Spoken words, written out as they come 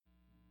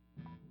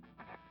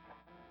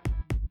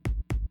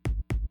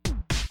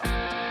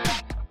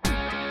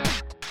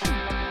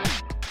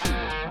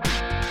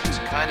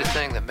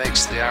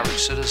makes the average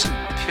citizen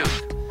puke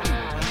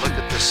and look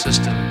at this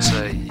system and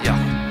say, yeah,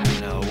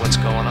 what's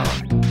going on?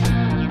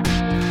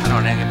 I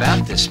don't know anything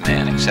about this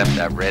man except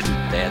I've read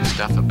bad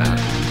stuff about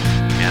him,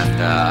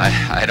 and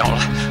I don't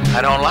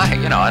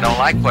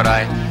like what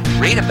I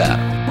read about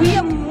him. We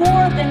are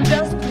more than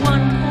just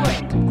one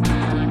coin.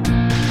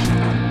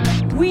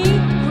 We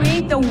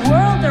create the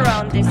world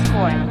around this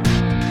coin.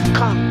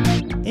 Come,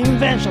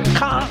 invention,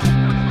 come.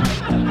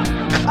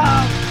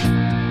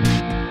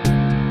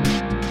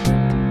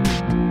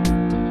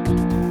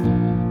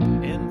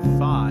 In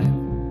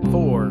 5,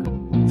 4,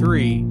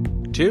 3,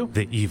 2.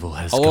 The evil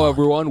has Hello, gone.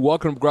 everyone.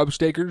 Welcome to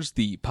Grubstakers,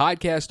 the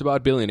podcast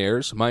about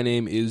billionaires. My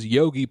name is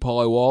Yogi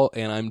Polywall,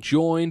 and I'm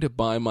joined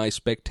by my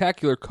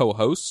spectacular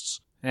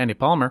co-hosts. Andy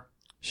Palmer.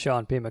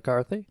 Sean P.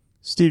 McCarthy.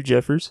 Steve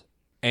Jeffers.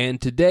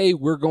 And today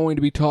we're going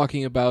to be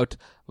talking about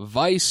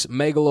Vice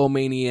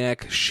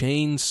megalomaniac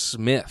Shane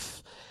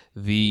Smith,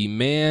 the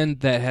man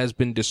that has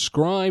been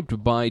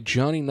described by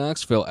Johnny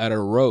Knoxville at a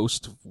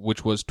roast,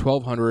 which was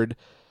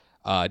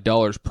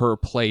 $1,200 per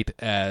plate,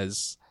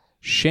 as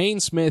Shane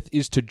Smith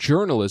is to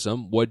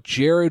journalism what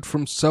Jared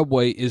from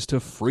Subway is to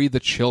Free the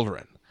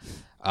Children.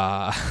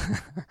 Johnny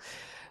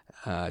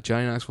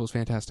Knoxville is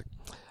fantastic.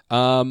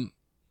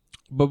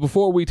 But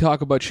before we talk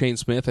about Shane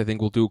Smith, I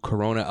think we'll do a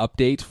Corona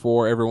update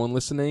for everyone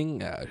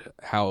listening.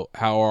 How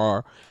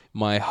are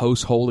my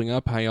hosts holding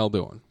up? How y'all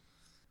doing?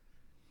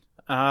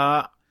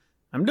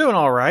 I'm doing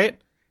all right.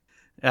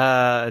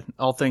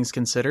 All things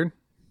considered.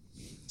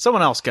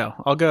 Someone else go.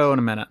 I'll go in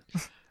a minute.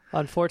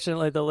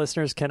 Unfortunately, the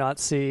listeners cannot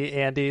see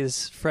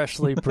Andy's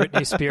freshly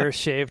Britney Spears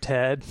shaved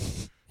head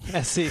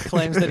as he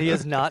claims that he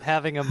is not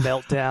having a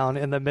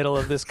meltdown in the middle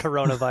of this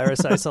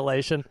coronavirus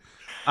isolation.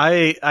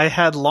 I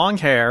had long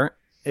hair.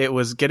 It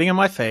was getting in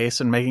my face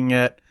and making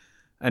it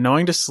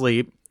annoying to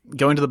sleep.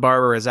 Going to the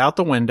barber is out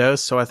the window,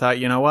 so I thought,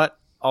 you know what?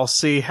 I'll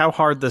see how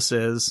hard this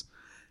is.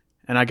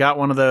 And I got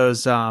one of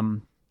those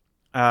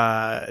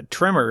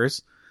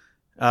trimmers,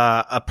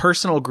 a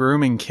personal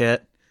grooming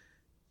kit,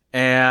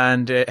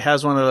 and it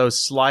has one of those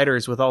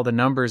sliders with all the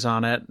numbers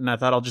on it. And I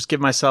thought I'll just give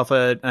myself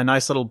a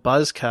nice little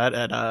buzz cut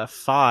at a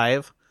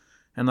 5,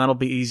 and that'll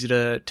be easy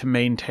to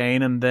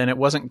maintain. And then it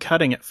wasn't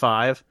cutting at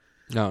 5.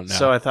 No.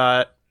 So I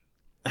thought,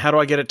 how do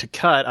I get it to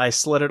cut? I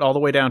slid it all the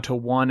way down to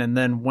 1 and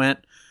then went,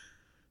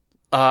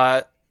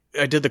 I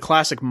did the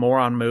classic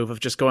moron move of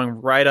just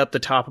going right up the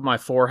top of my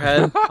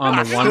forehead on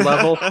the 1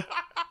 level.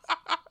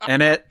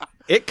 And it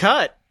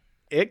cut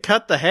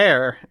the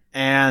hair.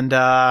 And,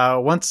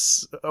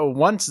 once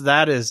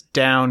that is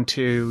down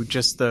to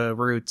just the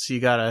roots, you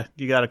gotta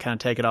kind of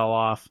take it all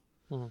off.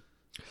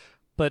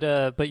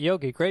 But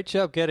Yogi, great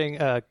job getting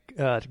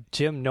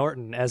Jim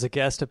Norton as a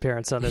guest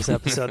appearance on this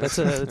episode. That's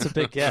a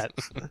big get.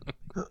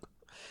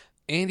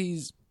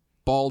 Andy's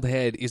bald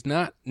head is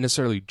not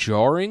necessarily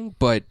jarring,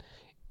 but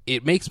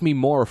it makes me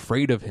more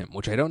afraid of him,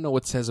 which I don't know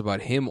what it says about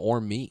him or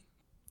me.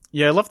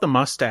 Yeah, I left the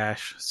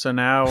mustache, so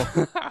now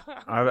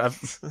I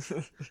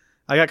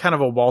got kind of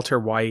a Walter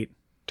White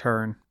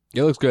turn.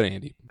 It looks good,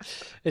 Andy.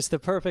 It's the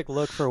perfect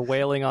look for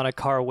wailing on a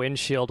car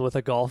windshield with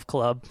a golf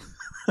club.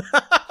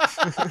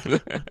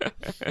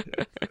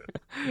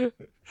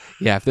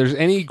 Yeah, if there's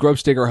any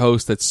Grubstaker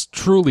host that's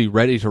truly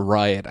ready to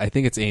riot, I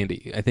think it's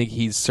Andy. I think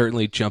he's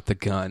certainly jumped the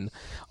gun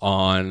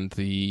on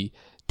the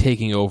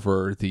taking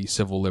over the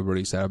civil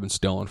liberties that have been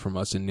stolen from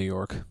us in New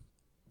York.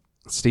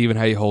 Steven,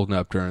 how you holding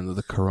up during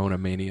the corona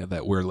mania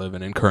that we're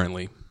living in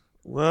currently?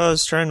 Well, I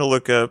was trying to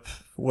look up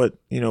what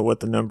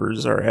the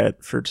numbers are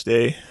at for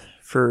today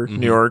for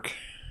New York,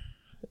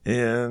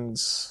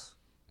 and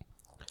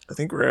I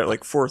think we're at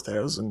like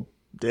 4,000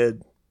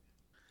 dead.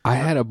 I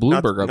had a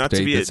Bloomberg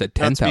update that said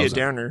 10,000. Not to be a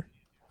downer.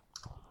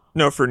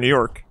 No, for New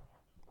York.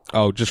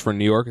 Oh, just for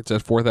New York? It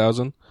says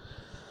 4,000?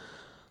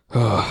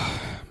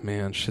 Oh,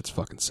 man, shit's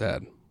fucking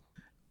sad.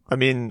 I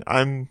mean,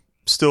 I'm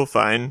still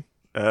fine,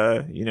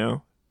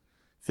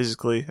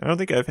 physically. I don't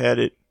think I've had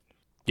it.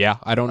 Yeah,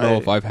 I don't know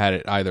if I've had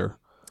it either.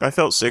 I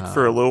felt sick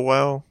for a little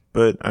while,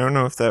 but I don't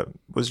know if that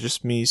was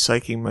just me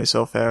psyching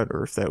myself out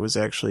or if that was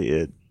actually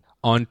it.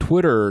 On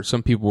Twitter,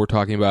 some people were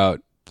talking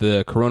about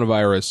the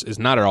coronavirus is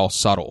not at all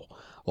subtle.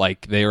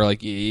 Like, they were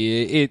like,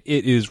 it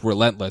is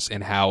relentless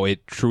in how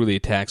it truly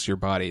attacks your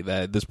body.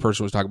 That this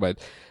person was talking about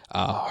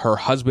her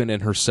husband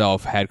and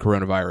herself had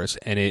coronavirus,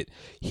 and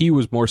he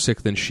was more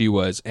sick than she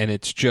was, and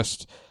it's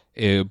just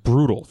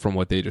brutal from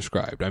what they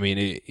described. I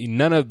mean,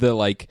 none of the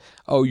like,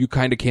 oh, you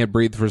kind of can't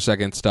breathe for a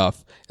second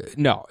stuff.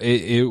 No,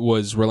 it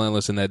was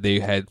relentless in that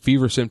they had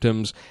fever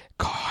symptoms,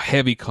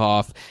 heavy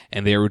cough,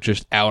 and they were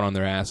just out on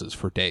their asses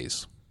for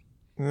days.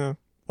 Yeah.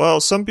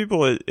 Well, some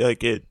people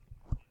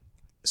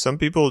some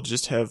people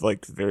just have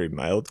like very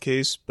mild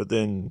case, but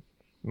then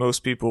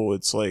most people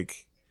it's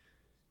like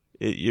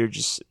you're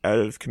just out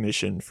of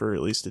commission for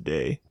at least a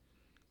day.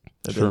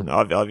 And Sure. then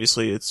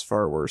obviously it's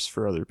far worse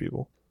for other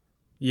people.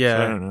 Yeah.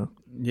 So I don't know.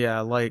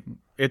 Yeah, like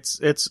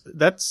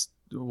that's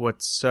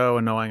what's so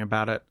annoying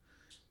about it.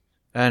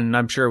 And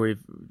I'm sure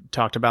we've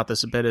talked about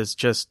this a bit, is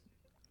just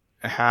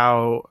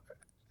how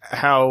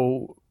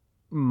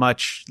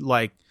much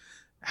like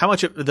how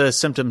much the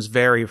symptoms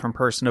vary from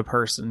person to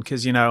person,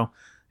 because, you know,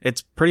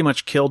 it's pretty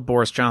much killed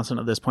Boris Johnson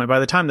at this point. By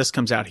the time this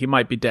comes out, he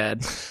might be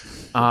dead.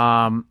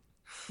 And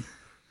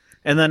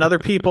then other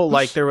people,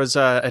 like there was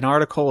an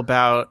article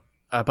about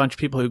a bunch of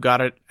people who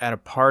got it at a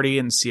party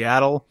in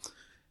Seattle.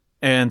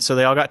 And so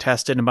they all got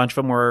tested, and a bunch of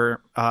them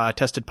were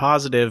tested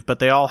positive, but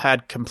they all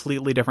had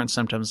completely different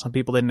symptoms. Some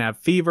people didn't have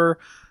fever.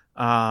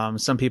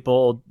 Some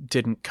people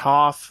didn't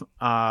cough.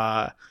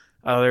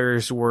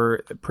 Others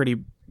were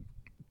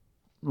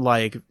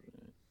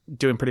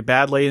doing pretty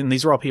badly. And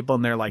these were all people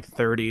in their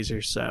 30s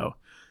or so.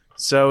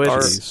 So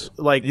it's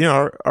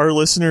our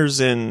listeners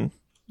in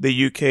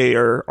the UK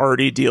are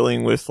already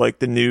dealing with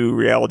the new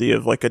reality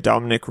of a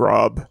Dominic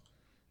Raab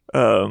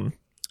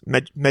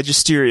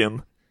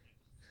magisterium.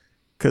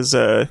 Because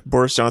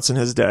Boris Johnson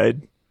has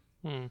died.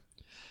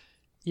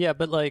 Yeah,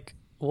 but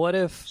what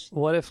if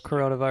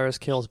coronavirus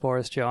kills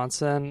Boris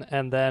Johnson,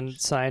 and then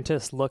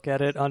scientists look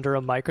at it under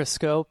a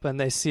microscope and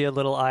they see a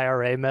little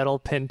IRA medal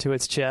pinned to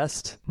its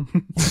chest?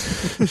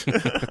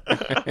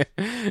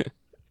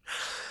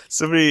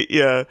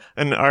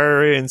 An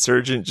IRA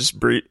insurgent just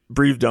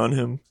breathed on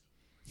him.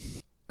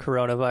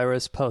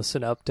 Coronavirus posts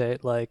an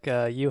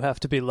update you have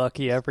to be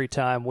lucky every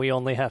time. We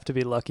only have to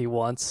be lucky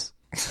once.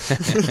 You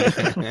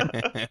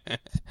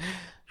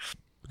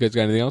guys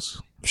got anything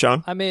else?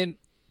 Sean? I mean,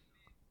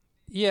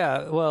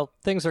 yeah, well,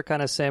 things are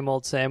kind of same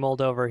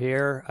old over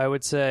here. I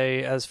would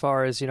say as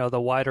far as, the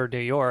wider New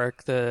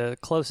York, the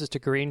closest to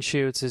green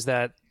shoots is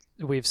that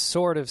we've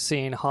sort of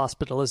seen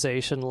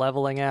hospitalization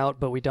leveling out,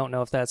 but we don't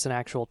know if that's an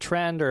actual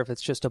trend or if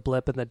it's just a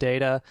blip in the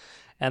data.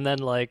 And then,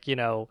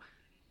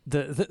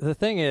 the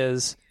thing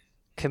is,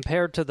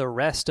 compared to the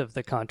rest of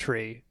the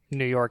country,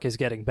 New York is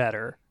getting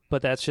better.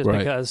 But that's just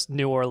because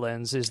New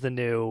Orleans is the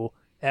new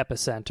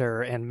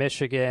epicenter, and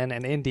Michigan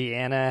and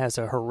Indiana has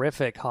a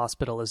horrific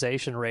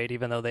hospitalization rate,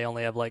 even though they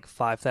only have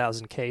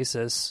 5,000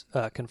 cases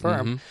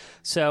confirmed.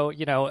 So,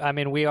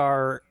 we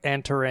are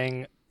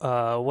entering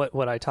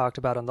what I talked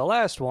about on the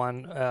last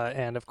one.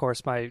 And of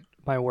course, my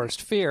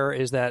worst fear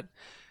is that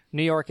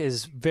New York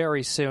is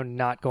very soon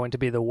not going to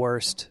be the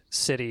worst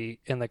city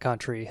in the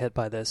country hit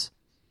by this.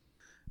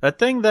 That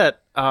thing that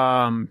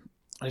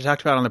I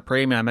talked about on the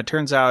premium, it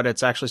turns out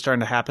it's actually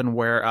starting to happen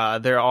where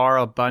there are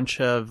a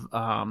bunch of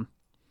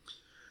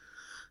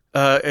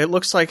it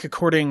looks like,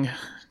 according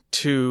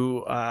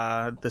to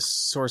the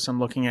source I'm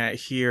looking at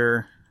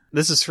here,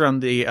 this is from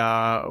the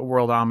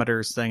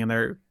Worldometers thing, and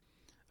they're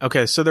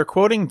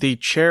quoting the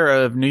chair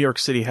of New York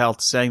City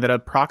Health saying that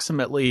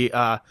approximately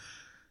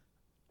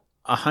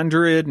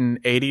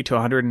 180 to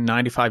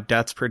 195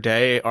 deaths per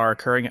day are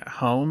occurring at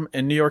home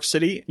in New York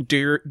City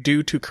due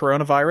to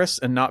coronavirus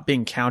and not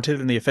being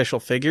counted in the official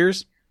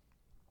figures,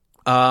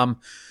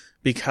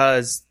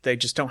 because they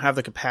just don't have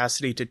the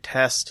capacity to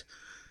test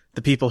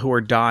the people who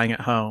are dying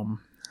at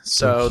home.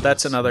 So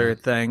that's another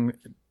thing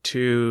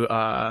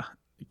to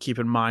keep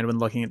in mind when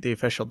looking at the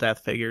official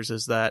death figures,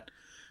 is that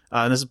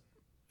this is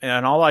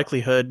in all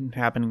likelihood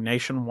happening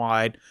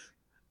nationwide.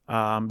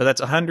 But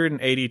that's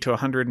 180 to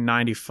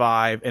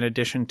 195 in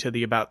addition to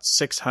the about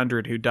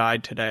 600 who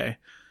died today.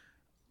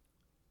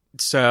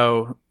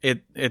 So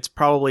it's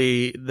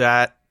probably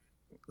that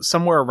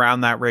somewhere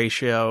around that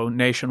ratio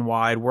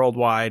nationwide,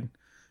 worldwide,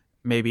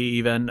 maybe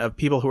even, of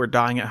people who are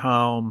dying at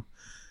home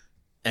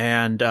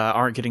and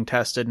aren't getting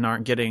tested and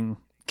aren't getting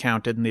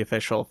counted in the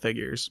official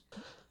figures.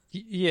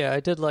 Yeah,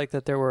 I did like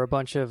that there were a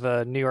bunch of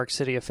New York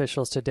City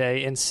officials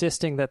today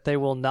insisting that they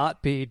will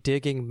not be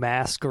digging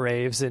mass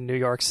graves in New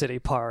York City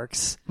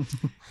parks.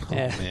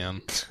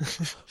 Man.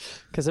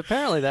 Because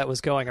apparently that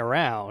was going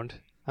around.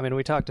 I mean,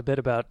 we talked a bit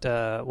about,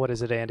 what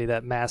is it, Andy,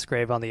 that mass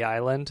grave on the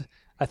island?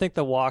 I think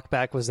the walk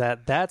back was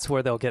that's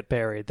where they'll get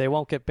buried. They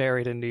won't get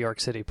buried in New York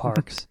City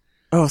parks.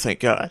 Oh, thank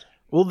God.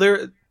 Well,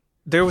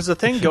 there was a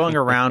thing going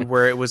around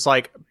where it was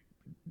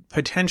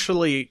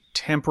potentially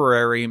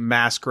temporary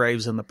mass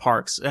graves in the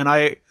parks. And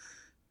I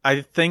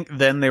think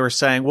then they were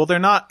saying, well, they're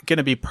not going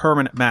to be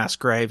permanent mass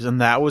graves. And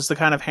that was the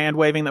kind of hand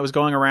waving that was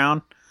going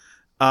around.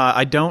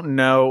 I don't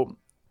know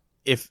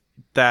if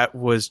that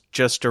was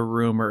just a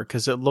rumor,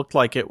 because it looked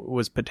like it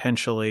was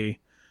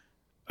potentially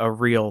a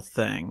real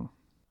thing.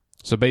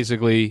 So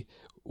basically,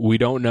 we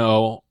don't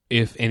know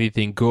if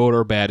anything good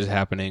or bad is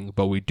happening,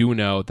 but we do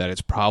know that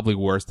it's probably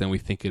worse than we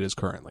think it is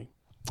currently.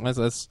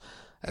 That's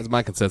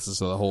my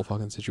consensus of the whole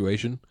fucking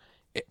situation.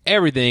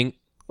 Everything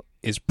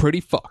is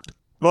pretty fucked.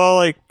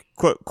 Well,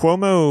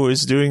 Cuomo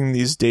is doing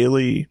these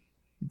daily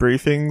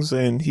briefings,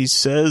 and he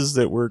says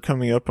that we're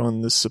coming up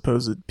on this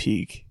supposed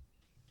peak.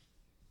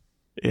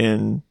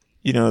 And,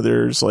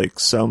 there's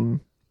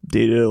some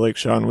data, like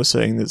Sean was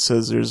saying, that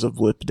says there's a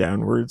blip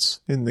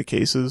downwards in the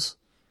cases.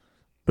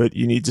 But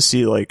you need to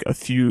see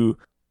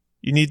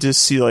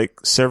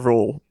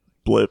several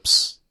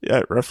blips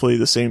at roughly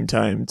the same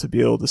time to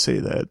be able to say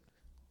that.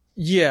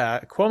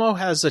 Yeah, Cuomo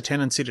has a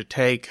tendency to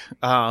take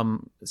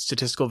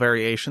statistical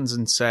variations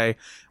and say,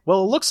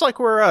 well, it looks like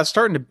we're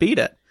starting to beat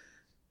it.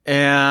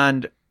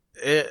 And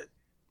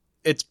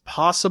it's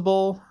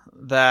possible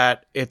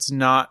that it's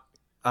not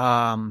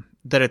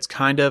that it's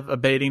kind of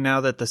abating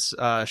now that this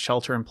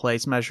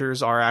shelter-in-place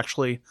measures are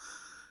actually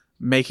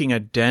making a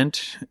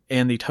dent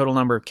in the total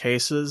number of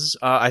cases.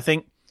 I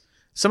think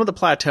some of the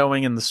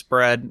plateauing in the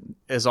spread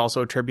is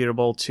also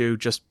attributable to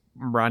just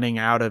running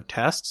out of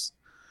tests.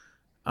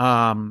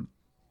 But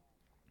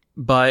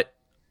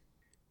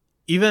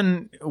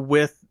even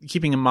with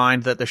keeping in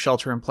mind that the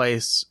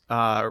shelter-in-place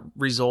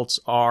results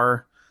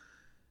are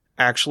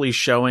actually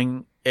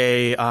showing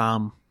a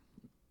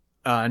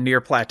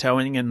near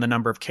plateauing in the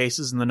number of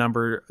cases and the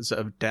numbers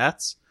of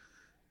deaths,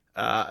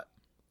 I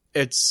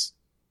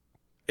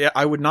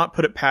would not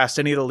put it past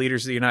any of the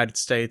leaders of the United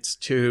States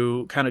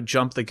to kind of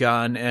jump the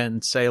gun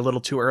and say a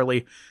little too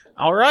early,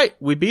 all right,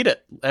 we beat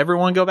it,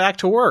 everyone go back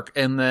to work.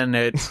 And then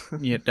it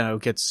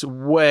gets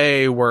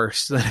way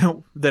worse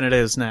than it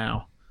is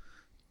now.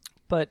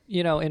 But,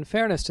 in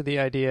fairness to the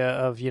idea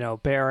of,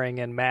 burying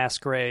in mass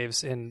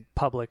graves in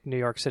public New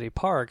York City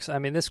parks, I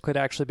mean, this could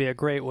actually be a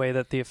great way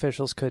that the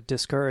officials could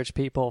discourage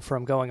people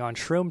from going on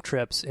shroom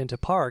trips into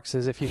parks,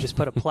 is if you just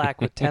put a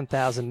plaque with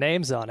 10,000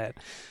 names on it,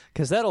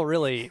 because that'll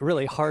really,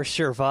 really harsh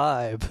your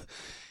vibe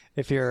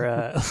if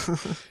you're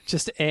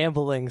just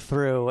ambling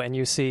through and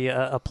you see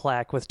a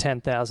plaque with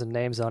 10,000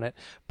 names on it.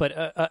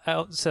 But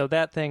so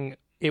that thing,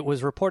 it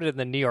was reported in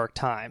the New York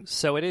Times,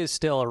 so it is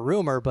still a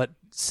rumor, but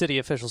city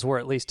officials were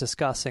at least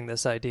discussing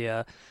this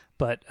idea.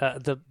 But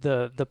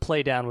the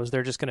play down was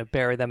they're just going to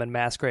bury them in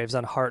mass graves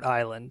on Hart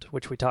Island,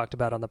 which we talked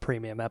about on the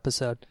premium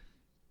episode.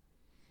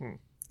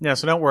 Yeah,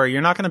 so don't worry,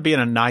 you're not going to be in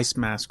a nice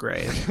mass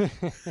grave.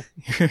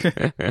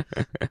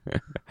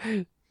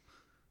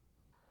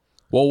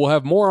 Well, we'll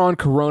have more on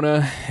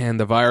Corona and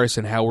the virus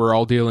and how we're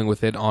all dealing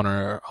with it on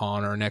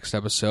our next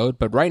episode.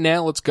 But right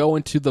now, let's go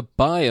into the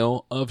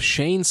bio of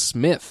Shane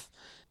Smith.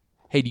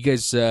 Hey, did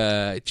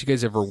you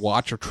guys ever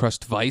watch or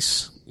trust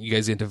Vice? You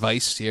guys into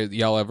Vice?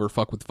 Y'all ever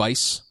fuck with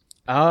Vice?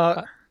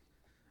 I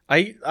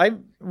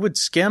would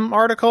skim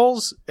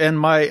articles, and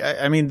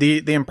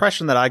the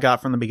impression that I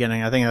got from the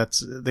beginning, I think that's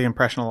the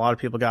impression a lot of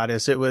people got,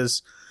 is it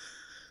was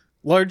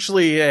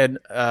largely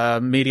a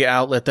media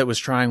outlet that was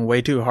trying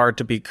way too hard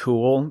to be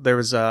cool. There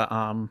was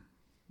a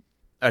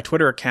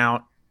Twitter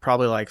account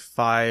probably like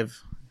 5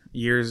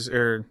 years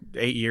or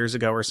 8 years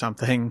ago or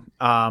something,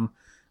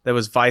 that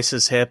was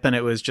Vice's Hip, and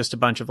it was just a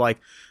bunch of like,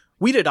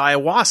 we did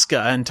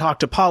ayahuasca and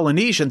talked to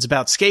Polynesians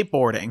about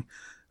skateboarding.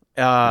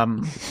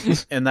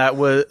 And that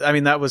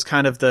was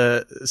kind of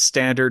the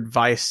standard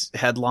Vice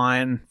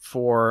headline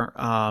for,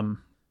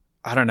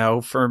 I don't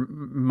know, for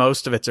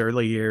most of its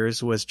early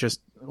years, was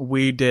just,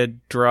 we did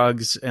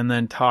drugs and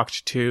then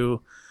talked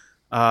to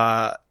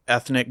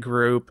ethnic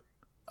group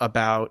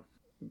about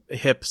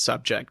hip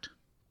subject.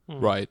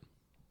 Right.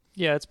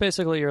 Yeah, it's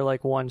basically your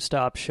like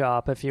one-stop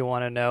shop if you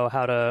want to know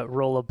how to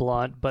roll a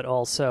blunt, but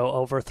also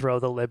overthrow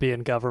the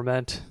Libyan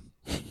government.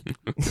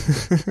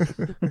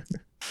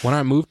 When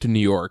I moved to New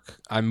York,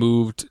 I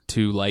moved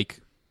to like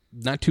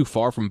not too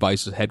far from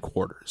Vice's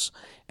headquarters.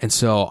 And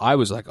so I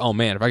was like, oh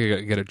man, if I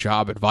could get a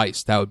job at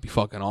Vice, that would be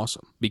fucking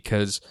awesome.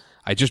 Because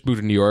I just moved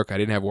to New York, I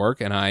didn't have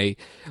work, and I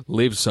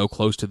lived so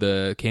close to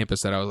the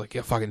campus that I was like,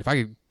 yeah, fucking, if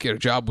I could get a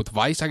job with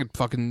Vice, I could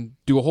fucking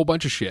do a whole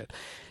bunch of shit.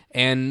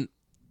 And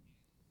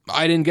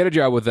I didn't get a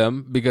job with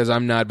them because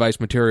I'm not Vice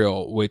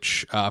material,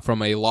 which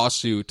from a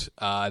lawsuit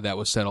that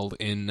was settled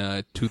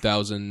in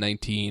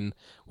 2019,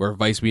 where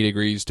Vice Media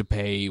agrees to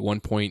pay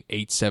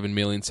 $1.87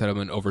 million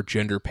settlement over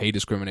gender pay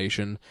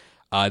discrimination.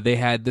 They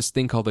had this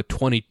thing called the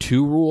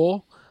 22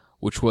 rule,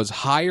 which was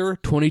hire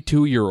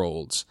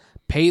 22-year-olds,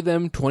 pay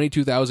them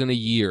 $22,000 a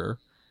year,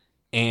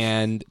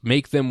 and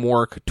make them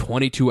work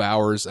 22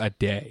 hours a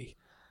day.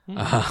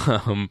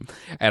 And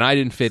I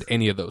didn't fit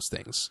any of those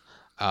things.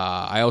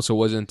 I also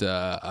wasn't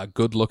a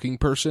good-looking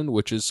person,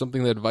 which is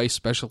something that Vice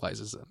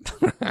specializes in.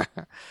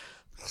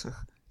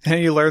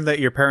 And you learned that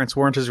your parents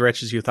weren't as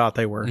rich as you thought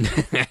they were.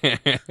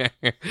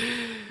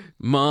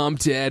 Mom,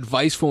 Dad,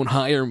 Vice won't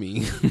hire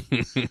me.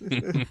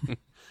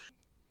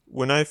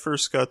 When I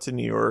first got to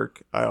New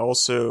York, I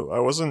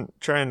wasn't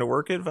trying to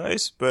work at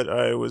Vice, but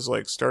I was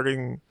like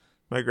starting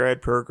my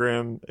grad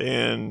program,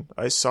 and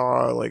I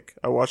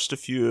watched a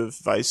few of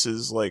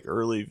Vice's like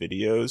early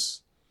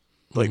videos,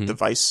 like the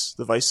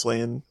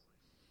Viceland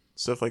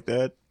stuff like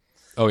that.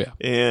 Oh yeah.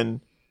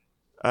 And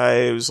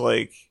I was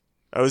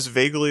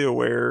vaguely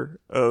aware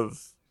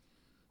of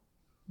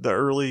the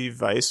early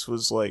Vice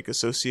was like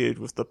associated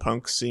with the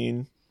punk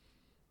scene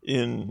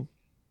in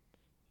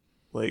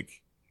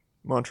like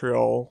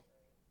Montreal,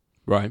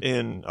 right,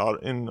 in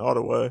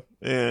Ottawa,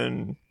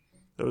 and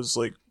I was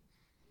like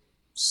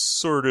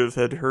sort of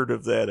had heard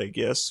of that, I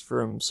guess,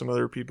 from some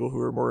other people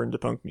who are more into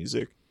punk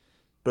music.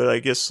 But I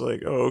guess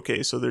like, oh,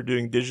 okay, so they're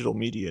doing digital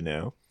media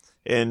now.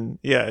 And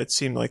yeah, it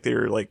seemed like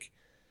they're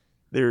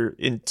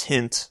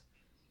intent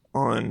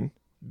on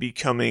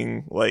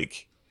becoming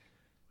like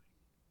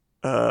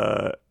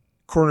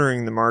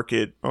cornering the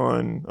market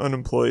on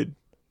unemployed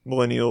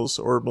millennials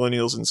or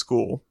millennials in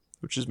school,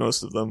 which is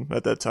most of them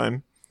at that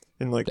time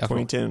in like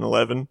Definitely. 2010 and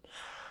 11,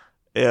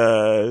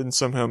 and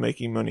somehow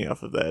making money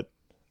off of that.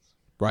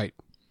 Right.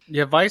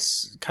 Yeah,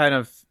 Vice kind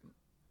of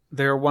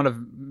they're one of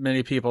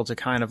many people to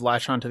kind of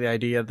latch onto the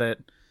idea that,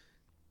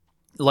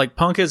 like,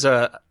 punk as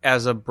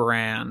a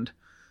brand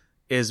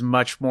is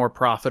much more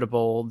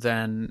profitable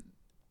than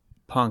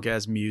punk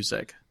as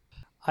music.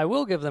 I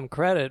will give them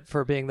credit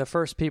for being the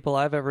first people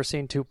I've ever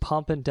seen to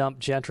pump and dump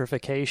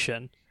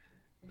gentrification,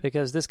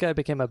 because this guy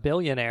became a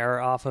billionaire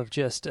off of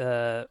just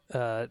a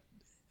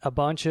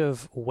bunch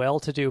of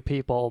well-to-do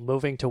people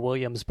moving to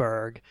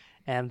Williamsburg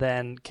and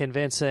then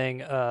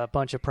convincing a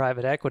bunch of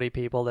private equity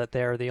people that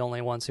they're the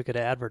only ones who could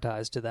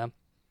advertise to them.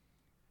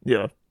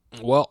 Yeah.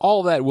 Well,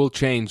 all that will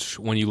change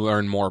when you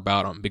learn more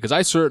about him, because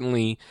I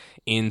certainly,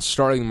 in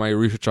starting my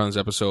research on this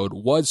episode,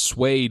 was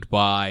swayed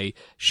by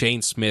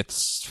Shane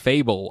Smith's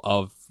fable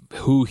of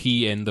who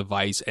he and the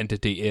Vice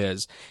entity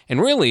is. And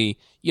really,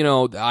 you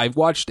know, I've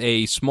watched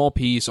a small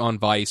piece on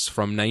Vice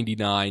from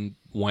 99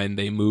 when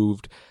they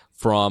moved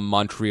from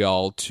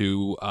Montreal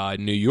to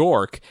New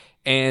York,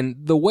 and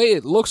the way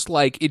it looks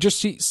like, it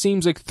just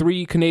seems like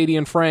three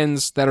Canadian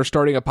friends that are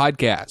starting a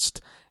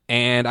podcast.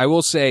 And I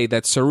will say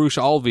that Sarush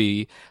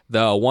Alvi,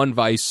 the one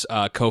Vice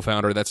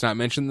co-founder that's not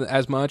mentioned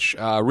as much,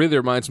 really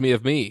reminds me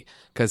of me,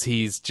 because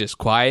he's just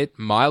quiet,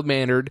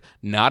 mild-mannered,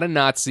 not a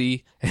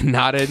Nazi, and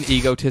not an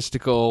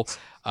egotistical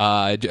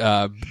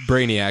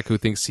brainiac who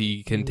thinks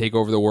he can take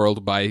over the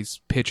world by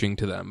pitching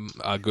to them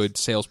a good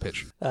sales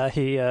pitch.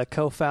 He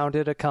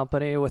co-founded a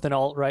company with an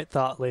alt-right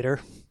thought leader.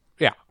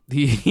 Yeah.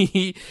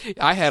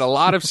 I had a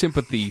lot of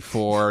sympathy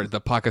for the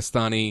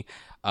Pakistani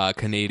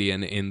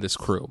Canadian in this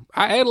crew.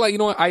 I had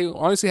I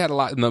honestly had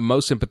the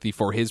most sympathy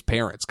for his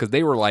parents, because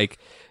they were like,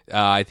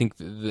 I think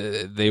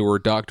they were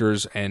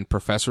doctors and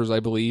professors, I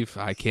believe.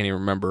 I can't even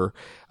remember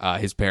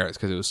his parents,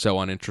 because it was so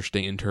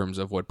uninteresting in terms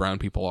of what brown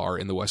people are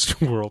in the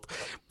Western world.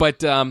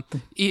 But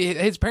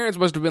his parents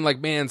must have been like,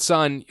 man,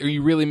 son, are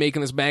you really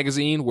making this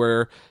magazine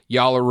where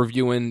y'all are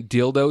reviewing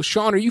dildos?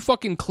 Sean, are you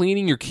fucking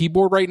cleaning your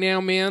keyboard right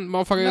now, man?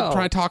 Motherfucker, No.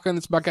 trying to talk on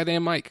this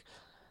goddamn mic.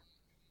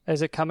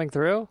 Is it coming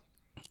through?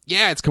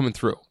 Yeah, it's coming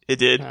through. It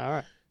did. All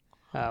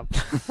right.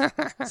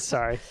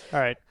 Sorry. All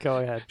right, go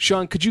ahead.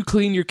 Sean, could you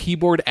clean your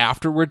keyboard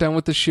after we're done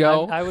with the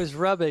show? I was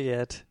rubbing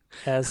it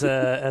as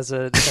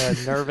a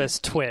nervous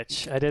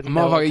twitch. I didn't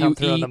know it come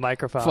through on the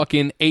microphone.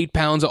 Fucking 8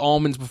 pounds of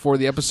almonds before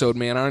the episode,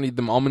 man. I don't need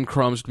them almond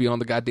crumbs to be on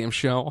the goddamn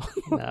show.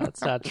 No,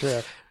 it's not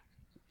true.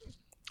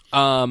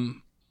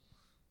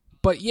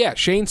 But yeah,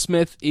 Shane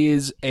Smith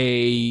is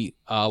a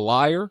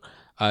liar,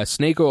 a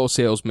snake oil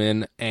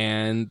salesman,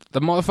 and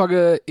the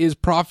motherfucker is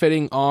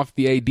profiting off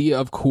the idea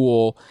of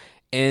cool.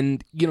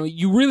 And, you know,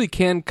 you really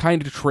can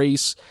kind of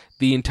trace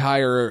the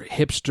entire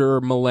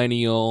hipster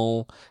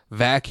millennial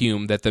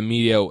vacuum that the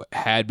media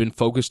had been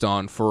focused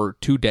on for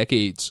 2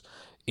 decades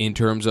in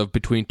terms of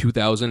between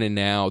 2000 and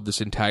now,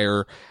 this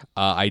entire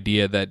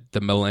idea that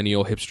the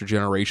millennial hipster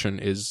generation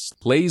is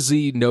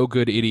lazy, no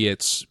good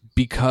idiots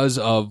because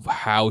of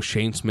how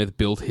Shane Smith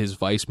built his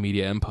Vice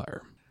media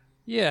empire.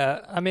 Yeah,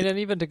 I mean, and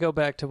even to go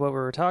back to what we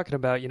were talking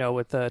about, you know,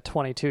 with the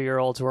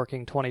 22-year-olds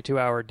working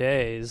 22-hour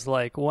days,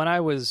 like when I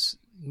was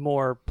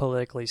more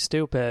politically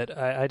stupid,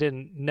 I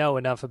didn't know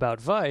enough about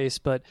Vice,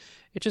 but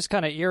it just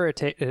kind of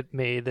irritated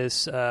me,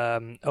 this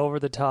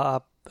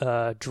over-the-top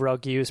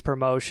drug use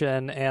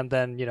promotion, and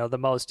then, you know, the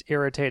most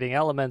irritating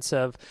elements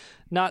of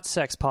not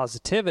sex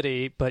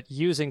positivity, but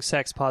using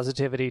sex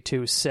positivity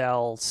to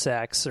sell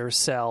sex or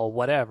sell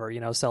whatever,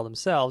 you know, sell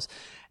themselves.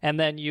 And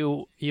then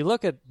you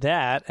look at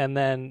that, and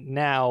then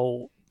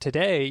now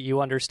today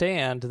you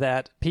understand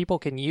that people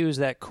can use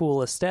that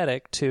cool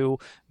aesthetic to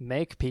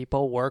make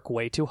people work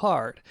way too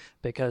hard,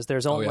 because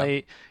there's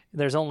only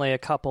a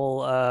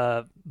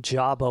couple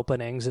job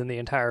openings in the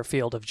entire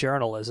field of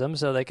journalism,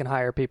 so they can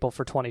hire people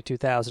for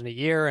 $22,000 a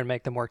year and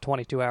make them work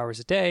 22 hours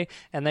a day,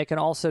 and they can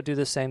also do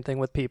the same thing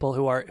with people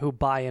who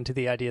buy into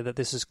the idea that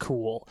this is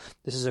cool.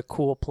 This is a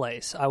cool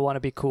place. I want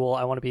to be cool.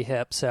 I want to be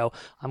hip, so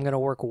I'm going to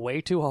work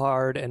way too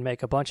hard and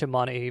make a bunch of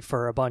money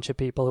for a bunch of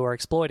people who are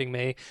exploiting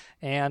me,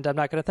 and I'm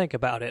not going to think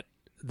about it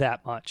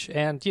that much.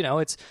 And, you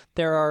know,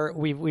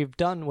 we've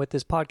done with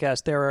this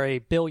podcast, there are a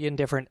billion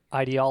different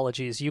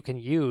ideologies you can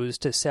use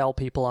to sell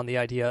people on the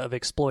idea of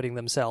exploiting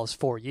themselves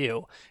for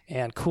you,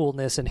 and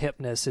coolness and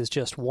hipness is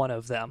just one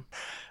of them.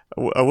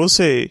 I will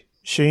say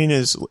Shane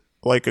is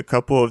like a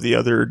couple of the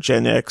other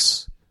Gen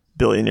X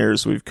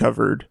billionaires we've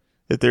covered,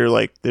 that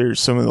they're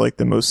some of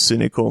the most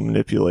cynical,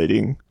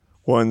 manipulating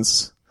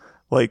ones,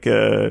 like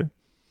as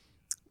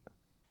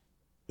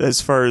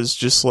far as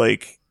just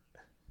like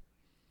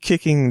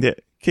kicking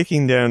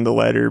down the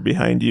ladder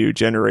behind you,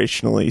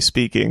 generationally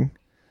speaking.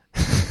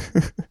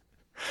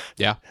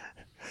 Yeah.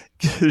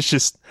 It's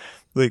just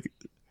like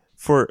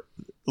for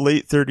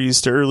late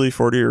 30s to early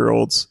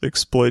 40-year-olds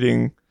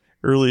exploiting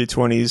early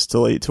 20s to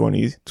late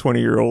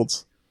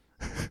 20-year-olds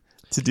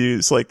to do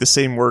it's like the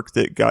same work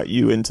that got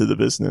you into the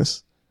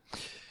business.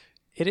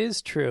 It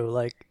is true.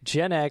 Like,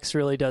 Gen X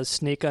really does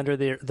sneak under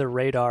the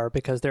radar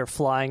because they're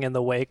flying in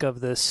the wake of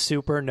the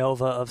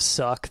supernova of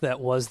suck that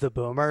was the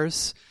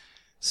boomers.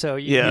 So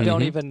you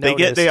don't even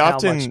notice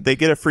they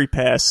get a free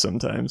pass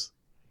sometimes.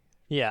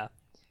 Yeah.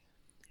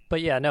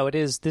 But yeah, no,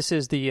 this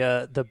is the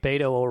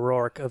Beto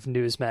O'Rourke of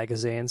news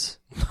magazines.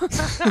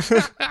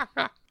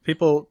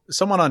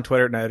 Someone on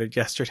Twitter noted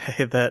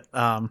yesterday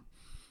that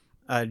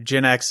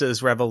Gen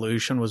X's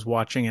revolution was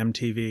watching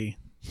MTV.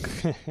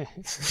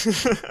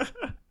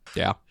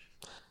 Yeah.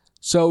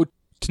 So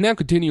to now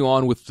continue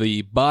on with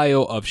the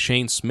bio of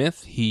Shane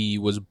Smith, he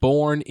was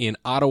born in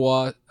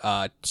Ottawa,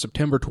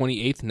 September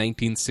 28th,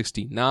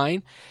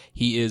 1969.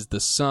 He is the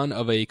son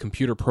of a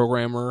computer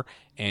programmer,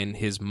 and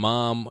his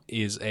mom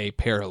is a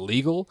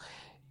paralegal.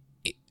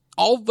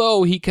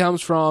 Although he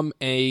comes from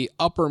a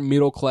upper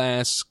middle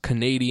class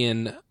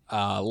Canadian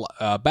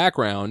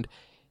background,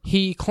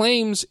 he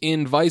claims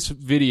in Vice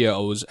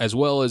videos as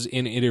well as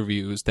in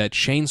interviews that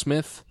Shane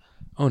Smith,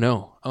 oh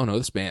no,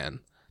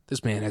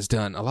 this man has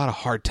done a lot of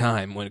hard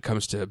time when it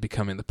comes to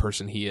becoming the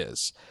person he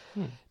is.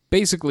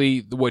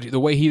 Basically, the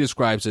way he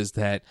describes is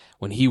that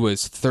when he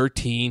was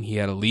 13, he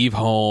had to leave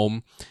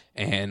home,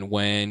 and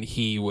when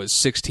he was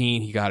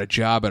 16, he got a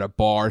job at a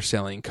bar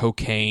selling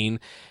cocaine,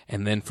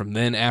 and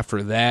then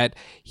after that,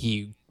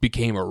 he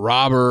became a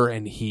robber,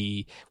 and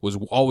he was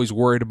always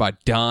worried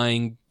about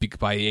dying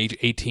by age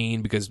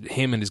 18 because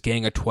him and his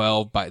gang of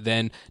 12, by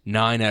then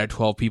 9 out of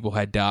 12 people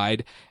had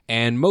died.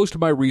 And most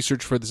of my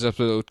research for this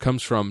episode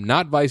comes from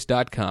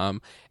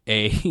notvice.com,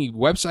 a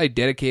website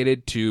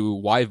dedicated to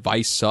why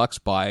Vice sucks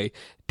by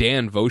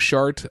Dan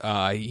Voschart.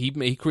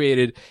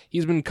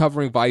 He's been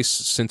covering Vice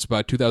since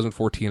about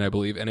 2014, I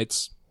believe, and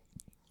it's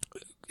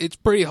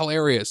pretty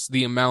hilarious,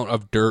 the amount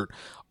of dirt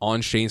on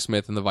Shane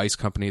Smith and the Vice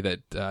company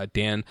that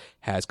Dan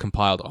has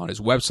compiled on his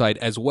website,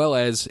 as well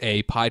as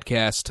a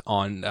podcast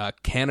on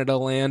Canada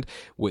Land,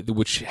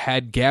 which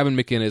had Gavin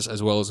McInnes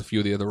as well as a few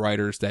of the other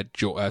writers that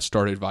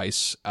started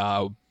Vice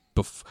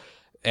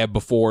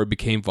before it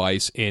became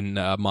Vice in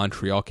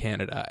Montreal,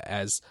 Canada,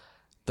 as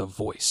The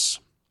Voice.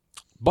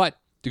 But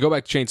to go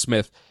back to Shane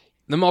Smith,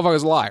 the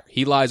motherfucker's a liar.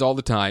 He lies all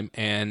the time,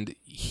 and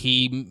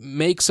he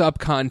makes up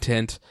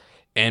content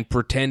and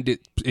pretend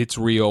it's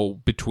real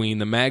between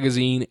the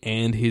magazine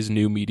and his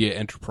new media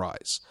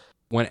enterprise.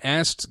 When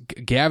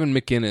asked, Gavin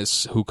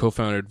McInnes, who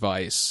co-founded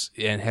Vice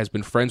and has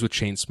been friends with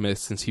Shane Smith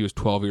since he was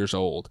 12 years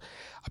old,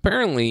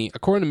 apparently,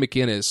 according to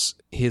McInnes,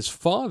 his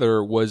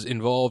father was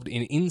involved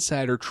in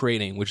insider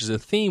trading, which is a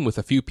theme with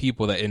a few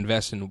people that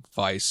invest in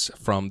Vice,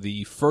 from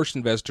the first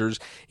investors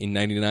in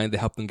 99 that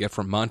helped them get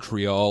from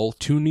Montreal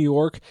to New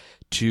York,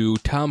 to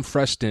Tom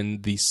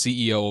Freston, the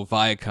CEO of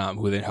Viacom,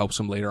 who then helps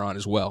him later on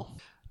as well.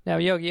 Now,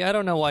 Yogi, I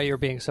don't know why you're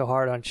being so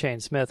hard on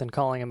Shane Smith and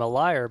calling him a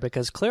liar,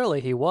 because clearly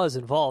he was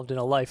involved in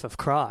a life of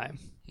crime.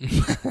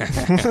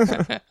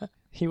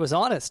 He was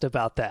honest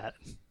about that.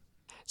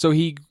 So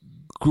he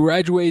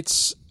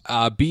graduates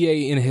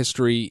BA in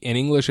History, in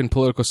English and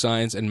Political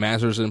Science, and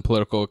Master's in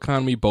Political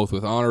Economy, both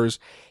with honors.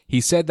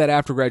 He said that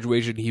after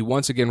graduation, he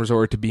once again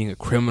resorted to being a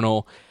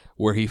criminal,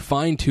 where he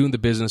fine-tuned the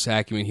business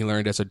acumen he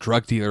learned as a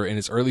drug dealer in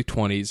his early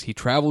 20s. He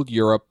traveled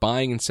Europe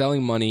buying and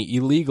selling money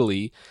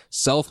illegally,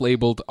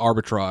 self-labeled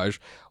arbitrage,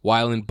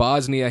 while in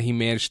Bosnia he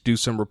managed to do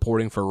some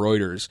reporting for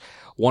Reuters,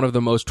 one of the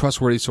most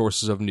trustworthy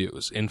sources of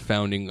news. In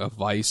founding of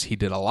Vice, he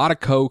did a lot of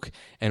coke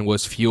and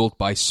was fueled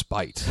by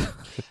spite.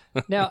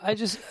 Now, I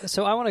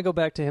want to go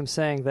back to him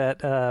saying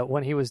that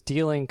when he was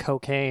dealing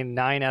cocaine,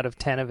 9 out of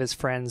 10 of his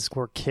friends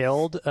were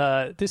killed.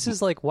 This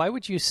is like, why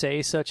would you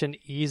say such an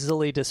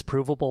easily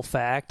disprovable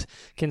fact,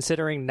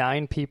 considering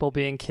 9 people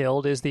being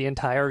killed is the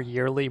entire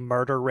yearly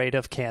murder rate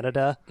of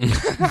Canada?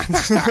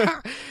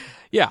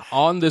 Yeah,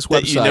 on this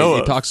website,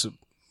 it talks...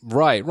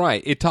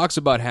 Right. It talks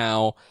about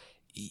how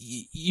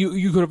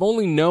you could have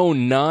only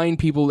known 9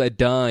 people that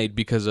died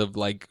because of,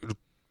 like,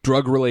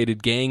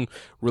 drug-related,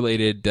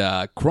 gang-related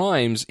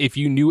crimes if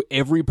you knew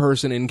every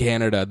person in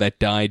Canada that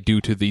died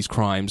due to these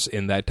crimes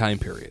in that time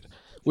period,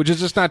 which is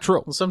just not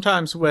true. Well,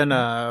 sometimes when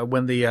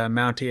the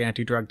Mountie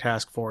Anti-Drug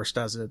Task Force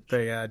does it,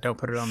 they don't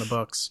put it on the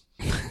books.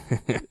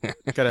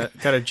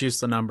 Gotta juice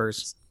the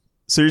numbers.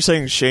 So you're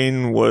saying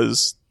Shane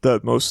was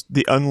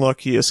the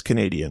unluckiest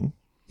Canadian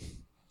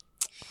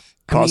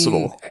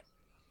possible? I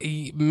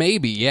mean,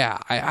 maybe, yeah.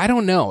 I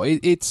don't know.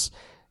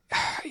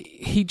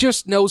 He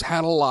just knows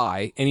how to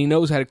lie, and he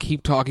knows how to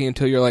keep talking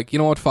until you're like, you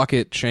know what, fuck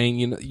it,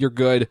 Shane, you're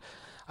good.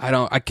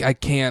 I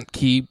can't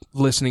keep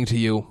listening to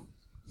you.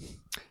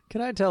 Can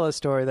I tell a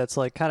story that's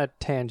like kind of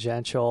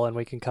tangential, and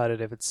we can cut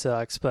it if it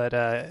sucks, but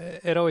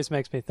it always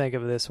makes me think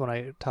of this when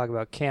I talk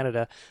about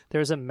Canada.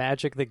 There's a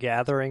Magic the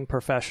Gathering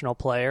professional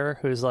player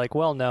who's like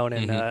well known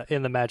in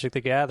the Magic the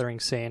Gathering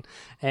scene,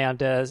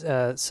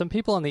 and some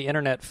people on the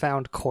internet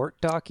found court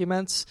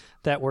documents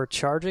that were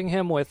charging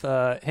him with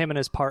him and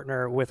his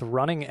partner with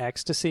running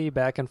ecstasy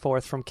back and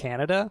forth from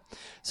Canada.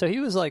 So he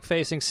was like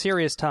facing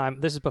serious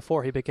time. This is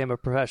before he became a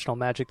professional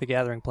Magic the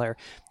Gathering player.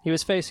 He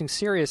was facing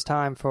serious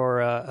time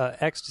for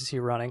ecstasy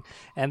running,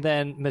 and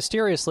then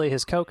mysteriously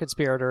his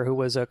co-conspirator, who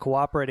was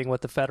cooperating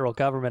with the federal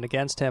government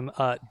against him,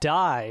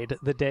 died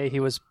the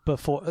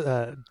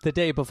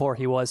day before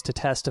he was to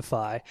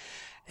testify.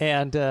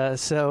 And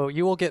so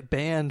you will get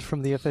banned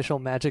from the official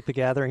Magic the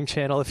Gathering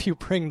channel if you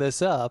bring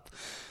this up.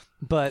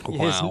 But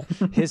wow.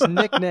 his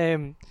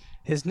nickname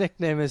His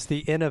nickname is the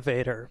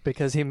Innovator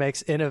because he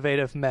makes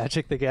innovative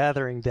Magic the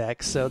Gathering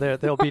decks. So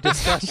there'll be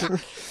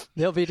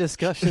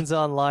discussions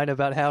online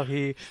about how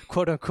he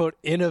quote unquote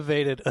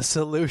innovated a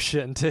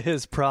solution to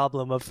his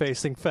problem of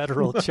facing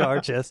federal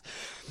charges.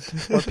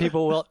 Or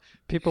people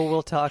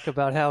will talk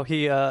about how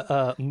he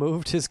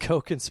moved his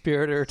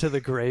co-conspirator to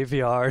the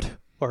graveyard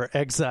or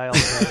exiled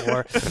him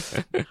or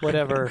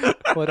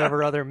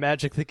whatever other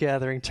Magic the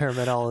Gathering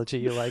terminology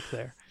you like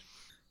there.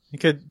 You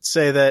could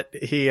say that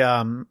he,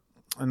 in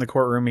the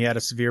courtroom, he had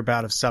a severe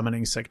bout of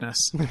summoning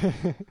sickness.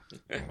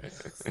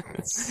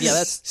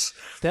 Yeah,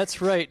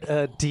 that's right,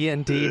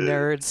 D&D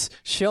nerds.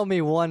 Show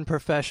me one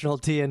professional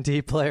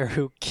D&D player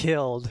who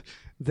killed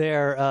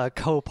their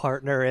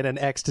co-partner in an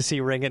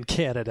ecstasy ring in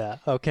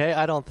Canada. Okay,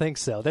 I don't think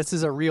so. This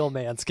is a real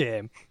man's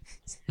game.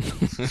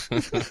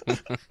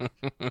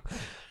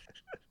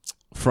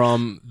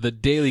 From the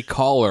Daily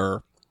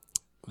Caller,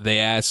 they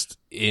asked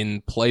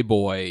in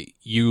Playboy,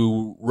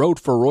 "You wrote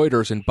for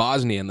Reuters in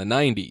Bosnia in the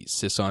 90s,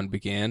 Sisson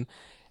began.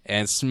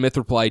 And Smith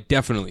replied,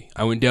 "Definitely.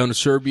 I went down to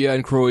Serbia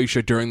and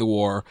Croatia during the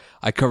war.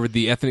 I covered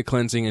the ethnic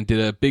cleansing and did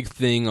a big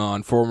thing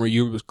on former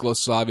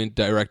Yugoslavian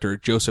director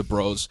Josip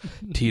Broz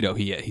Tito,"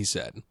 he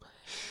said.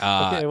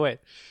 Okay, wait.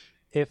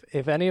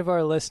 If any of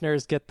our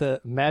listeners get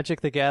the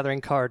Magic the Gathering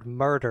card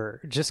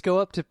Murder, just go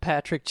up to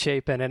Patrick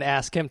Chapin and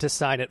ask him to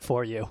sign it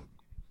for you.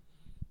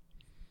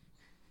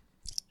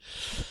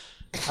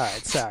 All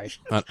right, sorry.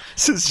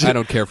 I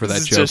don't care for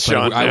that joke,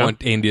 but I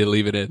want Andy to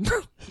leave it in.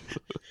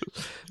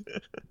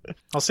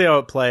 I'll see how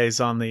it plays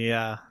on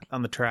the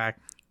track.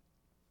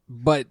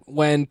 But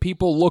when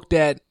people looked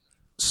at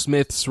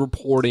Smith's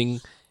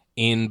reporting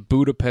in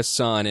Budapest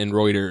Sun and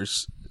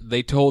Reuters,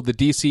 they told the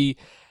DC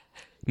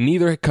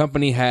neither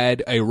company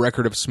had a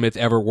record of Smith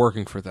ever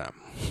working for them.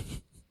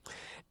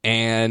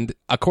 And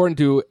according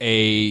to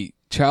a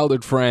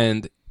childhood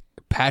friend,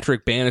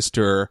 Patrick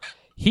Bannister,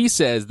 he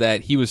says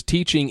that he was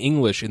teaching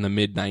English in the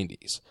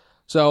mid-90s.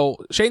 So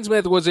Shane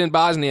Smith was in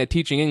Bosnia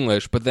teaching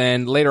English, but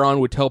then later on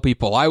would tell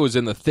people, I was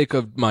in the thick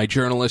of my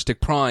journalistic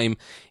prime,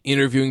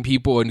 interviewing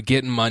people and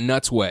getting my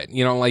nuts wet.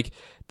 You know, like,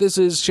 this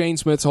is Shane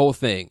Smith's whole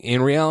thing.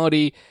 In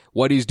reality,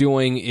 what he's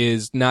doing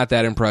is not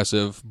that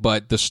impressive,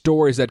 but the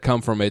stories that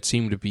come from it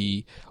seem to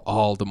be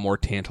all the more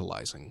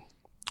tantalizing.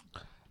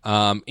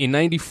 In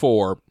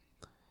 94...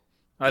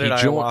 I did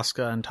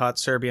ayahuasca and taught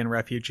Serbian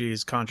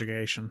refugees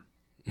conjugation.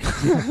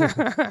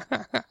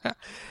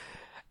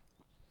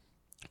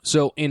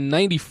 So in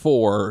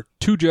 94,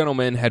 two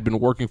gentlemen had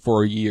been working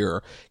for a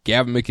year,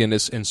 Gavin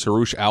McInnes and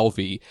Soroush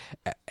Alvi,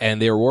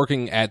 and they were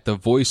working at the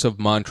Voice of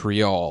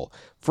Montreal.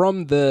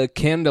 From the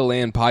Canada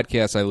Land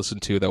podcast I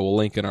listened to that we'll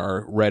link in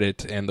our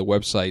Reddit and the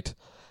website,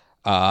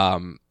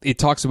 it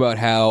talks about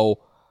how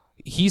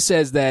he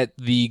says that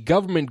the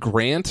government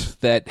grant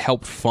that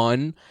helped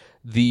fund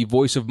the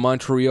Voice of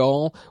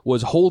Montreal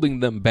was holding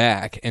them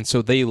back, and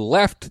so they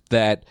left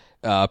that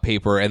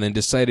paper and then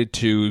decided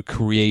to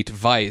create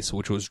Vice,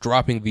 which was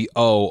dropping the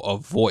O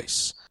of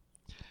voice.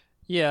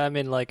 Yeah, I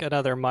mean, like,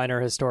 another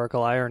minor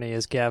historical irony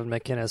is Gavin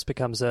McInnes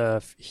becomes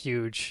a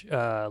huge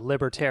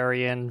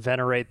libertarian,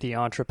 venerate the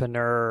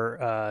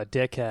entrepreneur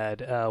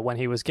dickhead when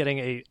he was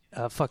getting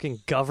a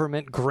fucking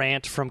government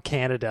grant from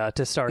Canada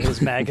to start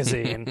his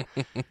magazine.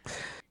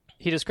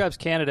 He describes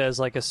Canada as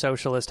like a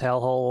socialist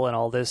hellhole and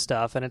all this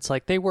stuff, and it's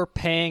like, they were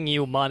paying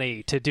you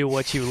money to do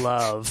what you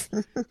love.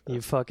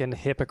 You fucking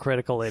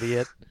hypocritical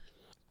idiot.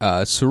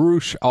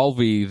 Soroush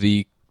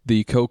Alvi,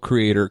 the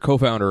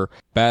co-founder,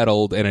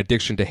 battled an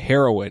addiction to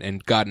heroin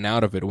and gotten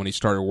out of it when he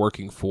started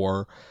working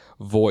for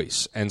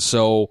Voice. And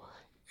so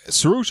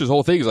Soroush's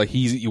whole thing is like,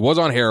 he was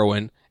on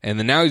heroin, and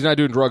then now he's not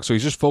doing drugs, so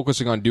he's just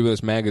focusing on doing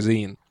this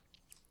magazine.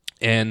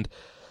 And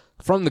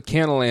from the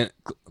Canada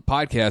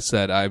podcast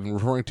that I've been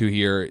referring to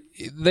here,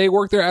 they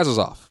worked their asses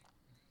off.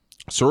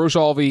 Soroush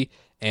Alvi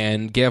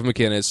and Gavin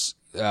McInnes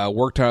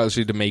worked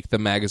tirelessly to make the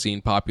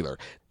magazine popular.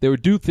 They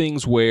would do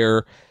things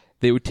where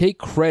they would take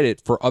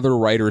credit for other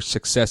writers'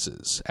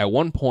 successes. At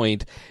one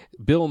point,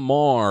 Bill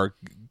Maher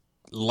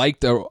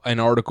liked an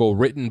article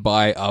written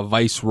by a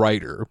Vice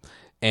writer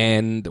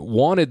and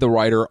wanted the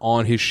writer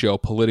on his show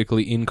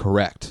politically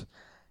incorrect.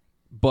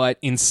 But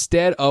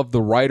instead of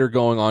the writer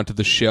going on to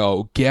the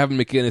show, Gavin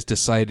McInnes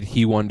decided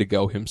he wanted to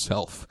go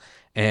himself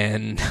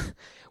and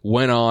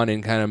went on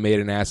and kind of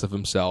made an ass of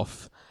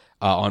himself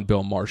on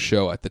Bill Maher's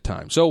show at the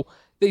time. So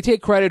they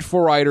take credit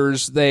for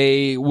writers.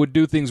 They would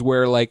do things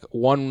where, like,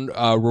 one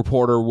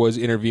reporter was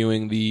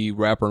interviewing the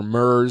rapper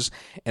Murs,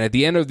 and at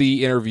the end of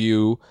the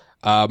interview,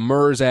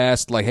 Murs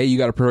asked, like, hey, you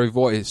got a pretty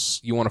voice.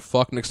 You want to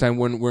fuck next time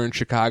when we're in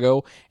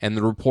Chicago? And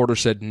the reporter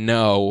said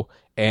no.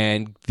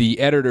 And the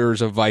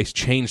editors of Vice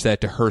changed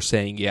that to her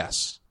saying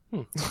yes.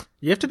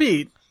 You have to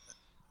be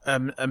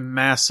a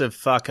massive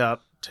fuck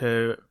up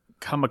to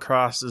come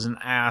across as an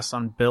ass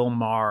on Bill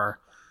Maher,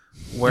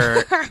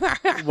 where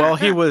while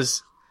he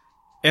was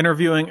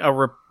interviewing a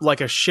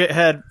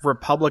shithead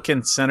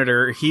Republican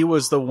senator, he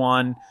was the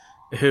one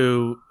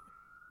who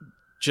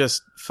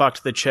just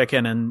fucked the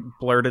chicken and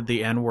blurted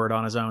the N-word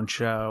on his own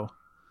show.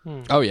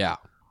 Oh, yeah.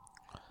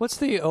 What's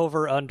the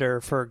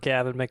over-under for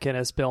Gavin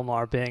McInnes, Bill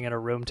Maher being in a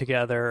room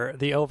together?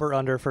 The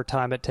over-under for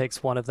time it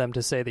takes one of them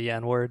to say the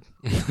N-word?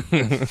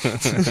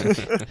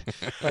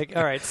 Like,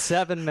 all right,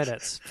 7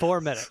 minutes,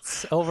 4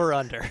 minutes,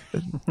 over-under.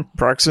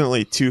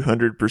 Approximately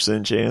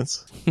 200%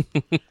 chance.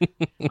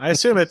 I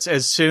assume it's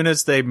as soon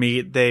as they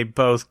meet, they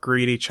both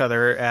greet each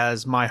other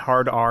as my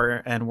hard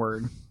R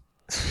N-word.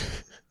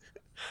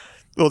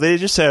 Well, they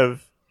just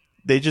have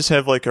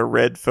like a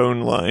red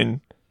phone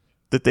line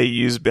that they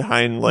use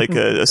behind like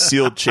a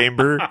sealed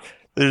chamber.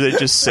 They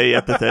just say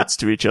epithets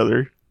to each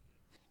other.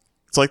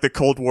 It's like the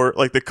Cold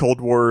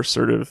War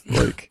sort of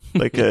like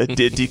a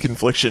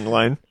deconfliction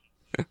line.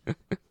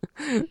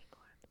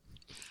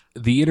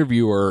 The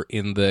interviewer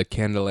in the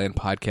Canadaland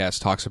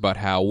podcast talks about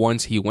how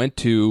once he went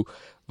to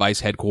Vice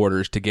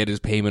headquarters to get his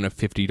payment of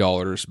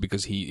 $50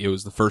 because it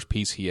was the first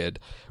piece he had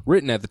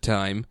written at the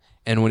time,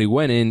 and when he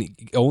went in,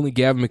 only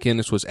Gavin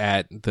McInnes was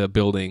at the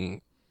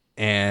building,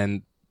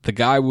 and the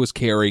guy was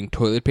carrying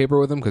toilet paper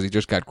with him because he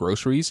just got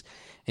groceries.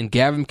 And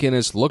Gavin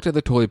McInnes looked at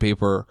the toilet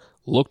paper,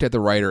 looked at the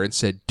writer, and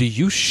said, "Do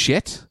you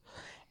shit?"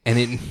 And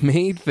it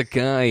made the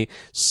guy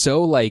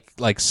so like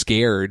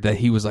scared that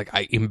he was like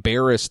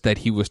embarrassed that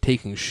he was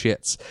taking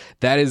shits.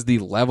 That is the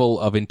level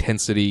of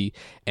intensity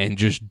and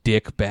just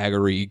dick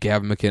baggery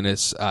Gavin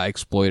McInnes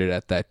exploited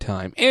at that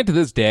time. And to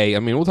this day, I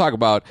mean, we'll talk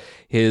about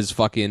his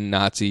fucking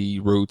Nazi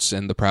roots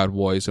and the Proud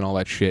Boys and all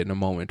that shit in a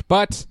moment.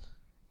 But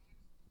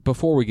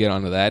before we get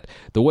onto that,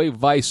 the way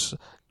Vice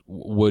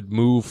would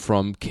move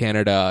from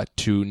Canada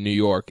to New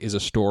York is a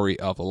story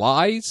of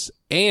lies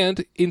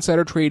and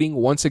insider trading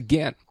once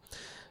again.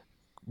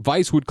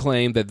 Vice would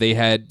claim that they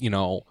had,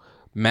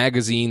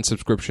 magazine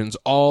subscriptions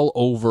all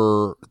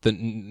over the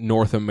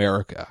North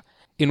America.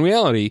 In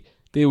reality,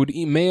 they would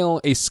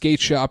email a skate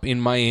shop in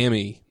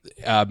Miami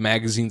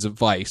magazines of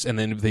Vice, and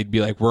then they'd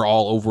be like, we're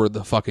all over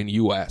the fucking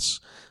U.S.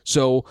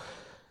 So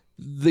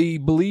they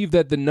believe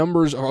that the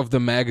numbers of the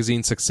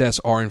magazine's success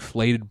are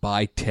inflated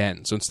by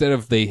 10. So instead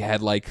of they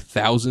had like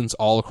thousands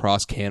all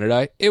across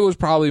Canada, it was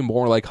probably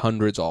more like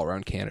hundreds all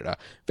around Canada.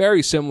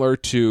 Very similar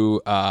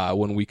to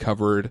when we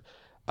covered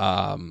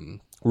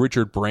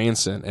Richard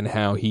Branson and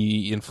how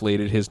he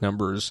inflated his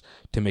numbers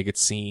to make it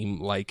seem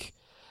like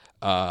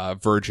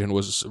Virgin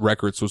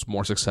Records was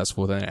more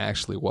successful than it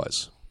actually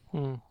was.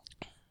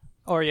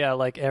 Or yeah,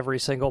 like every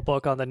single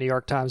book on the New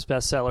York Times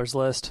bestsellers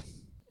list.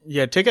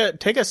 Yeah, take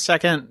a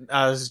second,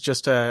 as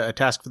just a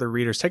task for the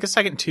readers. Take a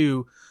second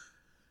to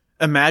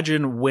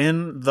imagine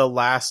when the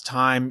last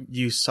time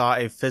you saw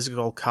a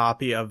physical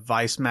copy of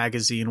Vice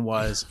magazine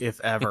was,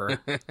 if ever.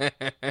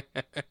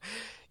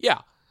 Yeah.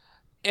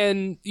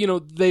 And,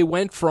 they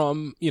went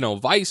from,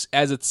 Vice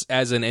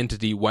as an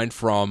entity went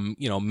from,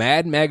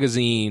 Mad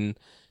Magazine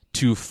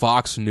to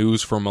Fox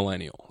News for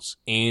millennials.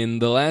 In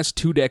the last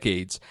 2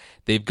 decades,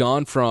 they've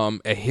gone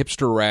from a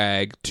hipster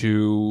rag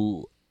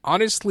to,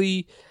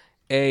 honestly,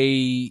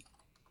 a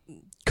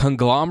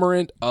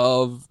conglomerate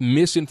of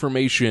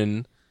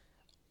misinformation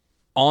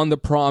on the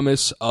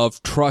promise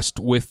of trust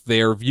with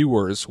their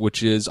viewers,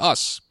 which is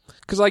us.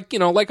 Because, like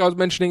I was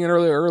mentioning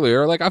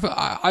earlier, like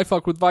I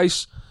fuck with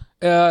Vice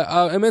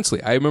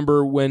immensely. I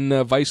remember when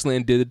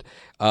Viceland did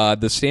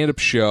the stand-up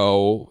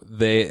show.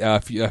 A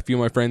few of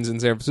my friends in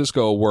San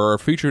Francisco were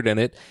featured in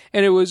it,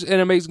 and it was an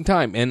amazing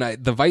time. And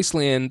the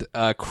Viceland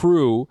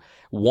crew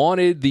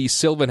wanted the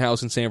Sylvan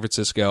House in San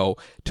Francisco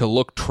to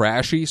look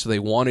trashy, so they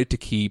wanted to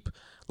keep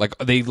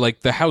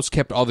the house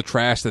kept all the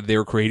trash that they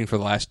were creating for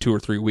the last 2 or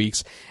 3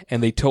 weeks,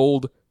 and they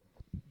told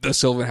the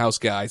Sylvan House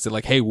guys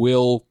that hey,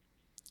 we'll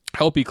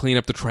help you clean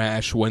up the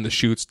trash when the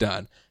shoot's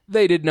done.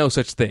 They did no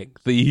such thing.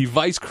 The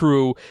Vice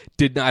crew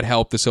did not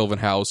help the Sylvan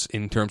House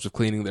in terms of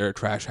cleaning their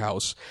trash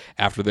house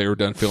after they were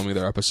done filming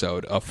their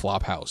episode of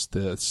Flophouse,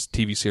 the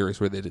TV series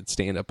where they did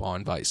stand-up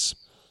on Vice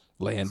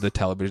Land, the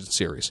television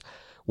series,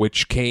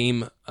 which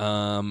came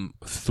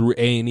through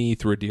A&E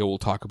through a deal we'll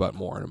talk about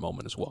more in a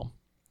moment as well.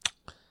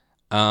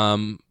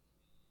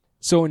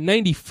 So in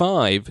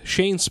 95,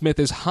 Shane Smith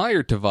is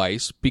hired to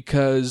Vice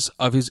because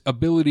of his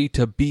ability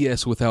to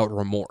BS without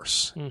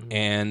remorse. Mm-hmm.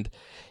 And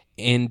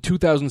in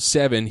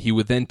 2007, he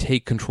would then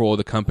take control of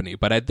the company.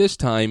 But at this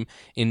time,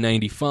 in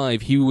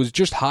 95, he was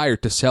just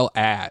hired to sell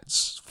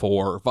ads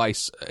for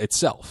Vice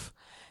itself.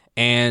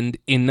 And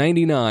in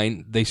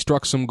 99, they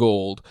struck some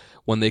gold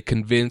when they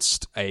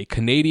convinced a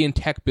Canadian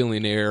tech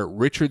billionaire,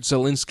 Richard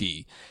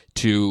Zelinsky,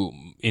 to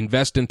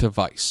invest into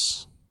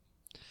Vice.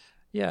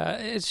 Yeah,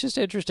 it's just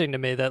interesting to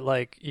me that,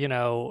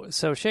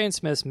 so Shane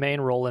Smith's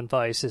main role in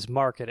Vice is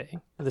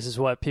marketing. This is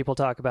what people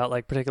talk about,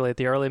 particularly at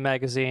the early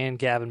magazine.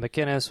 Gavin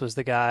McInnes was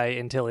the guy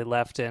until he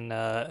left in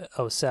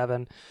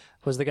 2007,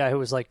 was the guy who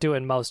was,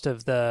 doing most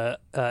of the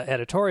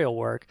editorial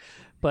work.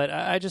 But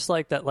I just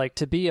like that,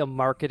 to be a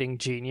marketing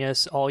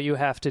genius, all you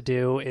have to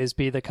do is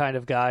be the kind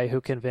of guy who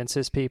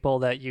convinces people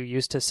that you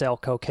used to sell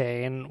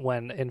cocaine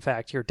when, in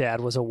fact, your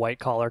dad was a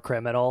white-collar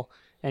criminal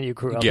and you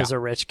grew up as a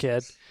rich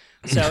kid.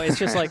 So it's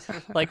just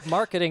like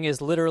marketing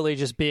is literally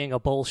just being a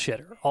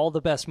bullshitter. All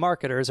the best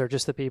marketers are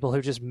just the people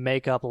who just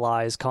make up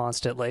lies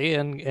constantly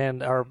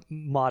and are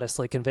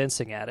modestly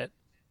convincing at it.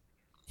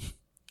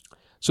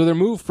 So their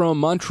move from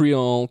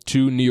Montreal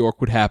to New York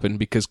would happen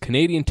because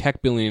Canadian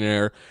tech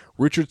billionaire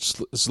Richard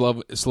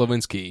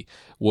Slavinsky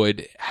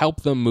would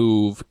help them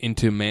move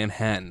into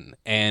Manhattan,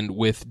 and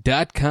with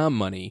 .com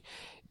money,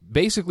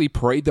 basically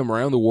parade them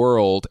around the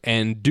world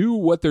and do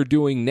what they're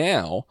doing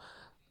now.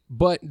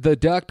 But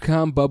the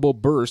 .com bubble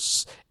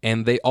bursts,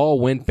 and they all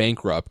went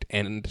bankrupt,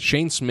 and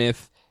Shane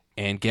Smith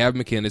and Gav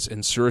McInnes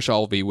and Suresh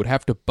Alvi would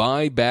have to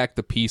buy back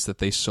the piece that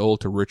they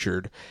sold to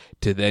Richard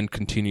to then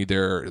continue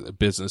their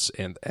business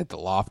at the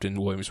Loft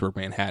in Williamsburg,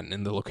 Manhattan,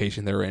 in the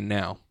location they're in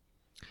now.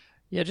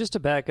 Yeah, just to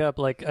back up,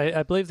 like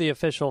I believe the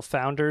official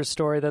founder's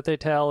story that they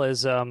tell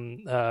is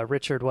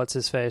Richard,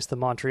 what's-his-face, the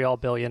Montreal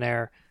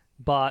billionaire,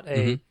 bought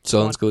a...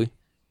 Zelensky.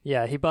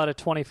 Yeah, he bought a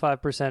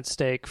 25%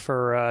 stake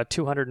for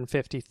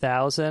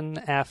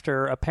 $250,000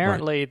 after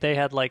apparently they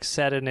had like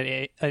said in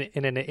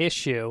an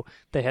issue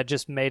they had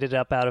just made it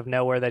up out of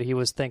nowhere that he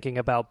was thinking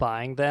about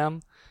buying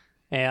them,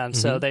 and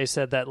so they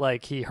said that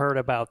like he heard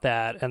about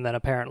that and then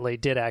apparently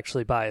did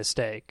actually buy a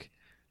stake.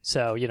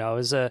 So it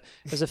was a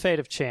fate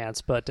of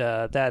chance, but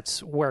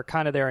that's where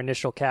kind of their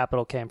initial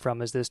capital came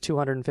from, is this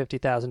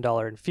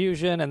 $250,000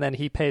 infusion, and then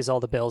he pays all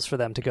the bills for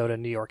them to go to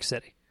New York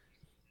City.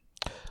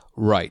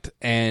 Right,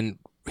 and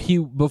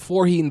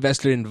before he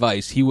invested in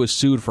Vice, he was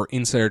sued for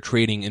insider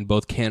trading in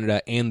both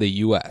Canada and the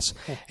U.S.,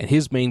 and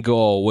his main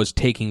goal was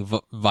taking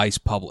Vice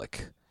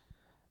public.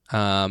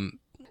 The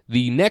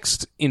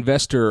next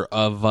investor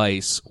of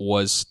Vice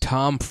was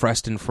Tom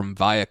Freston from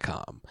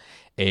Viacom,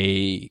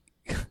 a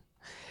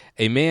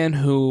man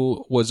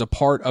who was a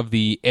part of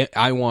the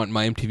I Want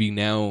My MTV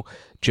Now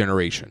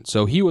generation.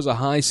 So he was a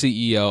high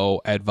CEO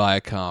at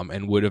Viacom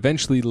and would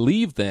eventually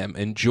leave them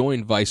and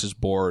join Vice's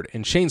board.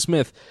 And Shane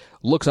Smith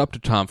looks up to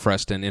Tom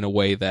Freston in a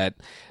way that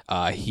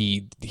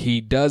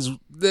he does,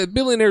 the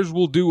billionaires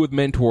will do with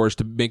mentors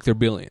to make their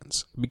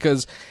billions.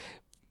 Because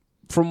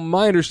from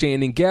my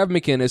understanding, Gav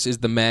McInnes is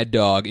the mad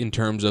dog in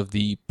terms of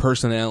the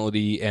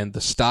personality and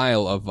the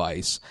style of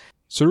Vice.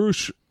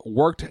 Soroush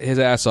worked his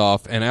ass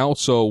off and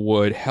also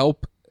would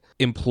help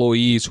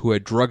employees who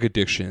had drug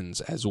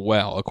addictions as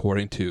well,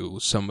 according to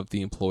some of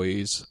the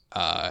employees'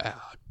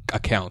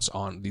 accounts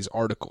on these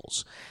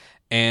articles.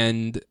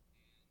 And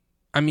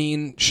I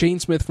mean, Shane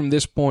Smith from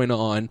this point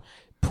on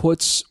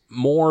puts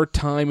more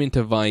time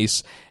into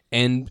Vice,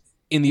 and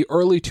in the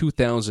early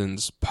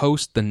 2000s,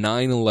 post the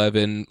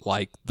 9/11,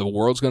 like, the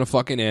world's gonna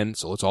fucking end,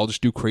 so let's all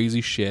just do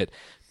crazy shit,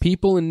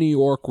 people in New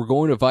York were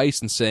going to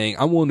Vice and saying,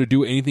 I'm willing to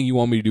do anything you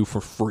want me to do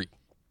for free.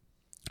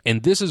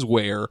 And this is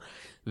where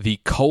the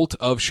cult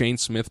of Shane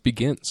Smith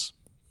begins.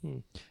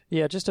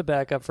 Yeah, just to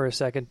back up for a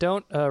second,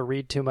 don't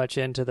read too much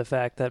into the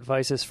fact that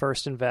Vice's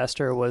first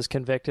investor was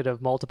convicted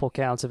of multiple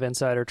counts of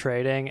insider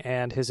trading,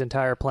 and his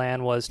entire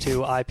plan was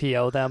to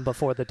IPO them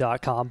before the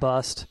 .com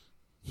bust.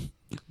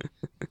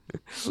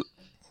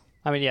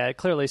 I mean, yeah, it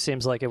clearly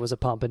seems like it was a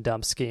pump and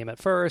dump scheme at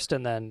first,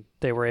 and then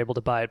they were able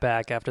to buy it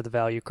back after the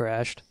value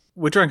crashed.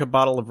 We drank a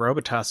bottle of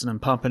Robitussin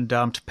and pump and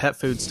dumped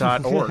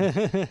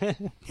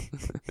petfoods.org.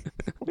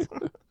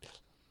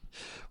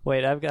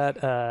 Wait, I've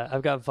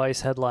got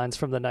Vice headlines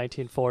from the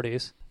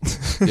 1940s.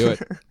 Do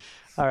it.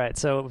 All right,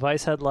 so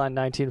Vice headline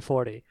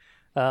 1940.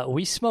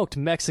 We smoked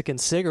Mexican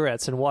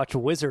cigarettes and watched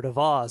Wizard of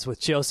Oz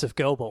with Joseph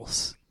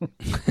Goebbels.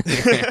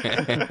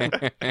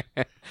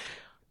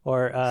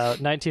 Or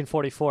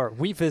 1944.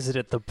 We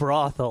visited the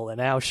brothel in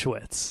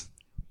Auschwitz.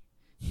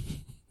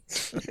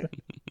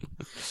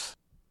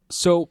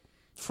 So,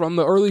 from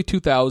the early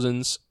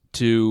 2000s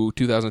to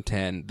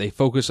 2010, they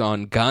focus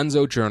on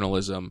gonzo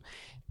journalism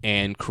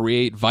and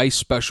create Vice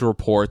special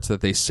reports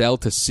that they sell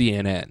to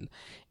CNN.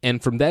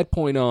 And from that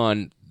point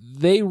on,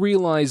 they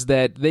realize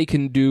that they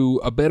can do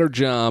a better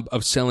job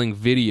of selling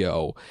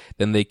video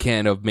than they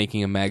can of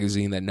making a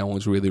magazine that no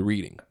one's really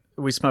reading.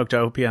 We smoked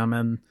opium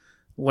and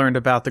learned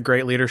about the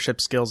great leadership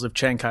skills of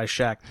Chiang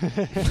Kai-shek.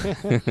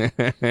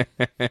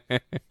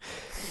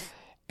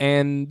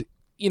 And,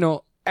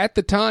 at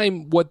the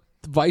time, what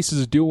Vice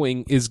is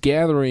doing is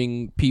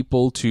gathering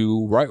people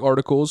to write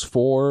articles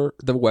for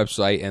the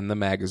website and the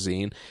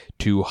magazine,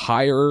 to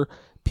hire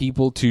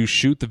people to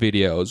shoot the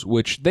videos,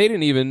 which they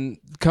didn't even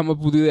come up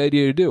with the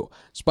idea to do.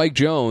 Spike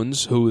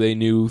Jonze, who they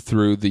knew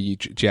through the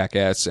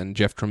Jackass and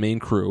Jeff Tremaine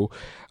crew,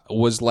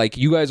 was like,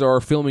 you guys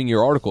are filming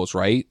your articles,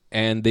 right?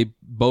 And they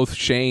both,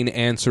 Shane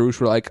and Soroush,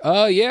 were like,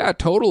 yeah,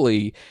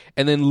 totally.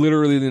 And then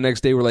literally the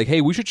next day were like, hey,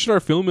 we should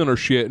start filming our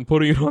shit and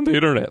putting it on the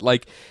internet.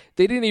 Like,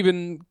 they didn't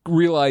even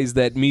realize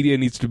that media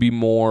needs to be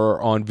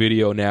more on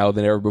video now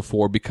than ever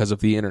before because of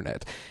the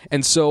internet.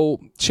 And so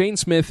Shane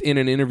Smith, in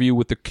an interview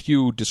with the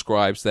Q,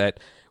 describes that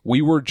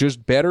we were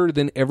just better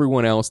than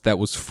everyone else that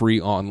was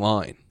free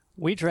online.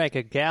 We drank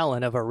a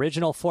gallon of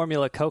original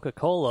formula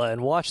Coca-Cola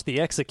and watched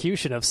the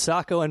execution of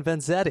Sacco and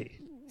Vanzetti.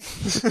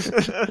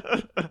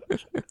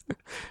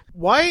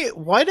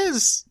 Why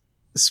does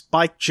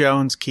Spike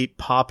Jonze keep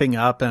popping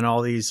up in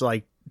all these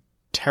like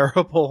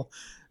terrible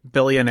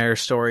billionaire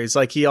stories?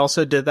 Like, he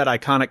also did that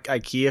iconic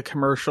IKEA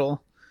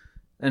commercial,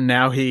 and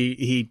now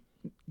he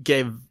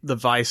gave the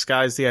Vice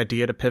guys the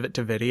idea to pivot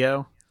to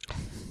video.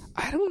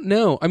 I don't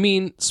know. I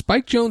mean,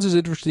 Spike Jonze is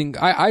interesting.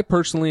 I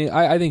personally,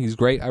 I think he's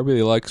great. I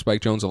really like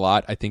Spike Jonze a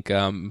lot. I think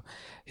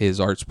his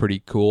art's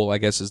pretty cool, I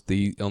guess is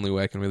the only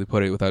way I can really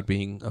put it without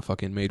being a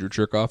fucking major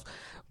jerk-off.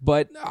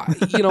 But,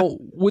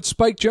 with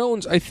Spike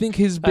Jonze, I think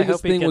his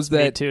biggest thing was that... I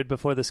hope he gets Me Too'd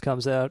before this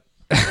comes out.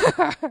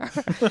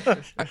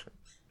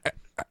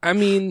 I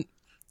mean,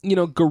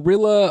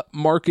 guerrilla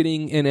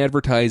marketing and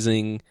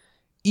advertising,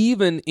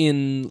 even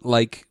in,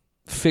 like,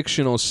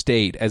 fictional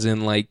state, as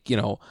in, like,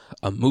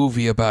 a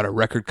movie about a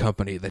record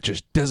company that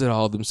just does it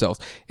all themselves.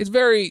 It's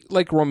very,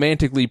 like,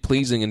 romantically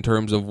pleasing in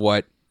terms of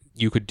what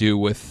you could do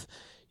with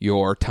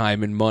your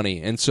time and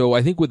money. And so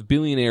I think with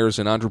billionaires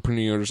and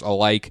entrepreneurs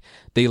alike,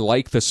 they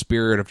like the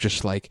spirit of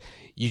just, like,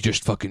 you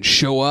just fucking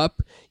show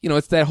up.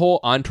 It's that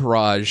whole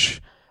Entourage,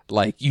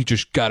 like, you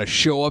just gotta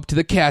show up to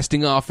the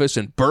casting office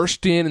and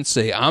burst in and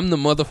say, I'm the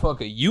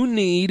motherfucker you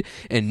need,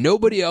 and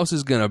nobody else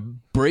is gonna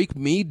break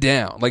me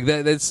down. Like,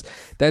 that's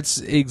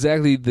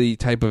exactly the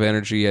type of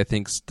energy I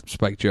think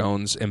Spike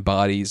Jonze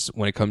embodies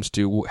when it comes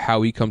to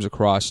how he comes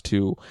across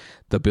to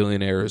the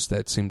billionaires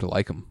that seem to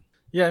like him.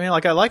 Yeah, I mean,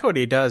 like, I like what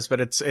he does, but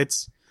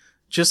it's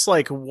just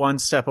like one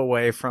step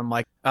away from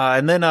like,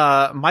 and then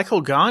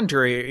Michael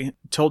Gondry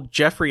told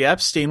Jeffrey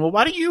Epstein, well,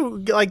 why don't you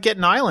like get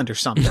an island or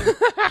something?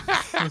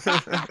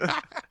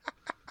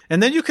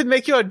 And then you could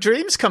make your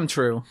dreams come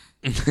true.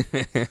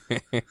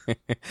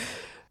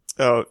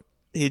 Oh,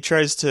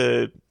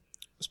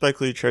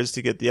 Spike Lee tries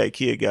to get the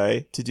IKEA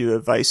guy to do a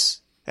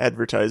Vice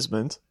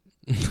advertisement.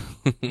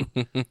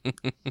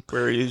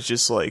 Where he's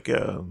just like,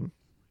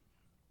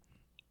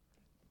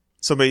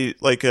 somebody,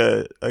 like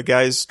a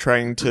guy's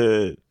trying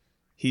to,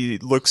 he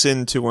looks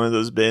into one of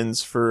those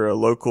bins for a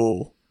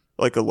local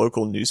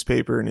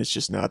newspaper, and it's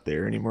just not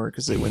there anymore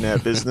because they went out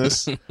of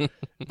business. and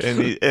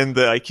the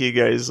IKEA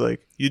guy is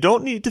like, you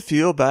don't need to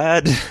feel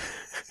bad.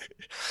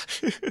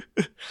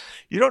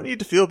 You don't need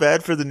to feel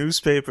bad for the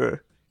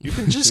newspaper. You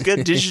can just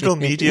get digital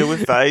media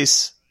with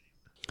Vice.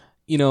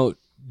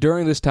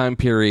 During this time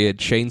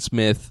period, Shane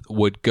Smith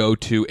would go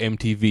to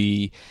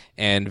MTV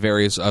and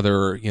various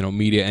other,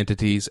 media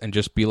entities and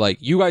just be like,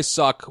 you guys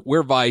suck.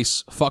 We're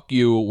Vice. Fuck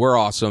you. We're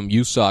awesome.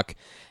 You suck.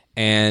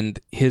 And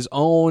his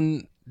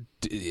own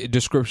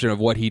description of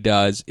what he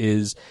does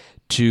is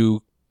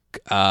to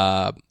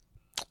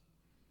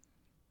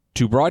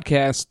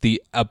broadcast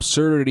the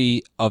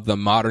absurdity of the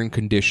modern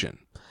condition.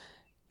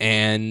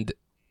 And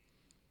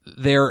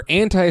they're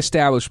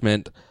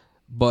anti-establishment,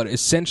 but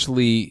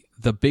essentially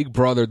the big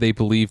brother they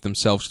believe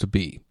themselves to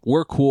be.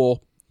 We're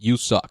cool, you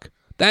suck.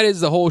 That is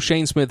the whole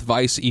Shane Smith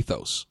Vice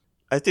ethos.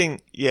 I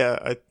think,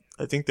 I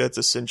think that's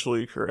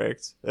essentially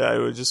correct.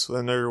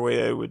 Another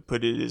way I would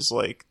put it is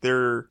like,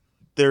 they're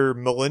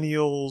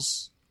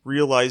millennials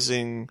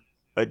realizing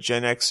a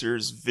Gen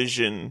Xer's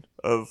vision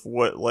of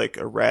what like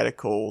a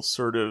radical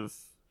sort of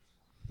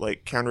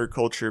like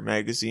counterculture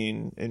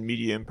magazine and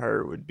media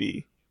empire would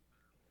be.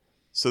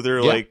 So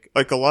they're like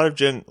a lot of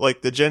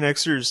the Gen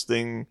Xers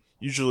thing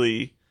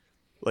usually,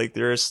 like,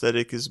 their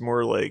aesthetic is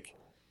more like,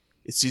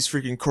 it's these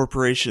freaking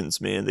corporations,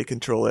 man. They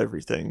control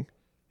everything.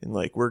 And,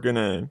 like, we're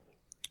gonna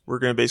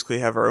basically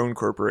have our own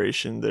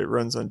corporation that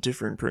runs on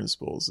different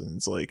principles. And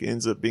it's, like,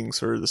 ends up being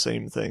sort of the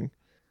same thing.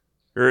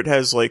 Or it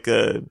has, like,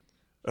 a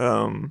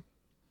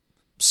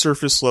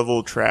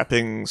surface-level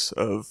trappings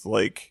of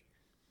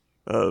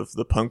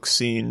the punk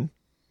scene.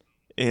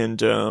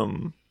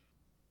 And,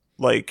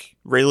 like,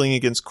 railing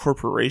against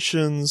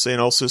corporations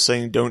and also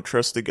saying don't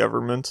trust the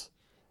government.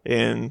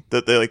 And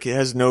that it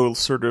has no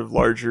sort of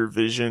larger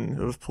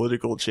vision of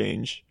political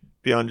change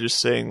beyond just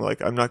saying,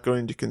 like, I'm not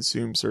going to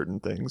consume certain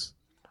things.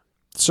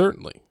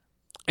 Certainly.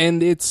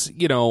 And it's,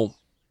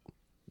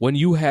 when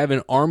you have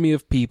an army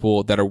of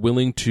people that are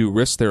willing to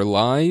risk their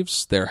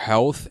lives, their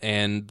health,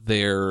 and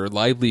their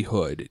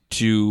livelihood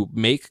to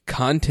make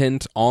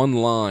content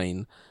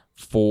online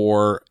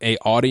for an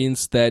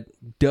audience that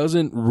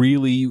doesn't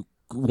really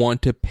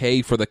want to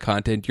pay for the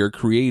content you're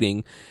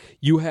creating,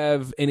 you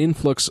have an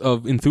influx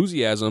of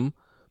enthusiasm,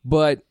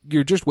 but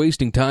you're just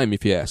wasting time,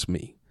 if you ask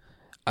me.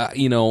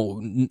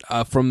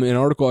 From an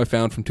article I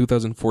found from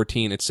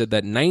 2014, it said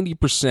that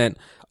 90%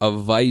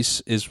 of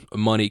Vice's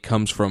money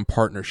comes from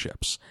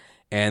partnerships.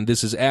 And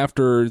this is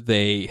after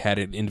they had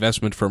an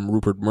investment from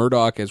Rupert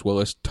Murdoch as well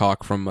as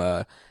talk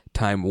from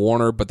Time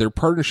Warner. But their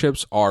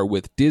partnerships are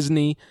with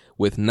Disney,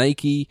 with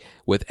Nike,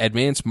 with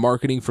advanced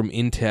marketing from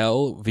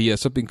Intel via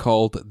something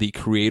called the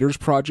Creators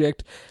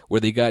Project,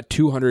 where they got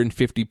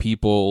 250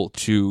 people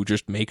to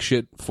just make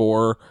shit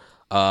for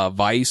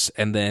Vice.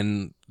 And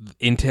then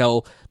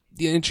Intel...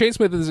 And Shane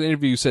Smith in this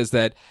interview says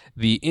that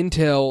the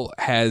Intel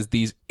has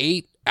these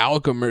 8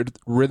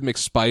 algorithmic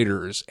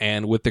spiders,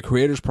 and with the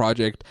Creators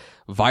Project,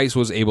 Vice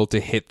was able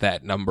to hit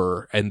that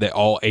number, and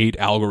all 8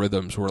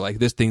 algorithms were like,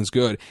 this thing's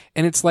good.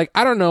 And it's like,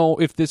 I don't know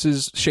if this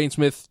is Shane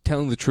Smith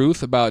telling the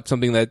truth about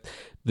something that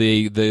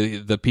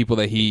the people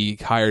that he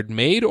hired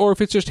made, or if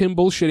it's just him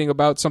bullshitting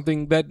about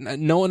something that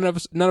none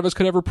of us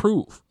could ever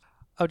prove.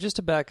 Oh, just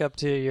to back up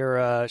to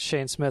your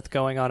Shane Smith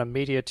going on a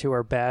media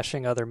tour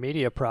bashing other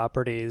media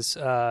properties,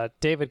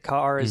 David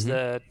Carr is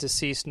the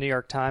deceased New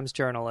York Times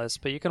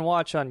journalist, but you can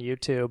watch on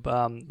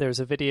YouTube. There's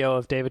a video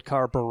of David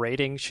Carr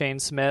berating Shane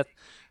Smith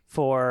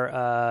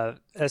for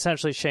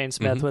essentially Shane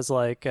Smith was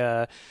like,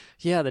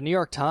 yeah, the New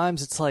York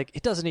Times, it's like,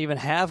 it doesn't even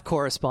have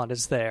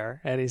correspondents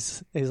there. And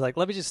he's like,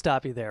 let me just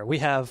stop you there. We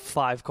have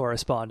 5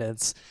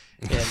 correspondents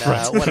in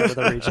whatever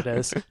the region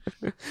is,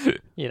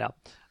 you know.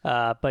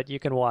 But you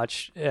can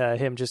watch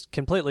him just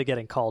completely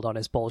getting called on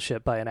his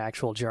bullshit by an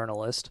actual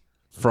journalist.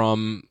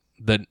 From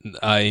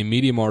a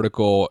Medium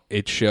article,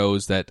 it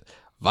shows that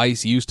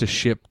Vice used to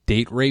ship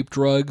date rape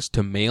drugs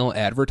to male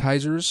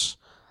advertisers.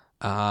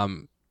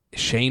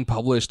 Shane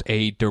published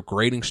a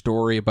degrading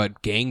story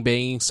about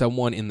gangbanging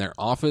someone in their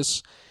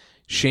office.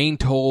 Shane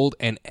told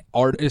an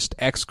artist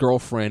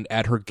ex-girlfriend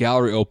at her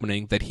gallery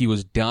opening that he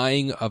was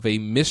dying of a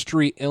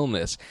mystery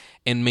illness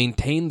and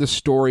maintained the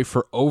story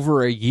for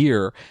over a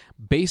year,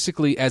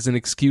 basically as an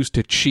excuse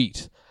to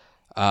cheat.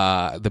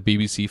 The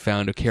BBC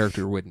found a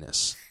character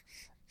witness.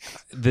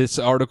 This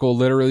article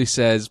literally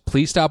says,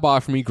 please stop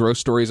offering me gross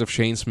stories of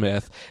Shane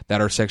Smith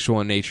that are sexual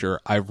in nature.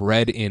 I've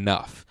read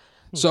enough.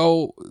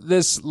 So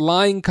this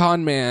lying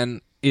con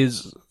man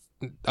is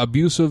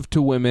abusive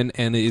to women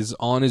and is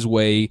on his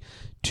way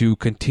to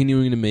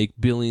continuing to make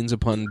billions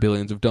upon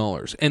billions of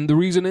dollars. And the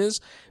reason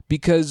is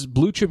because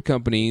blue chip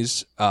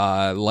companies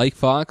like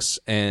Fox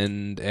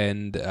and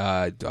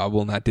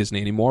well, not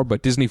Disney anymore,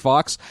 but Disney,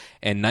 Fox,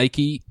 and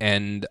Nike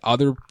and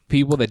other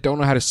people that don't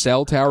know how to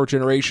sell to our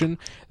generation,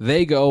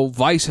 they go,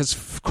 Vice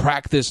has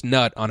cracked this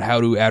nut on how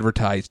to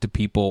advertise to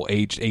people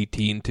aged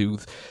 18 to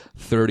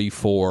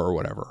 34 or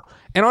whatever.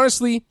 And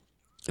honestly,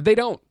 they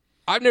don't.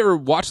 I've never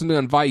watched something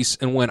on Vice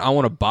and went, I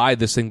want to buy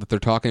this thing that they're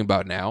talking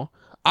about now.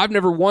 I've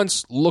never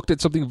once looked at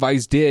something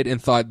Vice did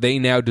and thought they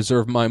now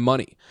deserve my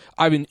money.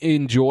 I've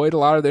enjoyed a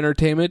lot of the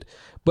entertainment,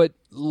 but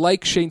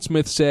like Shane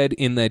Smith said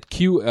in that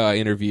Q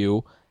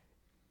interview,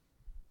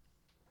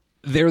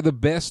 they're the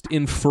best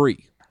in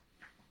free.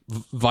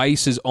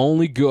 Vice is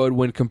only good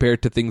when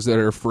compared to things that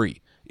are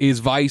free. Is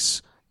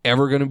Vice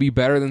ever going to be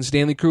better than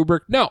Stanley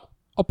Kubrick? No.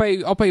 I'll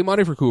pay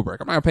money for Kubrick.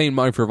 I'm not paying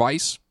money for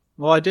Vice.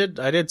 Well, I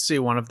did see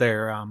one of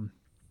their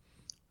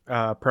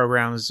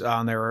programs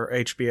on their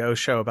HBO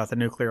show about the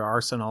nuclear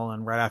arsenal,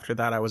 and right after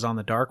that I was on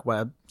the dark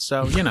web.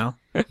 So, you know,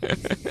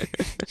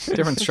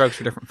 different strokes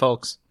for different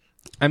folks.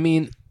 I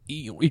mean,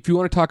 if you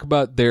want to talk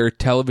about their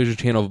television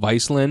channel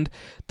Viceland,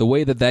 the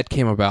way that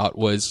came about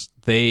was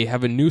they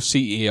have a new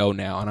CEO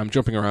now, and I'm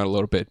jumping around a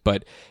little bit,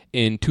 but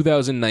in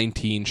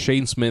 2019,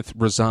 Shane Smith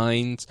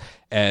resigns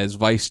as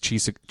Vice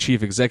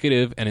Chief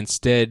Executive, and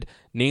instead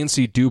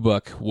Nancy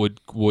Dubuck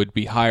would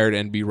be hired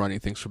and be running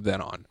things from then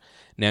on.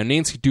 Now,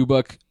 Nancy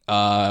Dubuck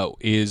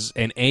is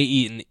an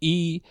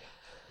A&E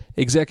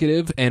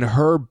executive, and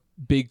her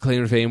big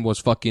claim to fame was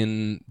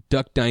fucking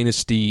Duck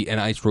Dynasty and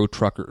Ice Road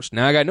Truckers.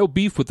 Now, I got no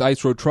beef with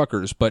Ice Road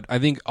Truckers, but I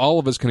think all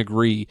of us can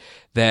agree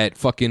that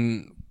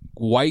fucking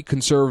white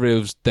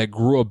conservatives that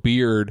grew a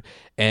beard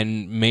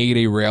and made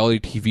a reality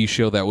TV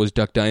show that was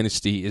Duck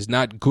Dynasty is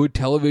not good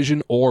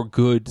television or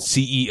good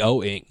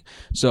CEOing.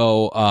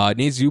 So,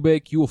 Nancy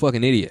Dubuck, you a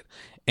fucking idiot.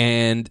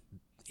 And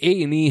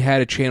A&E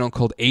had a channel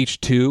called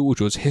H2,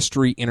 which was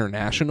History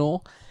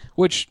International,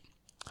 which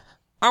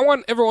I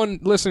want everyone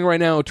listening right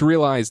now to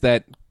realize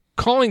that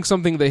calling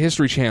something the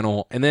History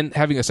Channel and then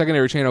having a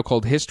secondary channel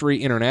called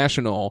History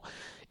International,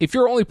 if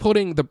you're only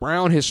putting the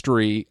brown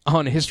history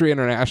on History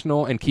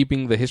International and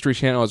keeping the History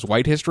Channel as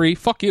white history,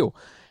 fuck you.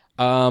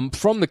 From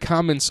the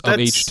comments of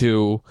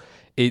H2,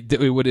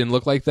 it wouldn't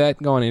look like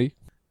that. Go on, Andy.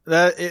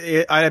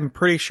 I'm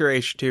pretty sure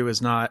H2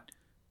 is not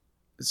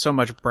so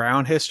much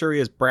brown history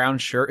as brown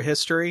shirt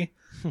history.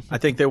 I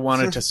think they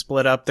wanted to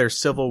split up their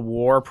Civil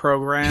War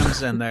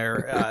programs and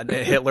their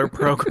Hitler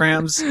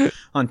programs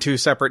on 2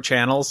 separate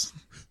channels.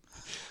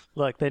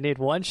 Look, they need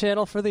one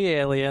channel for the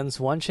aliens,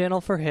 one channel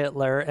for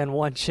Hitler, and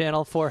one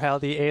channel for how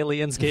the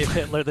aliens gave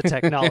Hitler the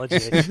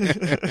technology.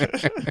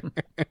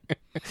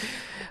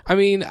 I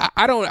mean,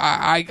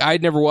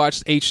 I'd never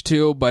watched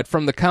H2, but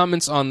from the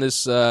comments on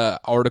this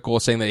article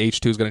saying that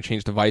H2 is going to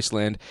change to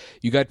Viceland,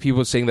 you got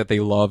people saying that they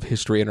love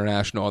History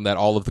International and that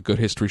all of the good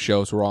history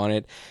shows were on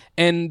it.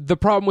 And the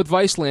problem with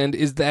Viceland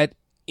is that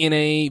in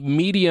a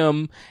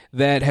medium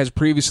that has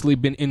previously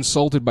been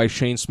insulted by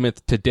Shane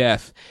Smith to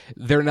death,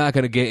 they're not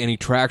going to get any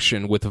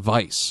traction with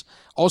Vice.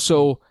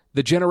 Also,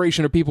 the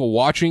generation of people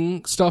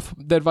watching stuff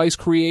that Vice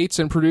creates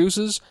and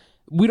produces,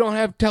 we don't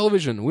have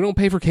television. We don't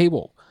pay for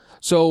cable.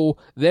 So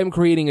them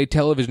creating a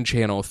television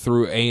channel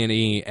through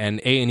A&E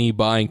and A&E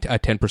buying a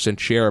 10%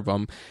 share of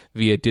them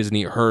via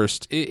Disney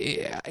Hearst,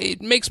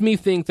 it makes me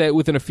think that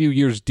within a few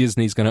years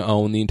Disney's going to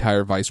own the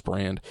entire Vice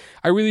brand.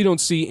 I really don't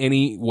see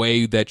any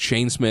way that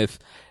Shane Smith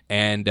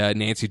and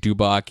Nancy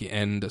Dubuck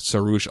and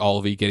Sarush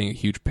Alvi getting a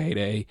huge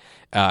payday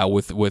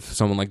with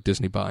someone like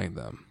Disney buying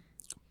them.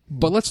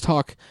 But let's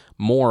talk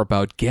more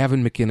about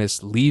Gavin McInnes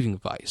leaving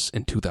Vice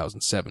in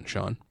 2007,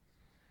 Sean.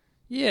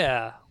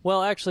 Yeah.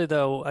 Well, actually,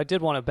 though, I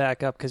did want to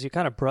back up because you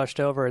kind of brushed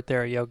over it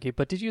there, Yogi.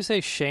 But did you say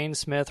Shane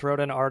Smith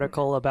wrote an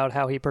article about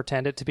how he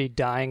pretended to be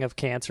dying of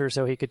cancer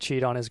so he could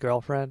cheat on his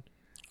girlfriend?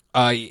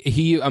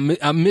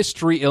 A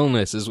mystery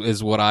illness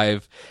is what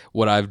I've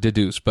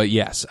deduced. But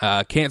yes,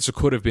 cancer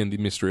could have been the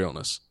mystery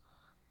illness.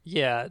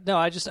 Yeah, no,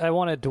 I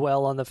want to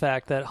dwell on the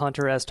fact that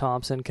Hunter S.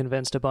 Thompson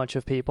convinced a bunch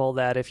of people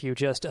that if you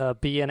just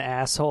be an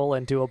asshole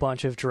and do a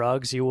bunch of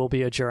drugs, you will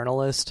be a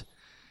journalist.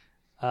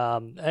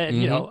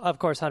 You know, of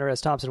course, Hunter S.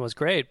 Thompson was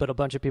great, but a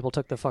bunch of people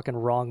took the fucking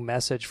wrong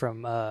message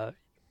from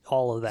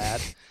all of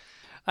that.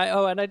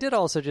 And I did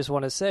also just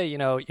want to say, you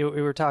know,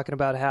 we were talking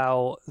about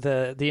how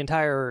the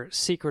entire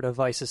secret of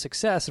Vice's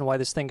success and why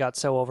this thing got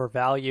so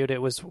overvalued.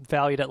 It was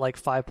valued at like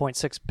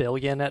 $5.6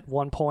 billion at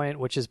one point,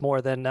 which is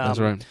more than That's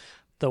right.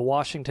 the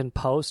Washington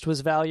Post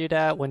was valued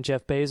at when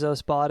Jeff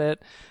Bezos bought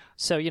it.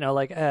 So, you know,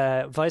 like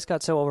Vice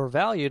got so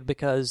overvalued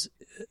because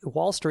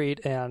Wall Street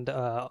and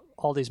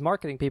all these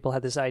marketing people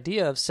had this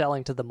idea of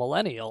selling to the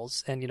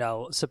millennials. And, you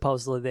know,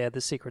 supposedly they had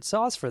the secret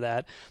sauce for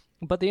that.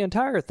 But the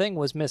entire thing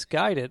was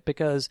misguided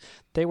because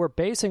they were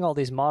basing all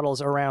these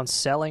models around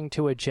selling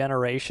to a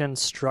generation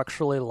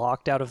structurally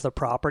locked out of the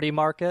property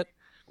market.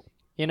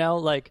 You know,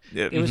 like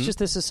it was just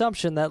this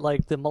assumption that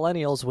like the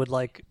millennials would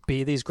like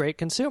be these great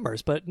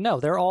consumers. But no,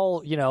 they're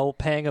all, you know,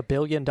 paying $1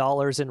 billion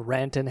in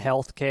rent and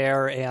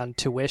healthcare and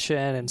tuition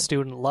and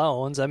student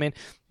loans. I mean,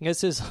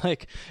 this is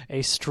like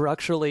a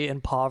structurally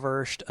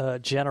impoverished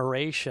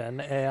generation.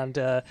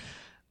 And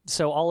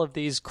so all of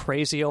these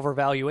crazy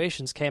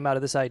overvaluations came out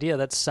of this idea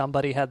that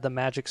somebody had the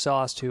magic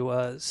sauce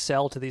to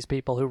sell to these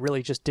people who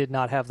really just did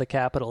not have the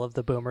capital of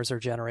the boomers or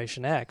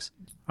Generation X.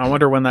 I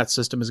wonder when that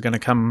system is going to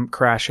come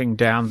crashing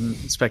down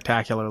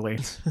spectacularly.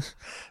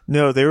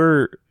 No, they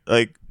were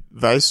like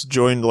Vice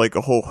joined like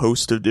a whole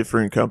host of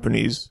different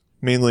companies,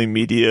 mainly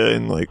media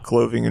and like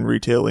clothing and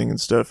retailing and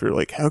stuff. Or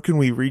like, how can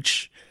we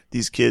reach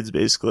these kids,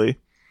 basically?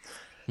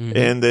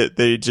 And that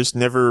they just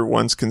never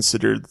once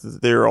considered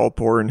that they're all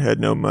poor and had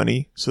no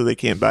money, so they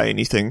can't buy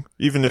anything,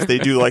 even if they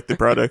do like the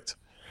product.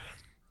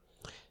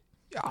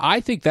 I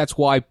think that's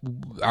why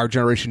our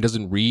generation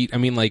doesn't read. I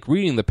mean, like,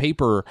 reading the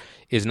paper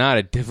is not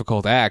a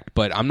difficult act,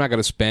 but I'm not going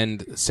to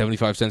spend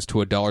 75 cents to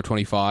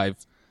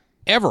 $1.25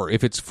 ever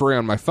if it's free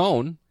on my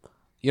phone.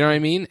 You know what I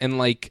mean? And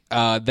like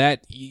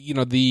that, you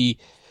know, the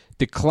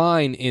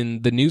decline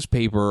in the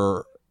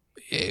newspaper,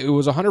 it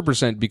was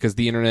 100% because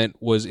the internet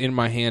was in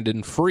my hand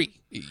and free.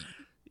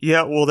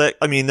 Yeah, well,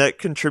 that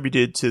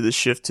contributed to the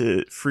shift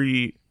to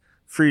free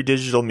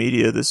digital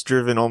media that's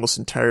driven almost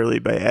entirely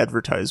by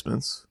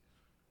advertisements.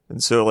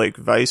 And so, like,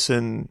 Vice,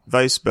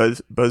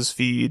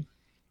 BuzzFeed,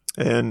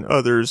 and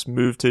others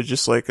moved to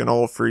just like an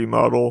all-free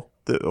model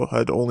that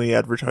had only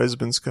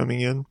advertisements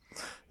coming in,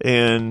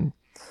 and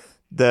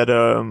that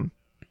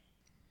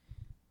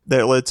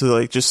led to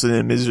like just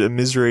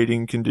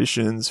immiserating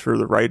conditions for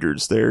the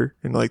writers there.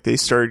 And like they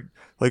started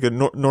like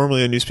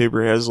normally a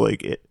newspaper has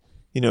like,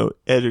 you know,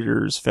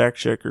 editors, fact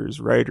checkers,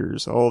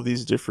 writers, all of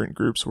these different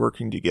groups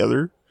working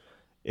together.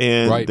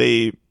 And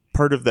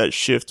part of that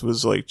shift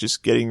was like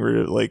just getting rid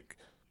of like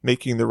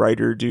making the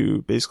writer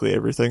do basically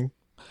everything.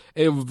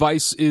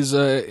 Vice is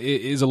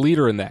a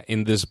leader in that,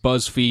 in this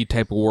BuzzFeed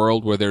type of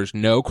world where there's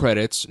no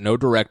credits, no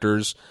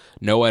directors,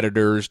 no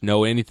editors,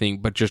 no anything,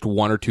 but just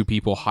one or two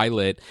people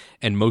highlight,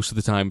 and most of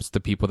the time it's the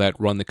people that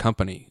run the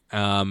company.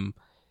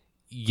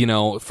 You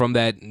know, from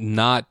that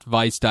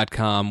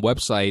notvice.com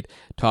website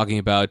talking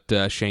about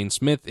Shane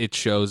Smith, it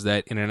shows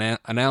that in an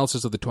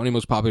analysis of the 20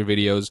 most popular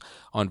videos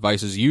on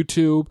Vice's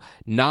YouTube,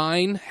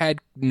 9 had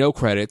no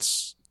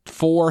credits,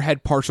 4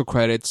 had partial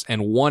credits,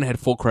 and 1 had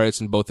full credits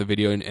in both the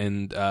video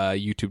and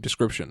YouTube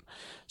description.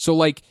 So,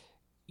 like,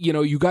 you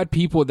know, you got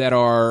people that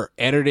are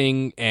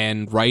editing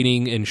and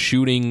writing and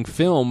shooting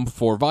film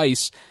for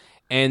Vice,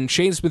 and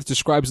Shane Smith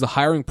describes the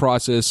hiring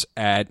process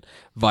at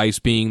Vice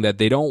being that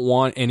they don't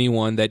want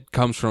anyone that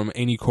comes from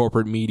any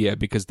corporate media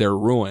because they're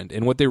ruined.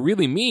 And what they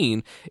really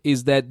mean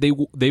is that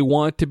they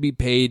want to be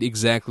paid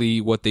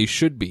exactly what they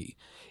should be.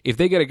 If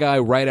they get a guy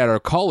right out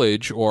of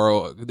college,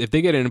 or if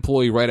they get an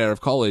employee right out of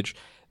college,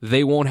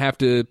 they won't have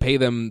to pay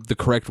them the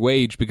correct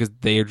wage because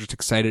they are just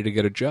excited to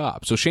get a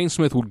job. So Shane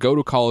Smith would go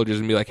to colleges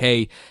and be like,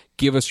 hey,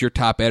 give us your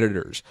top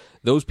editors.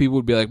 Those people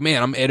would be like,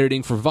 man, I'm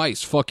editing for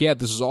Vice. Fuck yeah,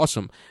 this is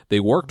awesome. They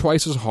work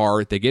twice as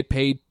hard, they get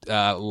paid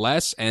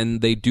less,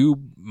 and they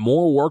do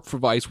more work for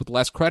Vice with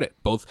less credit,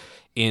 both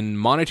in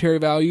monetary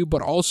value,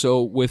 but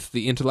also with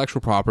the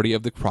intellectual property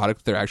of the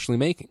product they're actually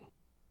making.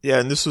 Yeah,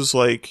 and this was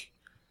like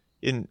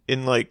in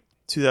like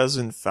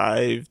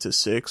 2005 to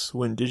 6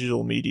 when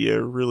digital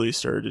media really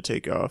started to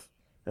take off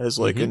as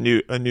like a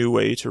new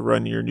way to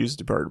run your news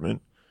department.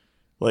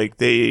 Like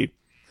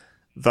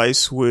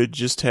Vice would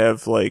just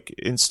have like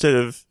instead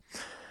of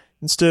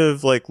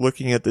like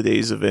looking at the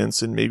day's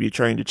events and maybe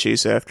trying to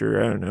chase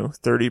after, I don't know,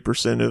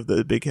 30% of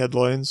the big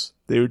headlines,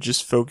 they would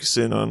just focus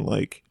in on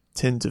like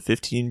 10 to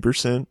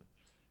 15%,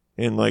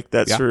 and like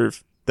that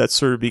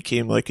sort of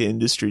became like an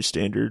industry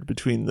standard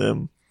between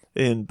them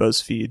and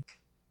BuzzFeed.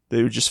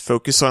 They would just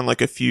focus on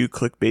like a few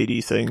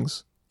clickbaity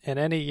things. in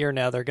any year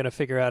now, they're going to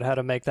figure out how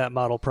to make that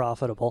model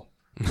profitable.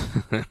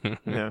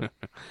 Yeah.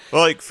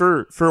 Well, like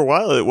for a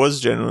while, it was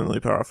genuinely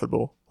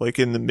profitable, like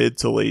in the mid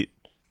to late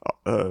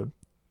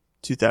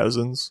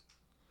 2000s,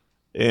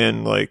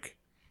 and like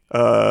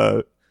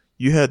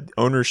you had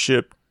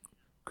ownership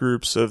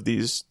groups of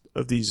these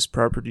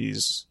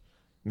properties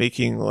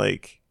making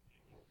like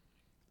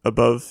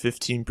above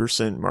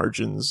 15%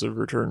 margins of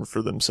return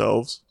for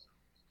themselves.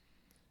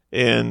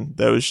 And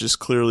that was just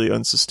clearly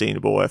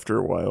unsustainable after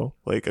a while.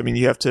 Like, I mean,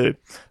 you have to,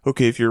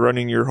 okay, if you're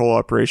running your whole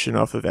operation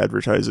off of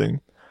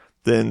advertising,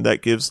 then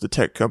that gives the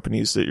tech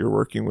companies that you're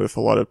working with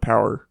a lot of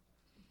power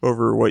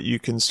over what you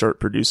can start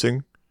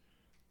producing.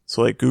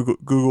 So like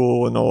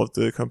Google and all of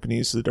the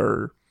companies that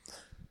are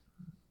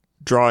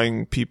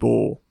drawing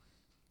people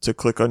to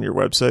click on your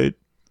website,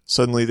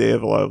 suddenly they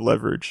have a lot of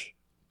leverage.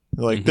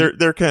 Like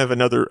they're kind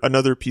of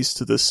another piece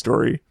to this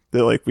story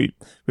that like we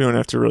don't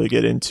have to really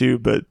get into,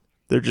 but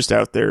they're just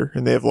out there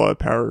and they have a lot of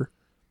power.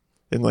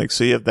 And like,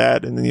 so you have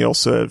that, and then you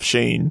also have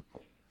Shane,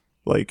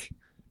 like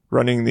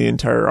running the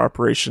entire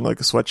operation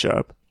like a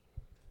sweatshop.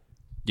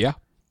 Yeah.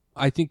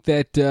 I think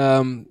that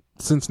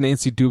since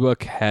Nancy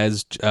Dubuck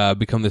has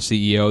become the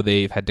CEO,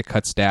 they've had to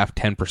cut staff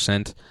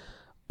 10%.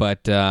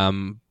 But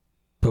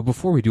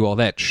before we do all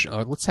that,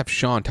 let's have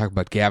Sean talk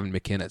about Gavin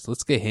McInnes.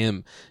 Let's get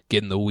him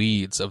getting the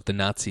weeds of the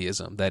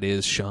Nazism that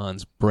is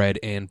Sean's bread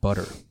and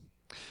butter.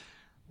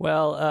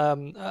 Well,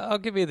 I'll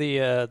give you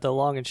the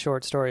long and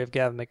short story of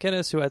Gavin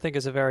McInnes, who I think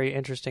is a very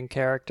interesting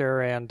character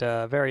and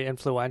very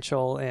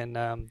influential in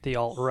the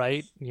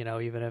alt-right, you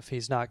know, even if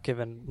he's not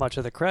given much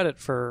of the credit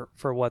for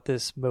what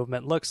this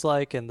movement looks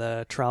like in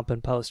the Trump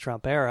and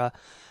post-Trump era.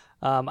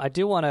 I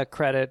do want to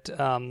credit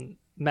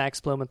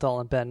Max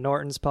Blumenthal and Ben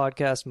Norton's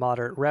podcast,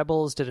 Moderate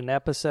Rebels, did an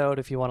episode,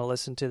 if you want to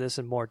listen to this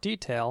in more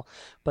detail.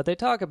 But they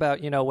talk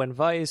about, you know, when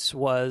Vice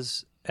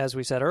was, as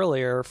we said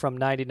earlier, from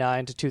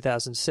 99 to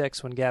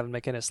 2006, when Gavin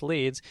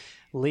McInnes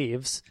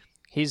leaves,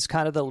 he's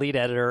kind of the lead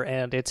editor,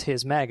 and it's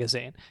his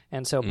magazine.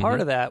 And so part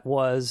of that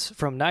was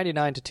from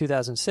 99 to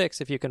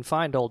 2006, if you can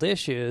find old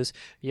issues,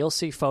 you'll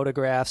see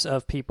photographs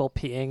of people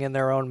peeing in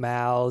their own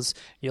mouths.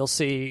 You'll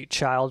see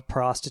child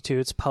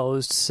prostitutes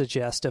posed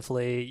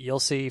suggestively. You'll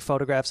see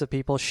photographs of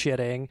people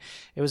shitting.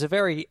 It was a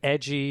very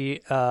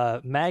edgy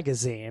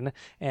magazine,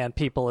 and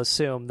people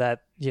assume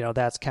that, you know,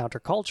 that's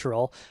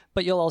countercultural,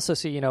 but you'll also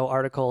see, you know,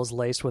 articles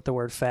laced with the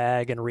word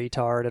fag and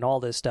retard and all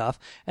this stuff.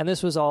 And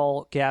this was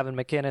all Gavin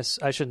McInnes.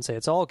 I shouldn't say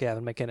it's all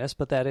Gavin McInnes,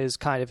 but that is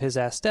kind of his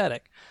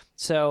aesthetic.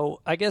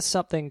 So I guess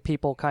something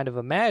people kind of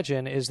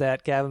imagine is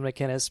that Gavin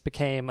McInnes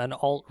became an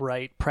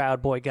alt-right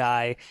Proud Boy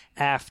guy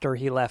after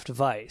he left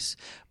Vice.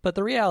 But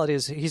the reality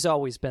is he's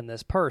always been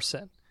this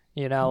person.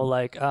 You know,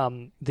 like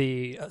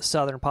the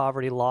Southern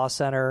Poverty Law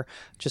Center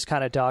just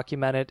kind of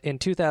documented in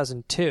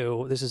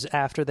 2002. This is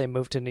after they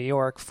moved to New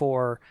York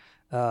for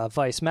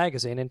Vice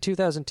magazine. In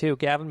 2002,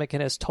 Gavin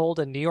McInnes told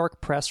a New York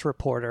press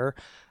reporter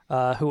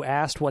who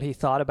asked what he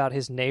thought about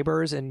his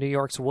neighbors in New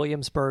York's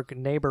Williamsburg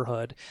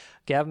neighborhood.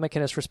 Gavin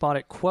McInnes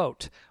responded,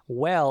 quote,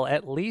 "Well,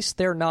 at least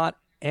they're not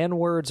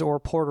N-words or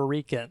Puerto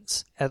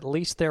Ricans. At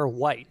least they're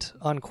white,"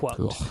 unquote.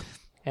 Ugh.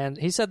 And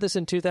he said this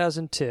in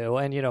 2002,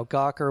 and, you know,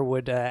 Gawker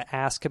would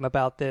ask him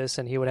about this,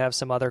 and he would have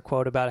some other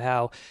quote about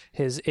how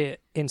his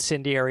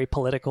incendiary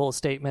political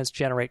statements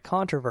generate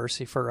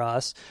controversy for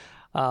us.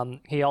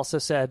 He also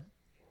said,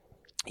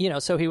 you know,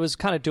 so he was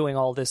kind of doing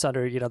all this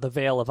under, you know, the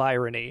veil of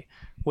irony,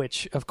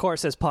 which, of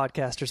course, as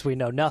podcasters, we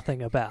know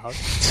nothing about.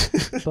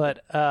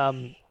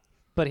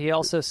 But he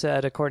also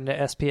said, according to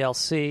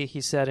SPLC,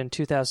 he said in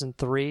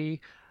 2003,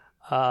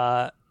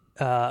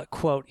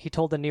 quote, he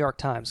told the New York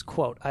Times,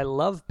 quote, "I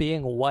love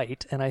being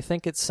white, and I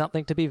think it's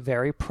something to be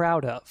very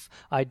proud of.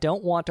 I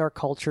don't want our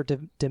culture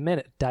to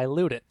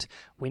dilute it.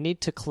 We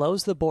need to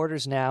close the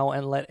borders now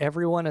and let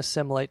everyone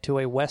assimilate to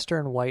a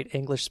Western white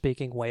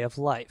English-speaking way of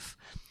life."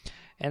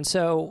 And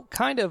so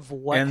kind of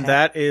what... And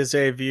that is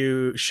a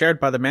view shared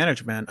by the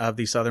management of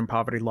the Southern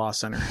Poverty Law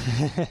Center.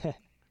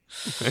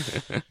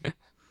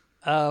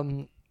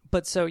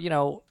 But so, you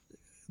know,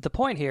 the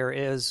point here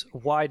is,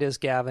 why does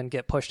Gavin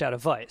get pushed out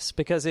of Vice?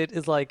 Because it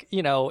is like,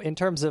 you know, in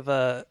terms of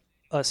a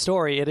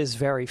story, it is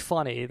very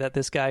funny that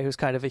this guy who's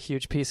kind of a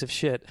huge piece of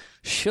shit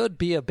should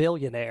be a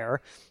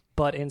billionaire,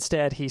 but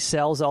instead he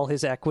sells all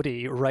his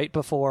equity right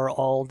before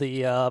all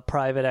the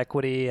private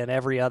equity and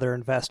every other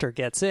investor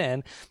gets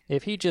in.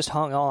 If he just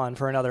hung on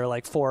for another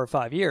like 4 or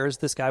 5 years,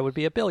 this guy would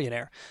be a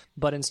billionaire.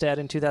 But instead,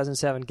 in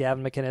 2007,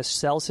 Gavin McInnes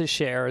sells his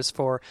shares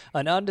for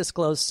an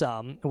undisclosed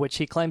sum, which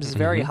he claims is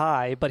very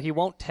high, but he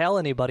won't tell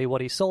anybody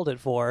what he sold it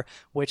for,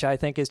 which I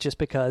think is just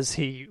because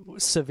he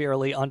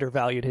severely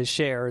undervalued his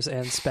shares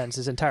and spends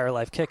his entire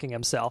life kicking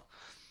himself.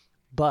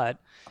 But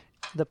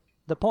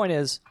the point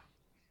is...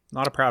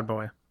 Not a proud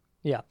boy.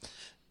 Yeah.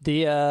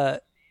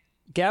 The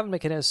Gavin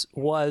McInnes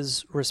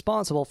was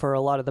responsible for a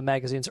lot of the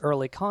magazine's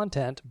early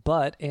content,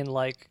 but in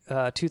like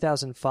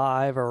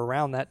 2005 or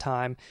around that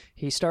time,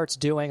 he starts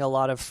doing a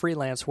lot of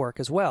freelance work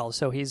as well.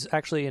 So he's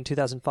actually in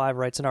 2005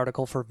 writes an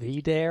article for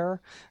VDare.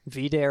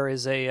 VDare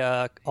is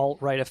a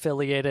alt-right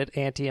affiliated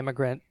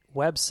anti-immigrant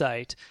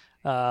website.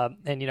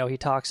 And, he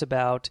talks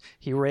about,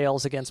 he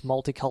rails against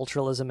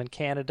multiculturalism in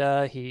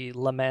Canada. He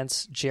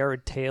laments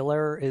Jared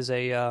Taylor is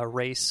a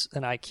race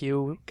and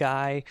IQ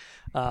guy.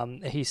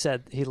 He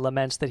said he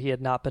laments that he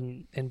had not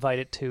been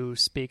invited to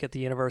speak at the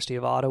University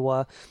of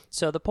Ottawa.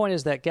 So the point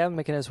is that Gavin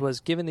McInnes was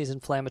given these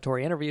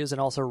inflammatory interviews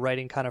and also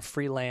writing kind of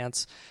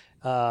freelance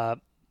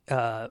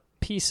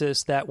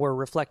pieces that were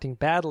reflecting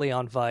badly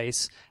on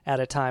Vice at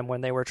a time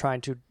when they were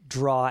trying to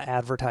draw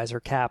advertiser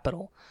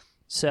capital.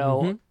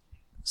 So...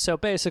 So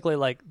basically,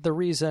 like, the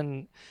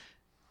reason,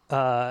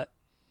 and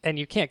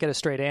you can't get a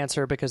straight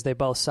answer because they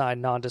both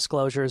signed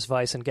non-disclosures,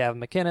 Vice and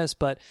Gavin McInnes,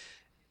 but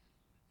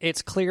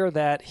it's clear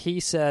that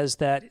he says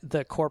that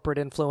the corporate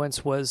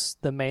influence was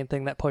the main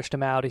thing that pushed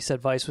him out. He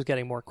said Vice was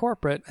getting more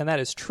corporate, and that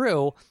is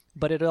true,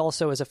 but it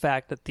also is a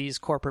fact that these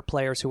corporate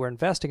players who were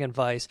investing in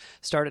Vice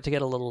started to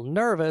get a little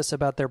nervous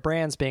about their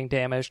brands being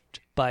damaged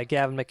by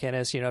Gavin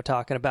McInnes,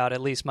 talking about at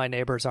least my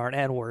neighbors aren't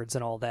N-words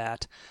and all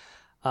that.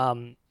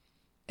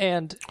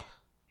 And...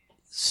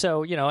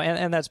 So,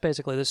 and that's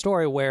basically the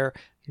story where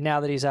now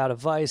that he's out of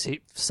Vice,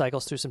 he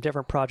cycles through some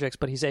different projects,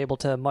 but he's able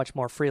to much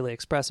more freely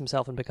express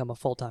himself and become a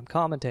full-time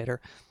commentator.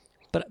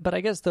 But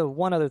I guess the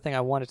one other thing I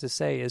wanted to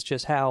say is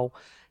just how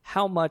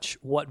much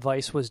what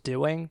Vice was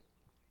doing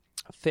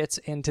fits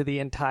into the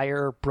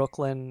entire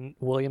Brooklyn,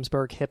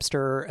 Williamsburg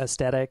hipster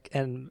aesthetic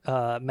and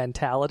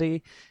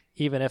mentality,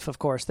 even if, of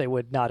course, they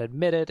would not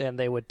admit it and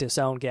they would